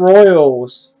cut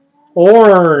Royals.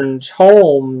 Orange,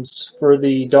 Holmes for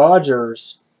the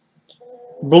Dodgers.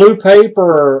 Blue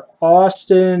paper,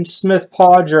 Austin Smith,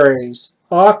 Padres.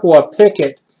 Aqua,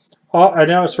 Pickett. And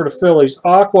now it's for the Phillies.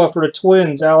 Aqua for the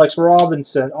Twins, Alex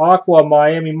Robinson. Aqua,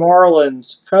 Miami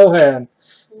Marlins, Cohen.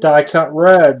 Die cut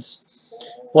Reds.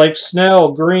 Blake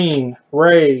Snell, green,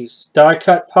 Rays. Die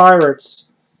cut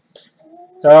Pirates.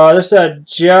 This is a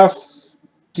Jeff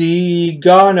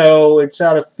DeGano. It's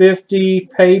out of 50,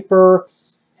 paper.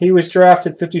 He was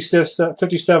drafted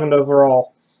 57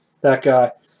 overall, that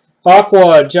guy.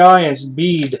 Aqua, Giants,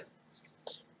 Bede.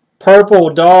 Purple,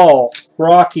 Dahl,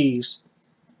 Rockies.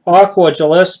 Aqua,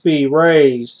 Gillespie,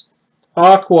 Rays.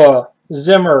 Aqua,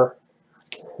 Zimmer,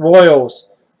 Royals.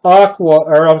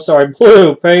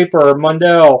 Blue paper,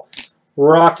 Mundell,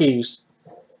 Rockies.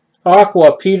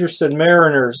 Aqua, Peterson,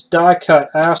 Mariners. Die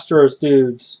cut, Astros,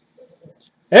 dudes.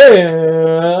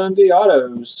 And the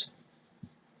autos.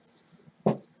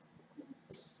 I'm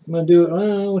going to do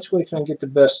it, which way can I get the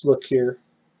best look here?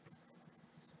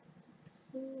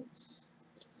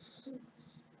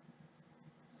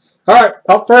 Alright,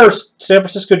 up first, San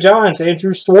Francisco Giants,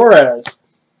 Andrew Suarez.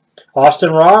 Austin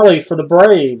Riley for the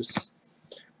Braves.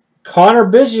 Connor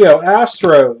Biggio,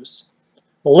 Astros.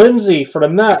 Lindsay for the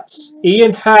Mets.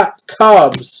 Ian Happ,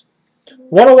 Cubs.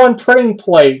 101 printing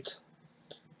plate.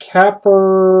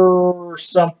 Capper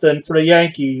something for the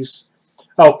Yankees.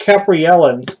 Oh,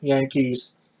 Caprielin,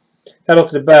 Yankees. Gotta look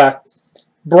at the back.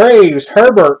 Braves,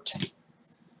 Herbert.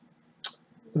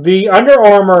 The Under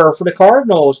Armour for the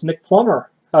Cardinals, Nick Plummer,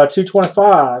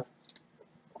 225.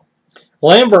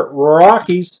 Lambert,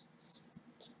 Rockies.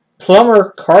 Plummer,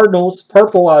 Cardinals,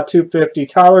 purple, 250.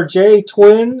 Tyler J,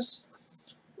 Twins.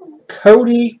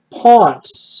 Cody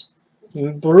Ponce,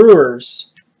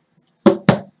 Brewers.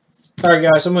 Alright,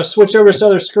 guys, I'm going to switch over to this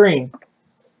other screen.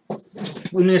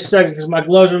 Give me a second because my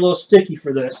gloves are a little sticky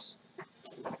for this.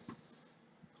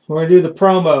 We're going to do the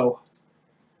promo.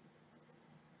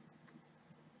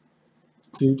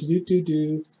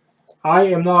 I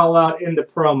am not allowed in the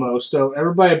promo, so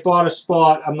everybody bought a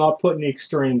spot. I'm not putting the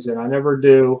extremes in. I never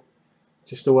do.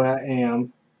 Just the way I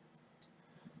am.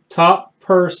 Top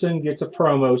person gets a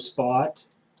promo spot.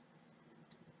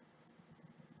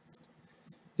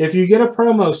 If you get a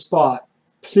promo spot,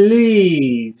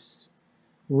 please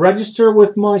register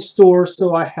with my store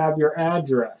so I have your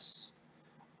address.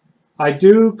 I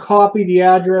do copy the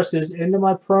addresses into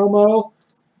my promo,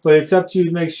 but it's up to you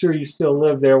to make sure you still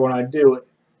live there when I do it.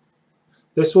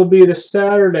 This will be the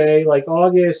Saturday, like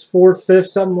August 4th, 5th,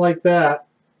 something like that,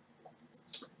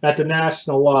 at the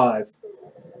National Live.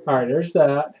 Alright, there's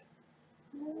that.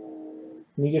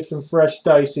 Let me get some fresh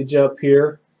dicage up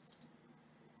here.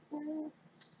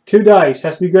 2 dice.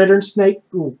 Has to be greater than snake.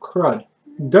 Ooh, crud.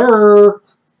 Durr!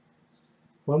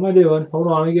 What am I doing? Hold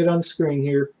on, let me get on the screen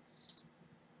here.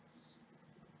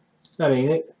 That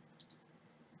ain't it.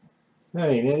 That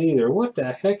ain't it either. What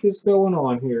the heck is going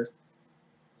on here?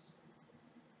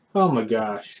 Oh my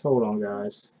gosh. Hold on,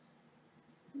 guys.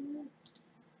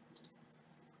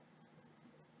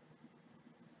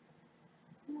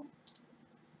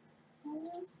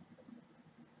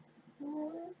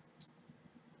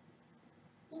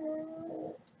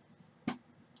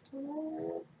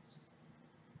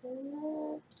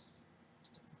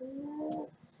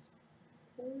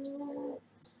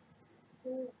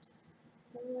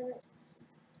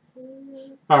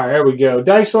 Alright, there we go.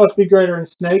 Dice roll to be greater than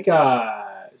snake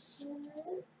eyes.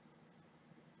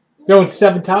 Going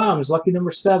 7 times. Lucky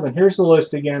number 7. Here's the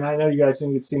list again. I know you guys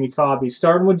didn't get to see me copy.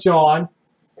 Starting with John.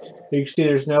 You can see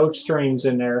there's no extremes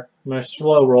in there. I'm going to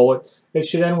slow roll it. It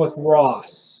should end with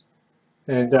Ross.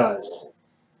 And it does.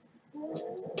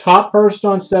 Top person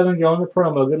on 7 going to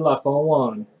promo. Good luck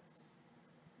on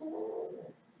 1,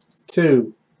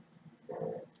 2,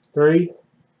 3,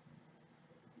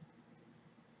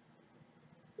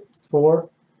 4.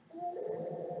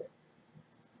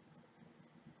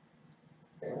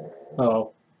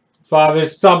 Oh. 5.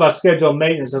 It's talking about scheduled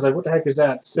maintenance. I was like, what the heck is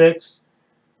that? 6.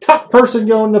 Top person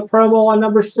going to promo on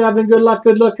number 7. Good luck,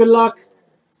 good luck, good luck.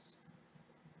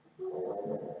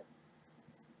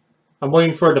 I'm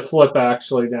waiting for it to flip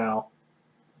actually now.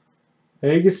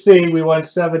 And you can see we won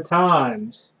 7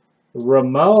 times.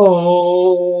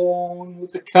 Ramon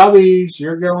with the Cubbies,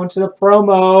 you're going to the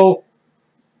promo.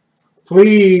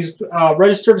 Please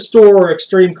register to store,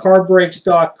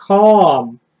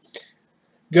 extremecardbreaks.com.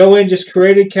 Go in, just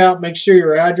create an account, make sure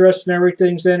your address and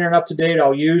everything's in there and up to date.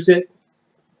 I'll use it.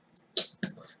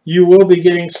 You will be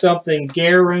getting something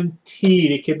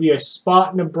guaranteed. It could be a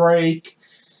spot in a break.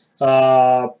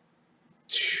 I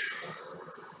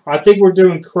think we're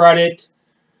doing credit.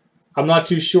 I'm not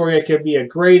too sure. It could be a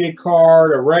graded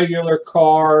card, a regular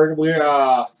card.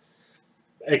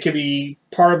 It could be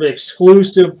part of an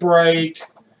exclusive break.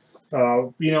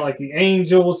 You know, like the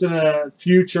Angels in a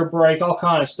future break, all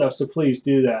kind of stuff. So please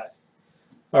do that.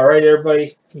 All right,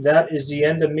 everybody. That is the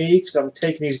end of me because I'm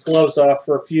taking these gloves off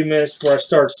for a few minutes before I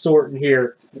start sorting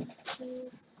here.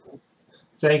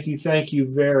 Thank you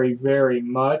very, very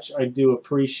much. I do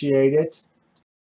appreciate it.